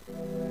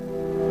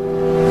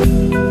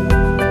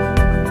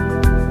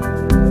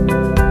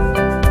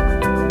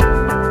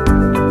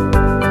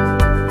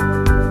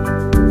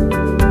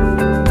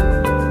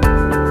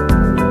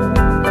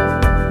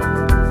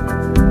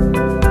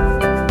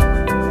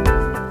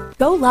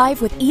 Go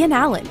live with Ian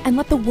Allen and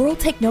let the world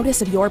take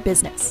notice of your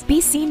business.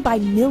 Be seen by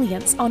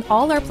millions on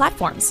all our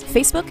platforms,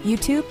 Facebook,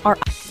 YouTube, or...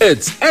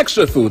 It's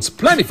Extra Foods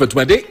Plenty for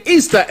 20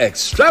 Easter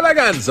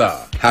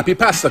Extravaganza. Happy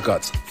Pasta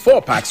Cuts,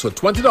 4 packs for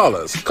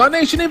 $20.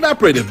 Carnation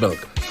Evaporated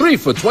Milk, 3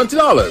 for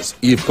 $20.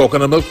 Eve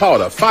Coconut Milk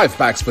Powder, 5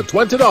 packs for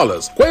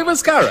 $20.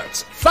 Quavers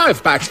Carrots,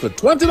 5 packs for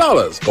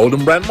 $20.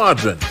 Golden Brand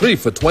Margarine, 3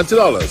 for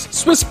 $20.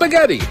 Swiss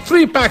Spaghetti,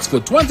 3 packs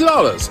for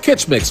 $20.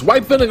 Kitch Mix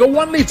White Vinegar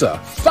 1 liter,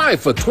 5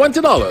 for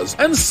 $20.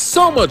 And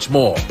so much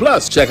more.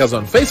 Plus, check us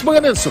on Facebook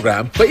and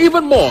Instagram for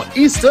even more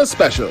Easter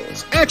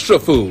specials. Extra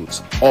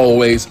Foods,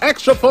 always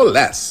extra for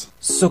less.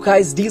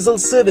 Sukai's Diesel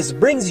service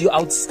brings you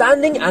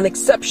outstanding and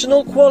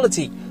exceptional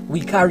quality. We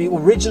carry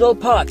original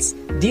parts,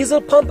 diesel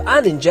pump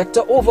and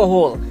injector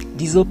overhaul,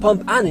 diesel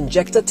pump and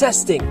injector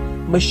testing,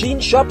 machine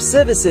shop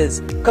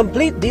services,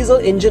 complete diesel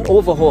engine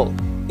overhaul,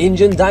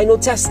 engine dyno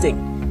testing,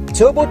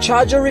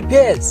 turbocharger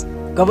repairs,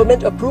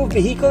 government approved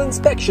vehicle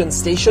inspection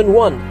station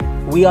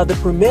 1. We are the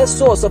premier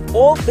source of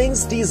all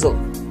things diesel.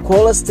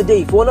 Call us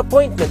today for an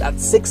appointment at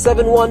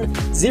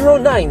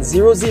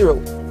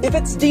 671-0900. If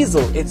it's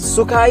diesel, it's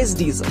Sukai's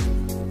Diesel.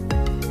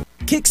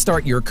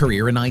 Kickstart your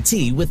career in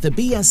IT with the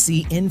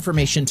BSc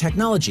Information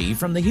Technology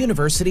from the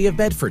University of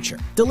Bedfordshire,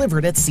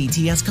 delivered at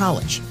CTS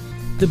College.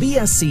 The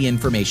BSc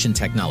Information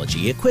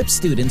Technology equips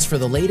students for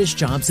the latest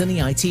jobs in the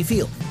IT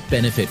field.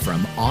 Benefit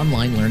from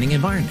online learning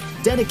environment,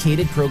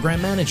 dedicated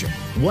program manager,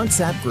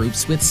 WhatsApp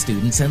groups with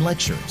students and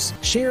lecturers,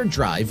 shared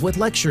drive with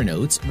lecture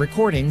notes,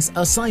 recordings,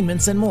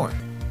 assignments, and more.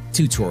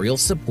 Tutorial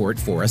support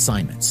for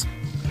assignments.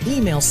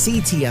 Email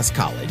CTS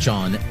College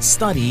on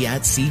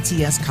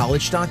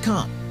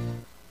study@ctscollege.com.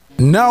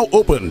 Now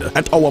opened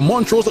at our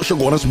Montrose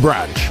Chaguanas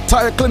branch,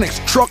 Tire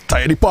Clinic's Truck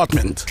Tire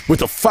Department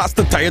with a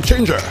faster tire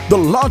changer, the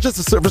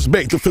largest service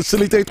bay to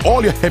facilitate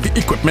all your heavy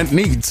equipment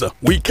needs.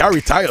 We carry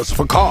tires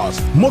for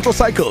cars,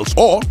 motorcycles,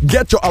 or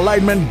get your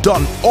alignment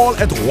done all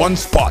at one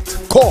spot.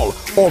 Call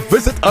or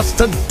visit us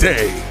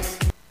today.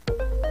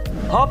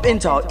 Hop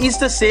into our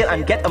Easter sale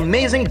and get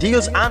amazing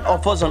deals and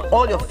offers on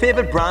all your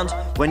favorite brands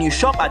when you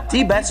shop at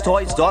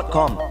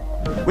thebesttoys.com.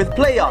 With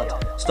Play Out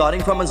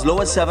starting from as low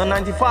as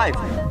 $7.95,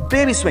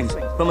 Baby swings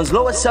from as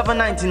low as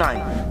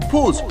 $7.99.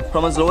 Pools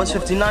from as low as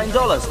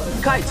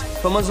 $59. Kites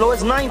from as low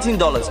as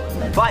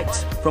 $19.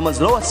 Bikes from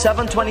as low as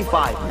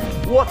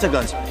 $7.25. Water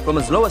guns from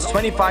as low as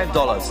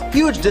 $25.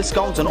 Huge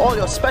discounts on all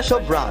your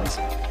special brands.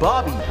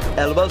 Barbie,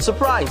 LOL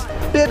Surprise,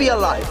 Baby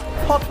Alive,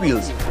 Hot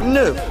Wheels,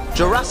 Nerf,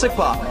 Jurassic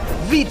Park,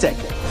 VTech,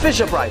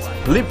 Fisher-Price,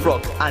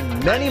 Leapfrog,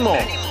 and many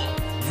more.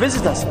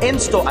 Visit us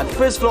in-store at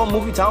First Floor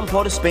Movie Town,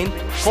 Port of Spain,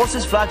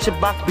 Forces Flagship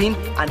Backbean,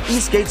 and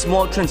Eastgate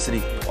Mall,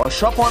 Trin-City, or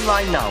shop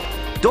online now.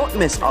 Don't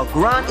miss our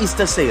grand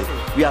Easter sale.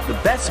 We have the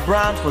best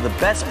brands for the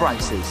best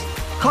prices.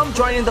 Come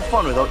join in the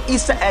fun with our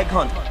Easter egg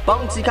hunt,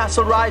 bouncy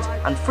castle rides,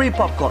 and free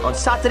popcorn on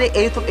Saturday,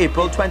 8th of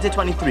April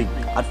 2023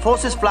 at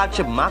Forces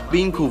Flagship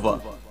Backbean,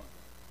 Vancouver.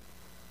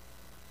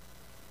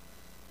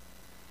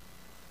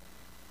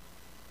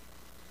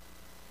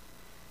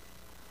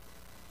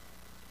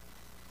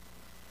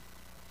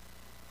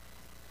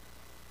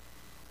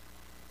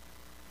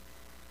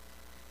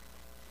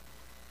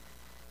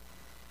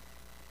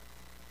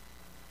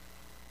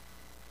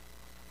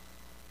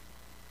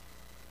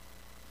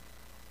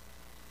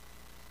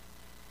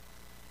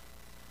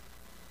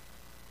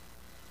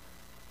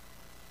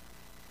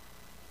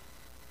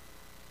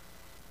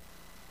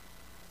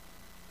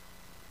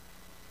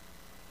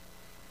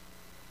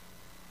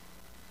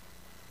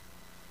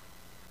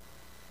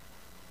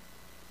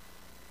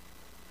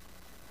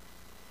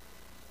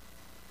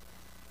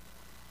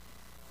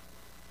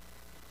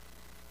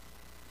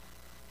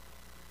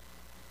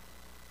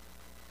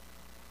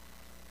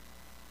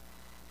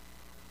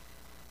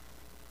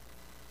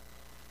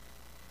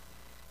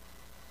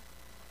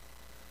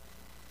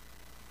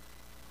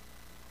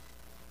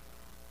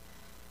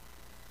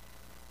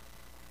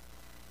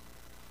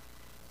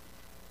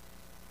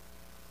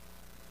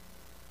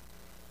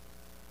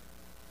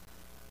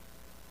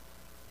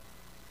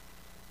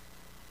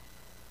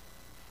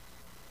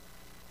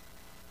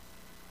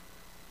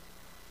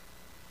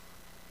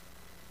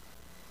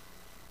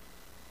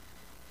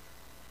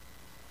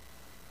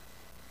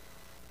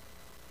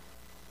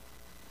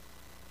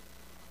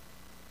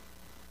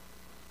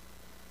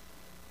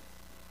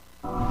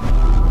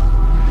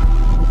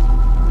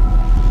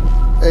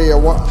 Hey, I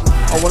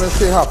want to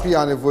say happy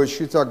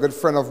anniversary to a good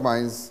friend of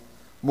mine's,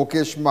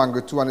 Mukesh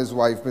Mangatu, and his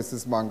wife,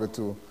 Mrs.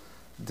 Mangatu.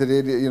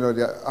 Today,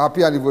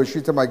 happy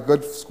anniversary to my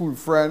good school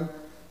friend,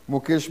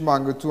 Mukesh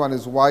Mangatu, and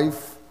his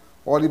wife.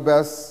 All the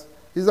best.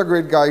 He's a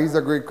great guy. He's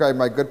a great guy.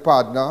 My good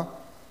partner,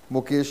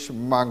 Mukesh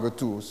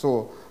Mangatu.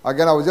 So,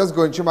 again, I was just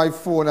going through my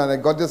phone, and I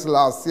got this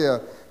last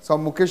year. So,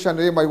 Mukesh, I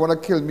know you might want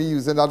to kill me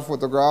using that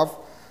photograph,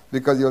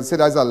 because you'll say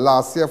that's a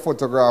last year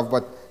photograph,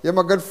 but you're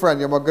my good friend,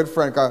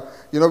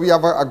 we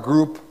have a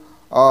group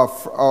of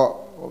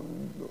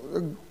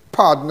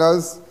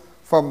partners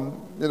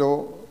from,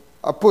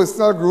 a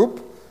personal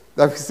group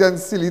that we send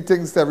silly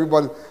things to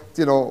everybody,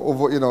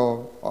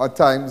 over, at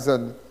times,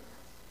 and,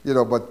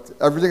 but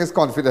everything is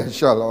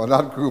confidential on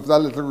that group, that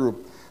little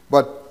group.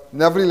 But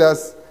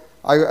nevertheless,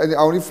 I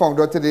only found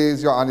out today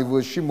is your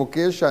anniversary,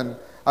 Mukesh, and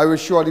I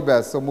wish you all the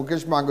best. So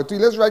Mukesh Mangatu,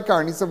 let's write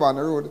Carney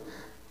Savannah Road.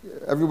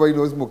 Everybody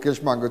knows Mukesh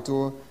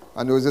Mangatu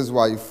and knows his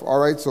wife. All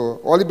right, so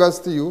all the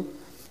best to you.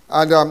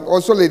 And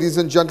also, ladies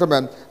and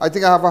gentlemen, I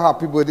think I have a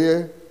happy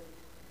birthday.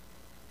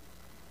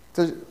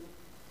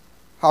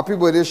 Happy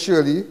birthday,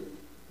 Shirley.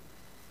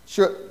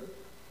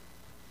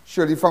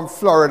 Shirley from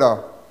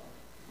Florida.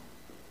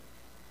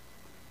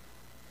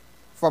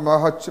 From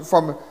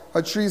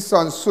her three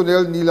sons,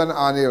 Sunil, Neil, and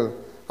Anil.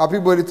 Happy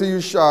birthday to you,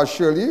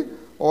 Shirley.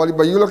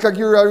 But you look like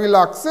you're real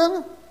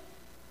relaxing.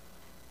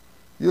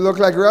 You look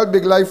like real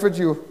big life with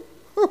you.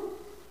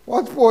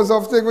 What pose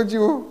of thing with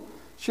you?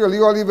 Shirley,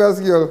 all the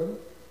best, girl.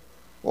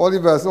 All the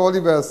best, all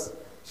the best.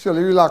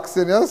 Shirley,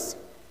 relaxing, yes?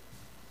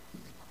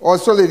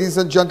 Also, ladies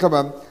and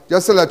gentlemen,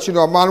 just to let you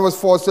know, a man was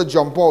forced to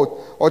jump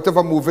out of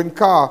a moving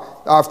car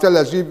after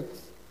allegedly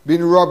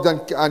being robbed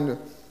and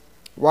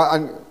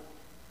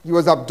he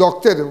was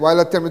abducted while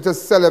attempting to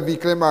sell a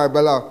vehicle in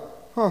Marabella.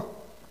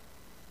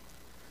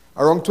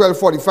 Around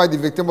 12:45, the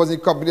victim was in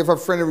company of a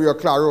friend in Rio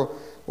Claro,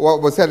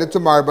 was headed to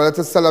Marabella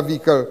to sell a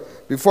vehicle.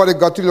 Before they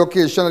got to the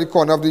location at the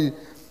corner of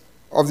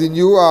the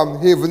new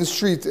Haven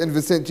Street in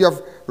vicinity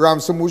of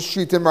Ramshamu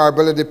Street in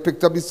Marabella, they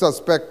picked up the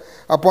suspect.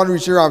 Upon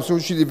reaching Ramshamu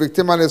Street, the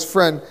victim and his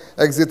friend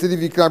exited the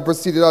vehicle and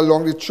proceeded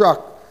along the track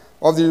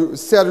of the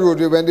said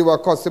roadway when they were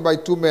accosted by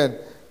two men.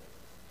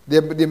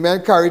 The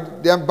men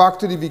carried them back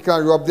to the vehicle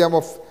and robbed them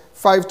of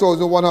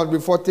 $5,100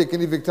 before taking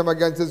the victim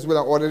against his will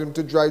and ordered him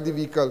to drive the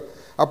vehicle.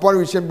 Upon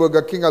reaching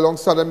Burger King along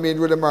Southern Main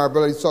Road in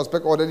Marabella, the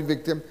suspect ordered the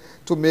victim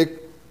to make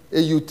a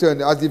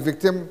U-turn. As the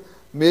victim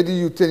made the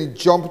U-turn, he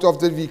jumped off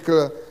the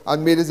vehicle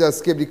and made his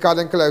escape. The car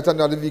then collided with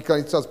another vehicle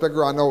and the suspect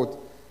ran out.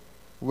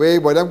 Wait,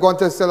 but them going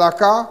to sell a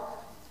car,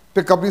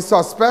 pick up the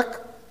suspect.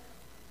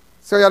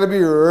 So you have to be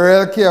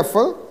real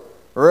careful,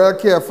 real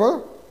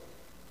careful.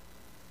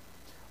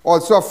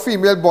 Also, a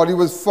female body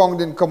was found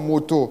in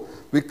Komoto.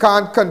 We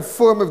can't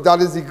confirm if that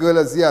is the girl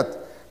as yet,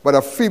 but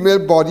a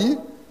female body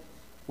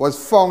was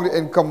found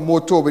in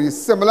Komoto with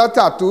similar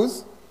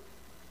tattoos.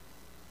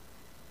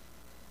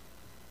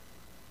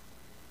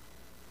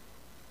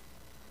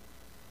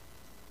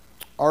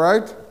 All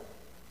right?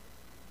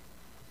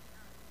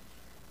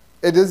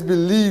 It is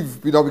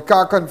believed, we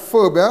can't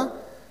confirm,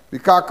 we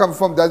can't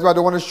confirm. That's why I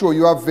don't want to show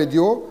you a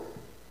video.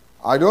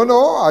 I don't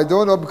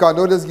know, because I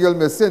know this girl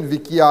missing,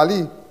 Vicky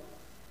Ali,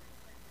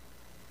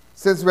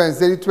 since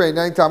Wednesday,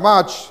 29th of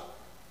March.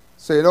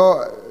 So,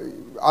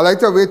 I like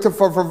to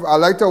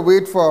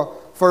wait for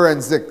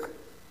forensic.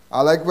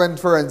 I like when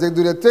forensic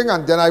do the thing,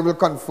 and then I will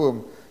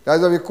confirm.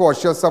 That's why we're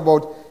cautious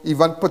about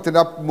even putting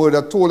up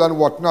murder toll and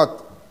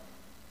whatnot.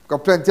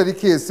 Because plenty of the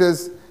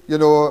cases,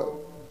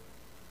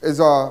 is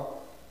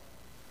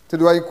to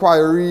do an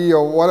inquiry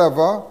or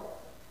whatever.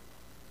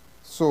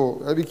 So,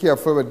 let's be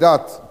careful with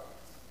that.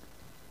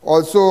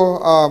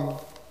 Also,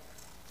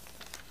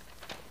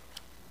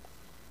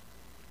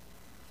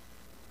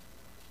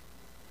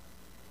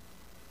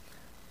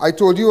 I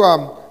told you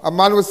a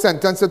man was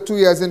sentenced to 2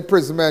 years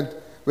imprisonment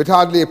with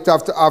hard labor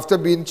after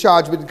being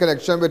charged in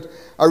connection with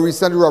a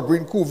recent robbery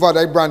in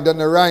Coovard, Brandon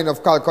Narayan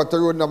of Calcutta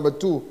Road number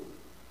 2.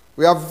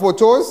 We have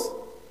photos?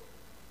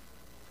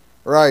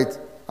 Right.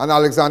 And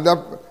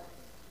Alexander,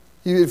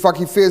 in fact,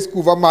 he faced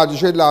Coovard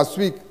magistrate last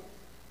week.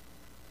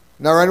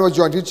 Narayan was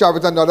jointly charged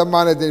with another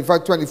man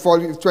identified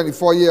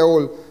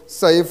 24-year-old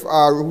Saif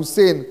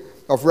Hussain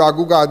of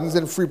Ragu Gardens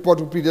in Freeport,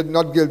 who pleaded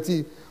not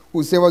guilty.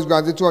 Hussain was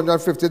granted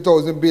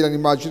 $250,000 bail and he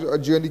magistrate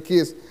adjourned the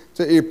case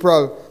to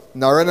April.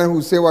 Narayan and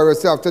Hussain were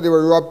arrested after they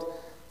were robbed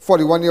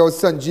 41-year-old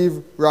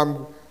Sanjeev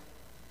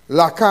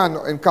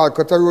Lakan in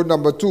Calcutta Road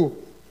number 2.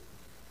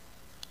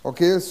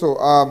 Okay, so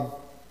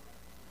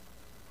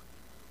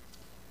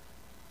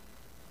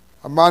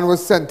a man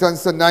was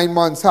sentenced to 9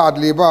 months hard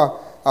labor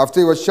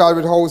after he was charged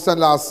with house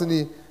and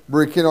larceny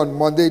breaking on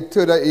Monday,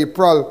 3rd of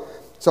April.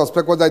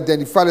 Suspect was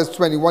identified as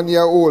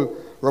 21-year-old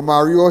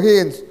Romario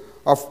Haynes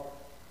of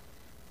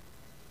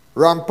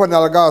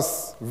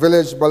Rampanalgas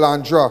Village,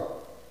 Balandra.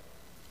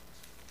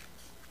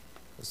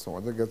 So I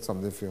want to get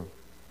something for you.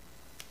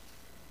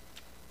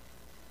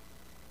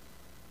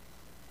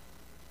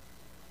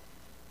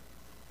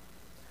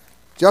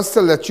 Just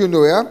to let you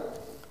know,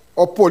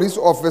 our police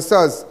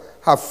officers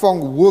have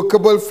found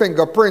workable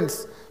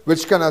fingerprints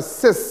which can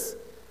assist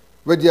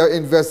with their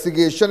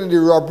investigation in the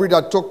robbery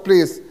that took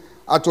place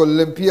at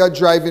Olympia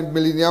Drive in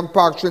Millennium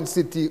Park, Trin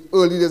City,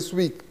 early this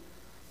week.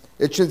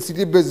 A Trin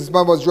City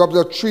businessman was robbed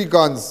of 3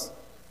 guns.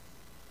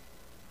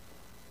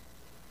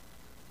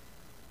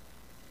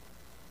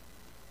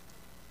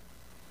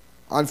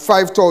 And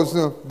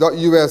 $5,000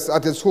 US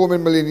at his home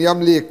in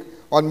Millennium Lake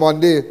on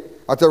Monday.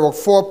 At around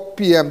 4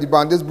 p.m., the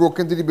bandits broke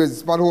into the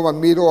businessman's home and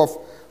made off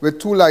with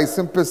 2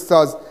 licensed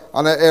pistols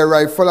and an air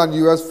rifle and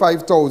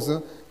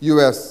 $5,000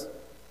 US.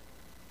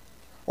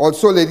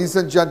 Also, ladies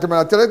and gentlemen,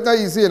 I tell you it's not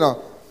easy,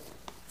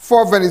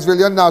 4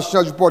 Venezuelan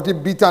nationals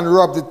reported beat and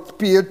robbed the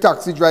PA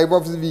taxi driver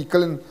of his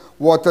vehicle in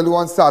Waterloo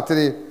on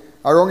Saturday.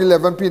 Around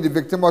 11 p.m., the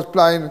victim was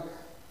applying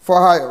for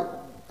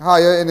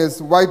hire in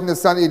his white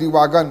Nissan 80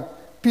 wagon,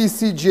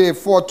 PCJ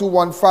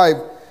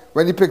 4215,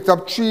 when he picked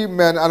up 3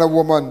 men and a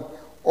woman,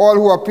 all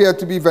who appeared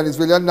to be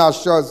Venezuelan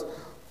nationals,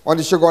 on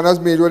the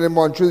Chaguanas Main Road in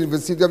Montreal, in the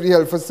vicinity of the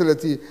health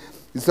facility.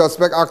 The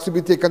suspect asked to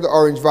be taken to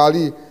Orange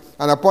Valley,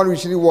 and upon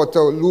reaching the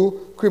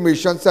Waterloo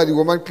cremation site, the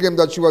woman claimed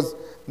that she was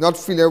not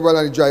feeling well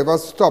and the driver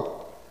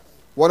stopped.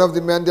 One of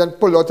the men then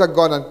pulled out a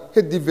gun and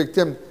hit the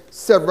victim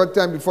several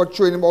times before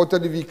throwing him out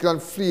of the vehicle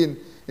and fleeing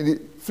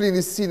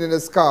the scene in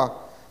his car.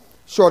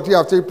 Shortly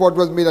after the report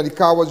was made and the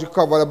car was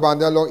recovered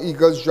abandoned along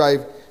Eagles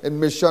Drive in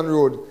Mission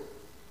Road.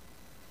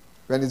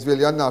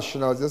 Venezuelan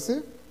nationals, you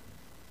see?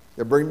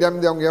 They bring them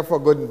down here for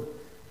good,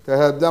 to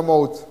help them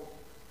out.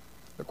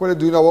 Look what they're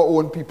doing our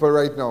own people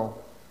right now.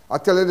 I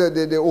tell you,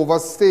 they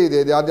overstay,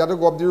 they have to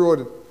go up the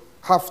road,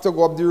 have to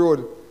go up the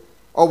road.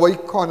 Our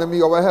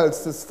economy, our health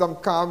system,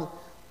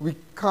 we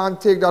can't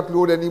take that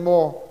load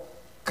anymore.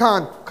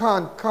 Can't.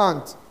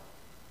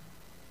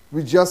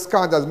 We just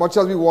can't, as much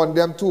as we want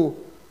them to.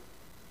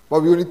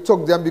 But we only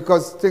took them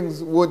because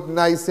things weren't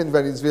nice in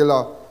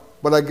Venezuela.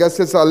 But I guess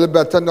it's a little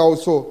better now,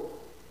 so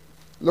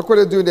look what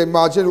they're doing. They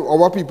imagine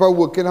our people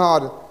working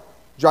hard,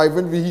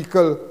 driving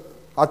vehicle,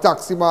 a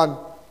taxi man,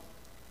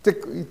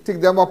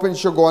 take them up in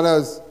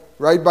Chaguanas,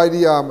 right by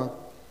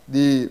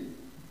the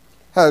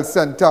health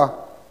center.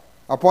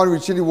 Upon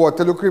reaching the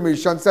Waterloo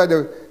cremation site,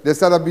 they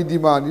said a big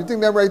demand. You think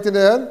them right in the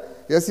head?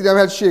 You see them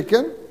head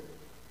shaking?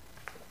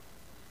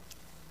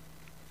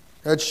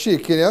 Head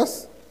shaking,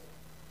 yes?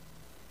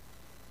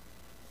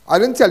 I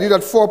didn't tell you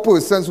that 4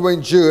 persons were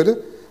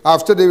injured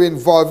after they were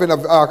involved in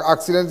an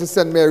accident in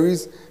St.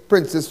 Mary's,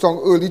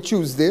 Princestown, early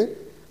Tuesday.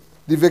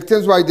 The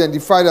victims were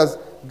identified as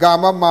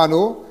Gama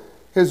Mano,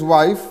 his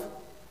wife,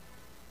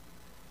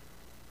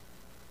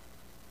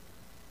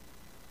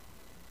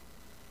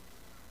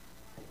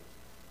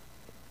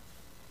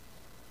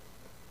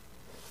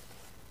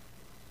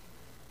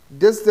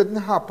 this didn't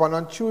happen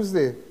on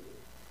Tuesday.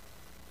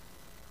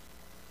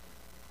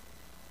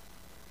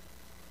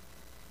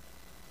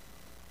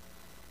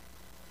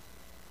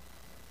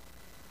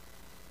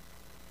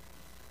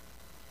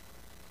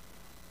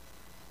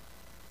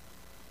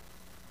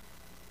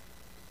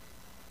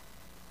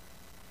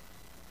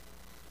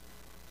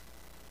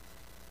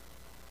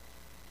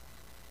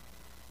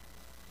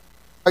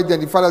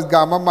 identified as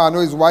Gama Mano,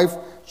 his wife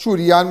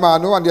Churian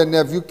Mano, and their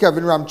nephew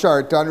Kevin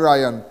Ramcharita and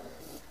Ryan.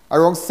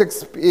 Around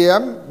 6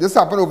 a.m., this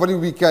happened over the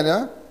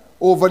weekend,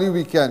 over the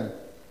weekend.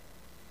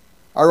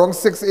 Around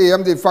 6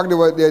 a.m., in fact,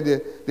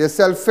 they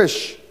sell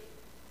fish.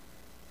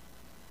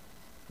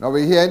 Now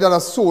we're hearing that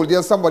a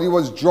soldier, somebody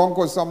was drunk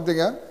or something,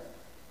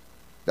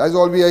 That's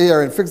all we are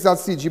hearing. Fix that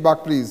CG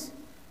back, please.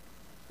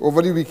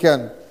 Over the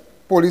weekend.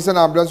 Police and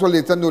ambulance were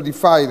later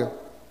notified.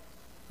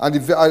 And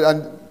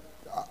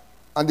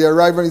they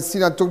arrived on the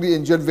scene and took the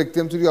injured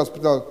victim to the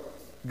hospital.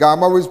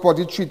 Gama was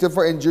reportedly treated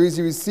for injuries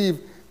he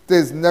received to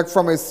his neck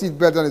from a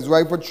seatbelt, and his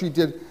wife was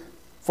treated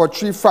for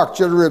 3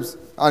 fractured ribs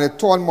and a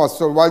torn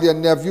muscle, while their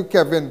nephew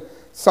Kevin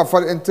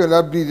suffered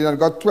internal bleeding and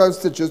got 12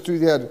 stitches to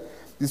his head.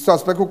 The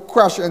suspect, who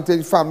crashed into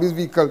the family's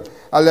vehicle,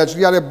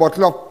 allegedly had a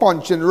bottle of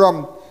punch and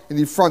rum in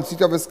the front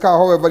seat of his car.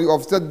 However, the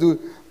officer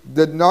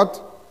did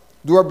not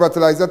do a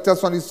breathalyzer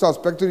test on the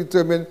suspect to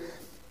determine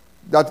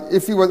that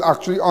if he was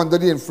actually under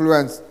the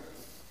influence.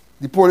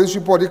 The police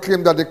reportedly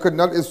claimed that they could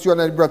not issue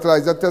any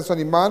breathalyzer test on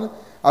the man,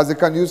 as they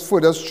can use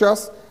further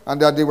stress,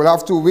 and that they will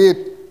have to wait.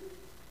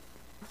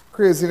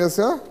 Craziness,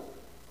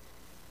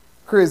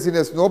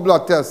 Craziness, no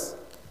blood test.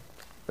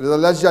 It is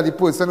alleged that the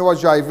person who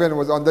was driving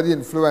was under the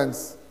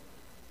influence.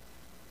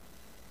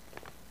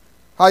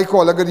 Hi,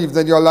 caller, good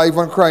evening. You're live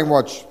on Crime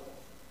Watch.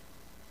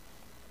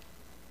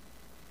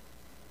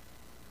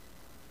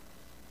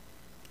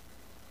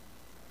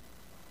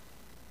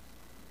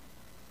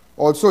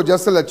 Also,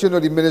 just to let you know,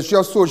 the Ministry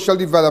of Social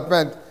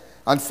Development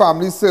and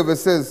Family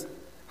Services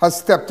has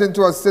stepped in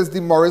to assist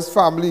the Morris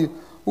family,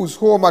 whose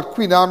home at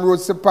Queen Anne Road,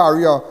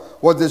 Superior,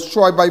 was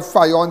destroyed by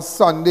fire on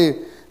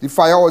Sunday. The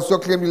fire also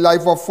claimed the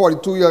life of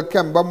 42-year-old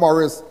Kemba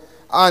Morris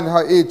and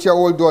her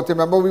 8-year-old daughter.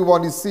 Remember, we were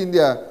on the scene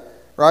there,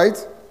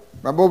 right?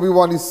 Remember, we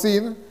were on the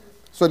scene?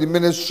 So the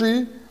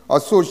Ministry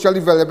of Social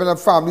Development and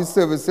Family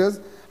Services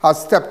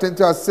has stepped in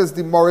to assist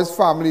the Morris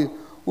family,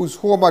 whose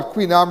home at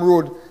Queen Anne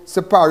Road,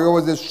 Superior,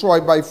 was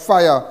destroyed by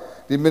fire.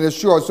 The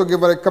ministry also gave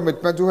her a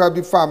commitment to help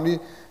the family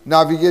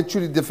navigate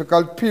through the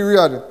difficult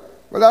period.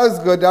 Well, that is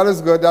good, that is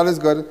good, that is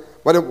good.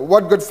 But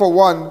what good for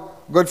one,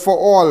 good for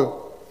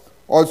all.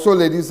 Also,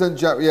 ladies and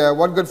gentlemen,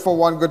 what good for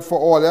one, good for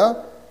all,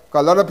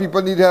 Because a lot of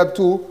people need help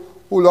too,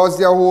 who lost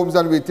their homes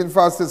and waiting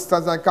for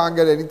assistance and can't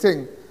get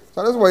anything.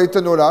 So I just want you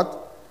to know that.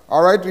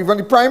 All right, even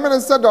the Prime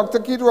Minister, Dr.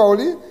 Keith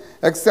Rowley,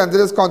 extended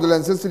his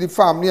condolences to the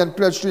family and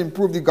pledged to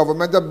improve the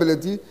government's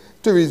ability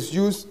to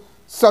reduce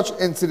such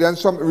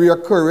incidents from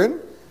reoccurring.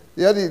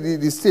 Yeah,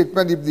 the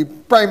statement, the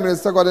Prime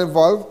Minister got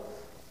involved.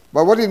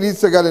 But what he needs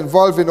to get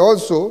involved in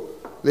also,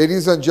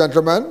 ladies and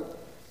gentlemen,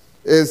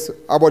 is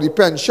about the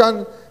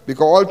pension,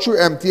 because all through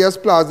MTS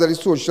Plaza, the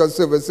social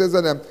services,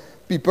 and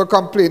people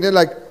complaining,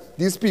 like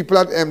these people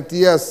at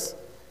MTS,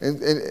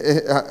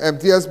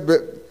 MTS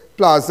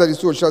Plaza, the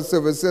social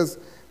services,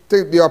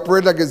 they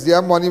operate like it's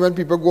their money when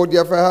people go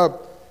there for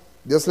help.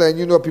 Just letting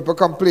you know, people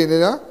complaining,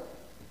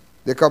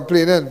 They're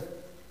complaining.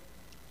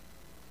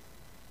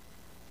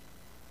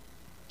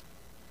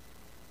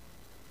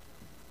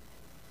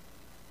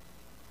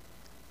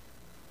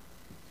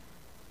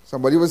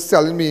 Somebody was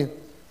telling me,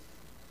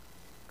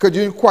 could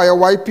you inquire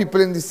why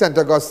people in the St.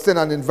 Augustine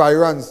and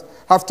environs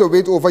have to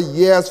wait over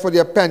years for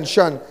their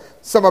pension?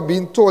 Some are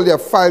being told their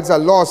files are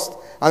lost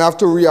and have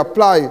to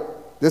reapply.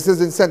 This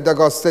is in St.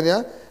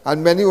 Augustine,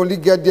 and many only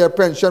get their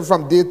pension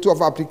from day 2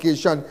 of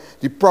application.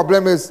 The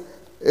problem is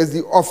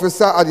the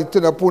officer at the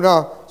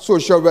Tunapuna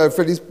Social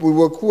Welfare,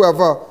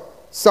 whoever,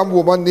 some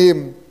woman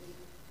named,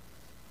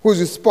 who's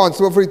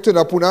responsible for the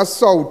Tunapuna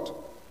South.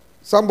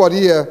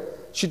 Somebody here,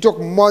 she took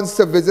months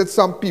to visit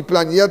some people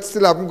and yet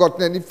still haven't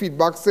gotten any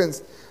feedback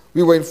since.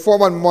 We were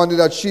informed on Monday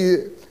that she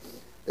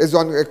is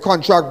on a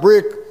contract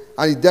break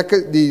and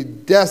the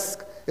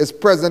desk is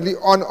presently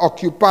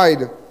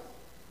unoccupied.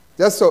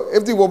 Just so,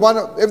 if the woman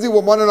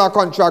on a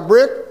contract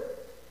break,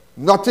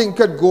 nothing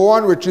could go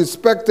on with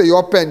respect to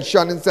your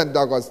pension in St.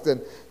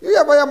 Augustine. You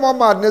ever hear more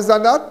madness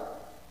than that?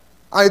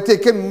 And it's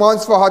taking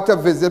months for her to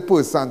visit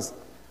persons.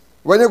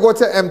 When you go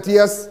to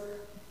MTS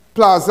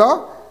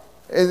Plaza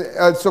in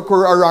El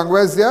Socorro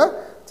Arangwes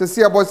there, to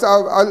see about,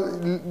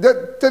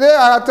 today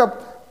I had to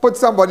put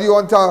somebody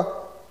onto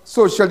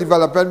Social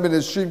Development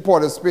Ministry in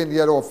Port of Spain, the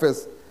head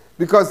office.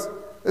 Because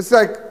it's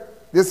like,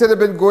 they say they've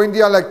been going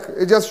there like,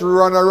 they just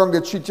run around,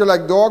 they treat you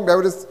like dog.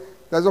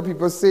 That's what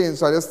people are saying,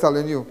 so I'm just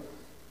telling you.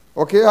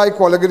 Okay, hi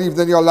caller, good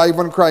evening, you're live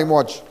on Crime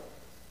Watch.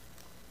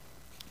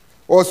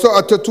 Also,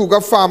 a Tortuga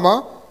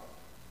farmer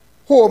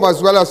home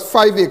as well as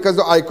 5 acres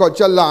of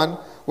agricultural land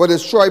were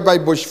destroyed by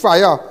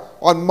bushfire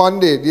on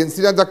Monday. The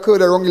incident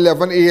occurred around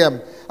 11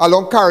 a.m.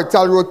 along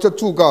Caratal Road,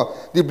 Tortuga.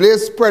 The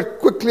blaze spread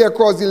quickly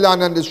across the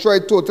land and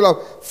destroyed a total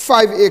of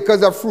 5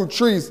 acres of fruit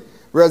trees.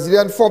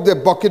 Residents formed a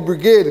bucket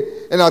brigade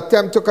in an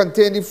attempt to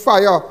contain the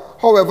fire.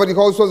 However, the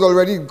house was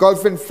already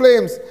engulfed in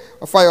flames.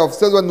 Fire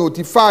officers were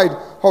notified.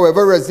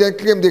 However,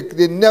 residents claimed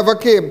they never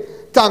came.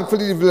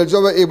 Thankfully, the villagers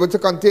were able to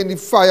contain the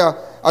fire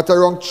at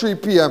around 3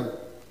 p.m.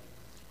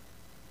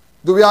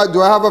 Do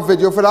I have a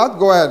video for that?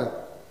 Go ahead.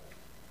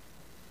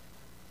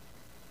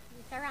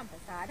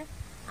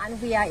 And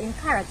and we are in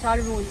Caratal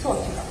Road,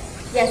 Tortuga.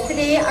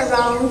 Yesterday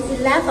around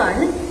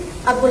 11,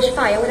 a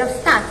bushfire would have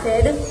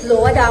started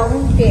lower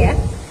down there,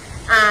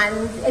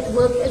 and it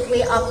worked its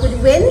way up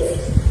with winds,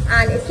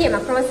 and it came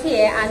across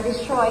here and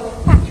destroyed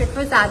Patrick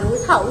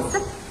Rosado's house,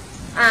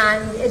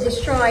 and it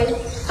destroyed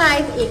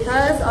 5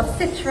 acres of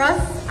citrus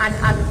and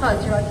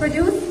agricultural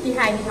produce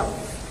behind the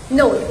house.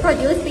 No, the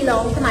produce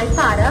belonged to my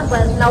father,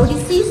 well now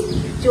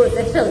deceased,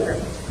 Joseph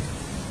Pilgrim.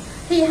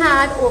 He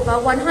had over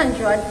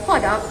 100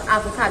 product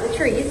avocado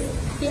trees.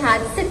 He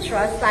had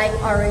citrus like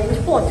orange,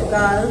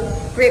 Portugal,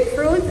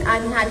 grapefruit,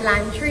 and he had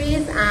lime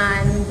trees,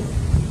 and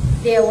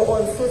there were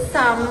also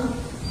some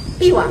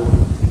piwa.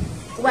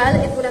 Well,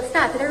 it would have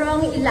started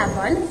around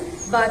 11,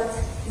 but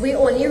we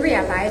only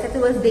realized that it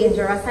was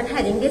dangerous and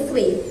heading this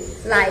way,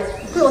 like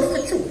close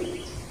to 2.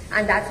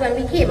 And that's when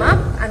we came up,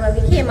 and when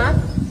we came up,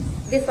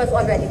 this was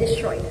already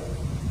destroyed.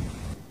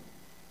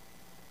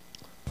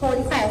 Called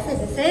the fire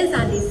services,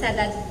 and they said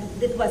that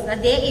it was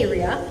not their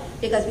area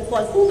because we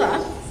called Hoover,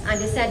 and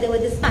they said they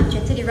would dispatch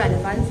it to the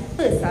relevant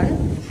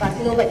person, but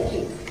nobody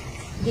came.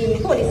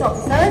 The police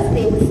officers,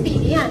 they were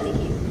speedy and they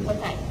came on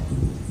time.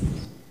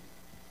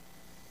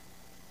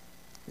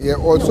 Yeah,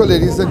 also,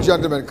 ladies and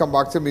gentlemen, come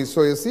back to me.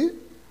 So you see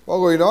what's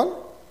going on?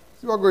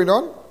 See what's going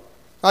on?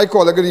 Hi,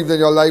 caller. Good evening.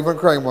 You're live on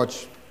Crime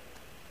Watch.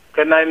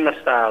 Good night,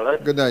 Mr.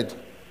 Allen. Good night.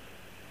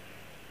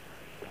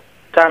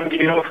 Thank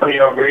you for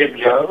your great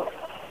job.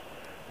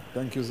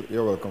 Thank you.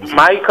 You're welcome, sir.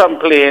 My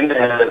complaint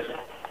is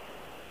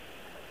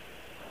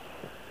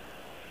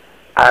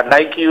I'd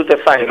like you to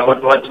find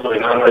out what's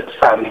going on with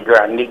Sandy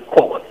Grande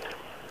Court.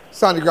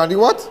 Sandy Grande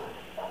what?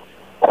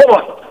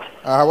 Court.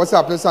 What's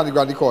happening in Sandy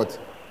Grande Court?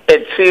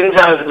 It seems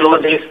as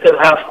though they still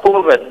have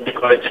COVID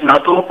because it's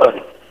not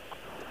open.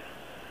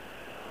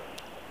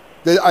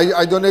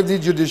 I don't know if the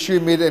judiciary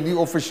made any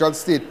official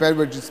statement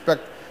with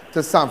respect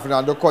to San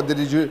Fernando Court.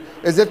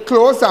 Is it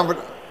closed? Sandy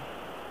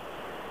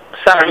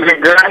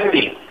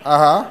Grande.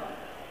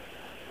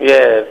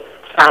 Yes,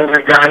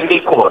 Sandy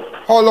Grande Court.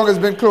 How long has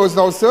it been closed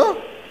now, sir?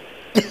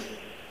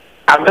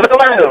 A little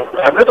while.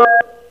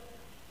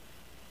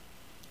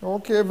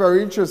 Okay,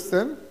 very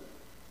interesting.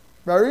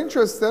 Very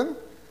interesting.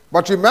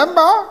 But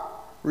remember,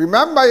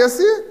 you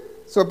see,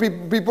 so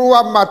people who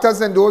have matters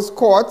in those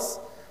courts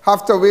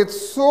have to wait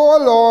so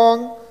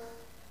long, you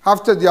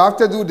have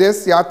to do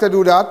this, you have to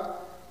do that.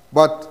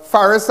 But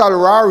Faris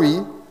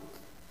Al-Rari,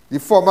 the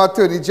former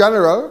Attorney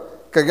General,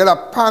 can get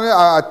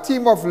a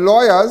team of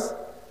lawyers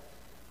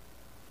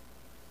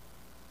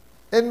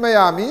in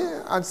Miami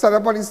and set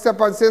up on his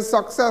step and say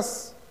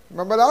success.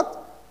 Remember that?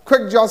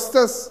 Quick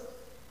justice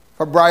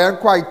for Brian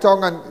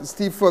Quaitong and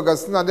Steve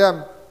Ferguson and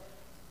them.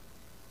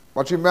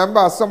 But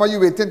remember, some of you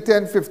waiting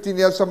 10, 15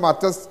 years for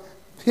matters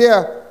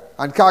here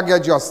and can't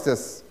get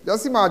justice.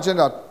 Just imagine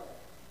that.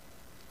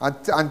 And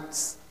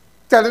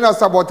telling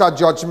us about our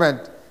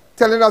judgment.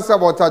 Telling us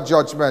about our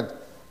judgment.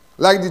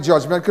 Like the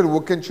judgment could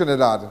work in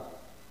Trinidad.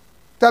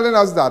 Telling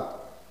us that.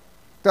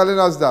 Telling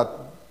us that.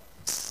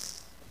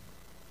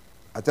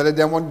 I tell you,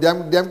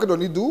 them could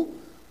only do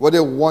what they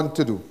want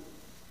to do.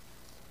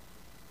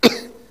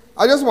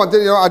 I just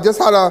wanted, I just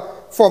had a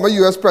former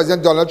U.S.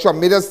 President Donald Trump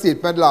made a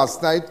statement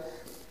last night.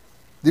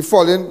 The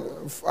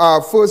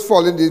first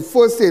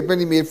statement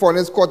he made following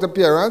his court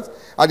appearance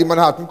at the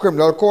Manhattan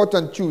Criminal Court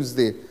on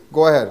Tuesday.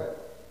 Go ahead.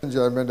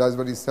 Gentlemen, that's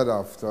what he said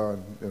after,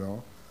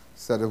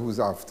 said who's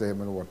after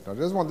him and whatnot. I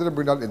just wanted to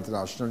bring that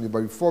internationally,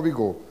 but before we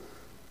go,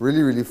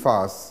 really, really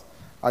fast,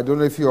 I don't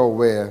know if you're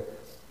aware,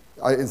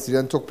 an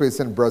incident took place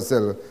in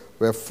Brazil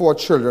where 4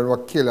 children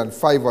were killed and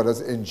 5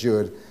 others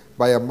injured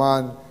by a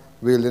man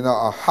wielding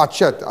a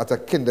hatchet at a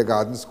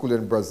kindergarten school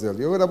in Brazil.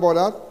 You heard about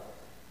that?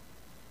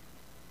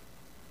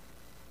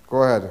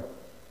 Go ahead.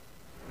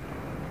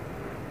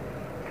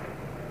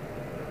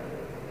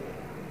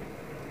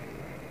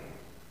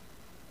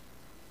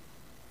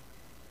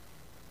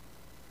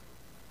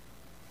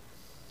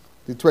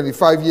 The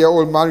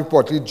 25-year-old man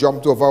reportedly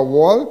jumped over a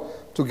wall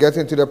to get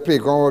into the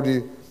playground of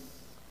the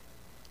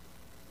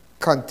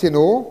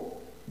Cantino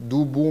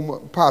do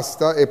Boom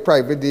Pasta, a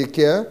private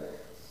daycare,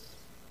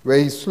 where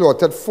he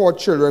slaughtered 4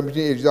 children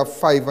between the ages of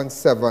 5 and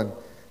 7.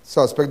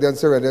 Suspect then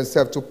surrendered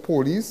himself to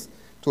police.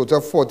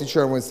 Total 40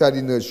 children were inside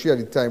the nursery at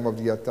the time of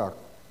the attack.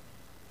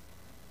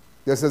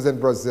 This is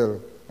in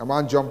Brazil. A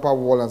man jumped a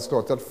wall and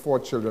slaughtered 4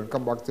 children.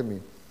 Come back to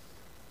me.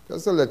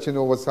 Just to let you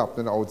know what's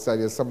happening outside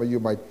here. Some of you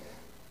might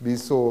be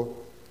so,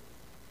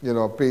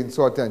 paying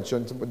so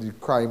attention to the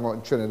crime out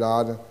in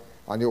Trinidad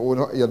and your own,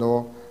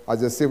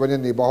 as they say, when your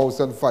neighbor house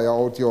on fire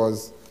out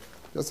yours.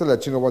 Just to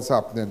let you know what's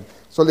happening.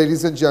 So,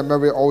 ladies and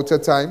gentlemen, we're out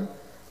of time.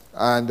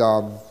 And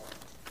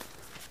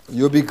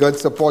you'll be good.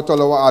 Support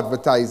all our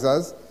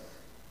advertisers.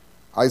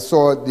 I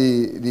saw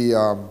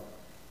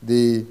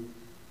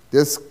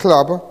this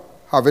club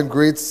having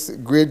great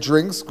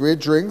drinks.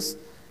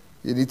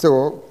 You need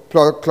to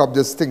plug Club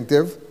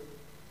Distinctive.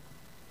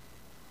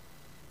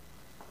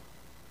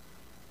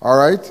 All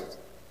right.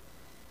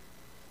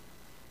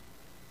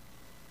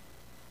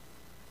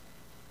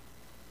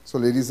 So,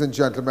 ladies and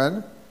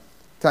gentlemen,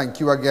 thank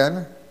you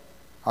again.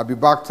 I'll be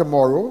back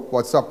tomorrow.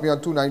 WhatsApp me on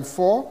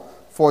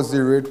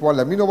 294-4081.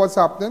 Let me know what's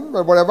happening.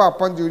 But whatever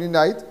happens during the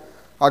night,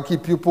 I'll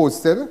keep you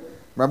posted.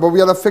 Remember, we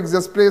have to fix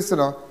this place, you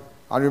know.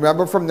 And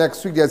remember, from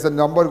next week, there's a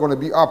number going to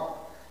be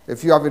up.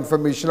 If you have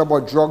information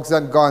about drugs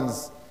and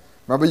guns,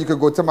 remember, you can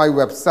go to my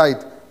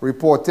website,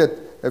 report it.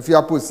 If you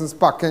have persons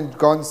packing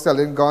guns,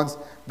 selling guns,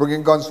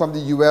 bringing guns from the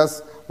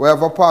U.S.,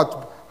 wherever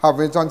part,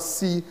 having it on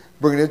sea,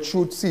 bringing it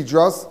through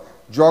Cedros,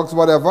 drugs,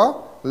 whatever,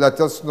 let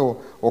us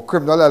know. Or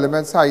criminal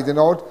elements hiding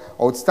out,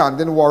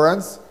 outstanding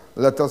warrants,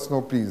 let us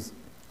know, please.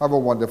 Have a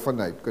wonderful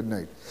night. Good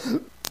night.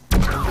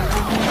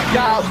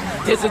 Yo,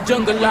 there's a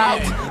jungle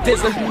out.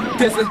 There's a jungle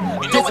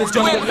out. There's a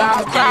jungle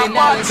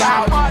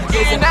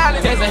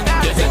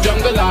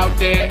out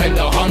there and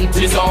the hunt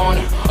is on.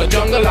 A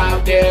jungle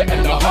out there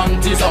and the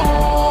hunt is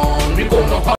on. We gonna hunt.